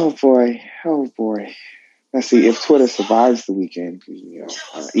boy. Let's see if Twitter survives the weekend.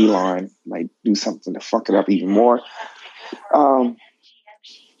 Elon might do something to fuck it up even more.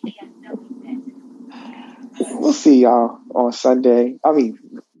 We'll see y'all on Sunday. I mean,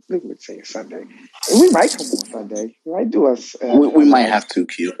 we would say Sunday. We might come on Sunday. We might do us. We might have to,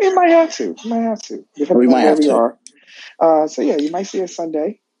 Q. We might have to. We might have to. So yeah, you might see us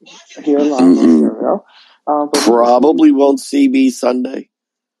Sunday here live. Probably won't see me Sunday.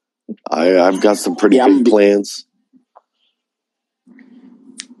 I've got some pretty big plans.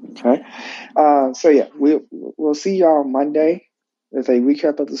 Okay. So yeah, we'll see y'all Monday with a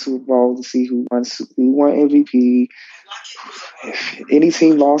recap of the Super Bowl to see who won MVP. If any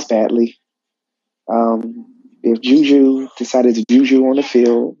team lost badly. If Juju decided to Juju on the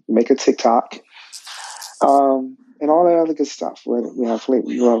field, make a TikTok. And all that other good stuff. We'll have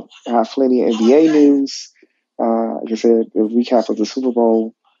plenty of NBA news. Like I said, a recap of the Super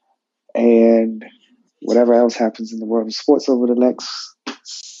Bowl and whatever else happens in the world of sports over the next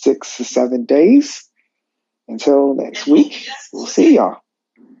 6 to 7 days. Until next week, we'll see y'all.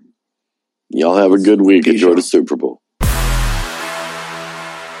 Y'all have a good week. Enjoy the Super Bowl.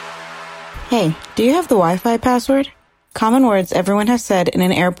 Hey, do you have the Wi-Fi password? Common words everyone has said in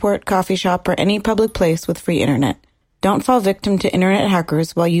an airport, coffee shop, or any public place with free internet. Don't fall victim to internet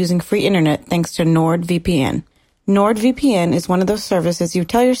hackers while using free internet thanks to NordVPN. NordVPN is one of those services you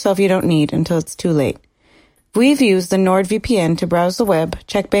tell yourself you don't need until it's too late. We've used the NordVPN to browse the web,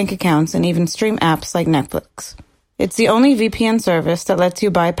 check bank accounts, and even stream apps like Netflix. It's the only VPN service that lets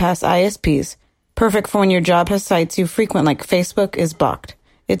you bypass ISPs, perfect for when your job has sites you frequent like Facebook is blocked.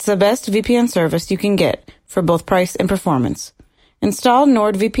 It's the best VPN service you can get for both price and performance. Install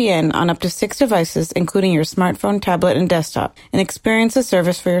NordVPN on up to 6 devices, including your smartphone, tablet, and desktop, and experience the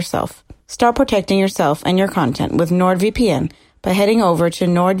service for yourself. Start protecting yourself and your content with NordVPN by heading over to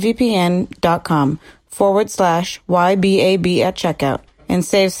nordvpn.com/YBAB at checkout and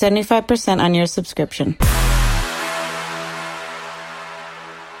save 75% on your subscription.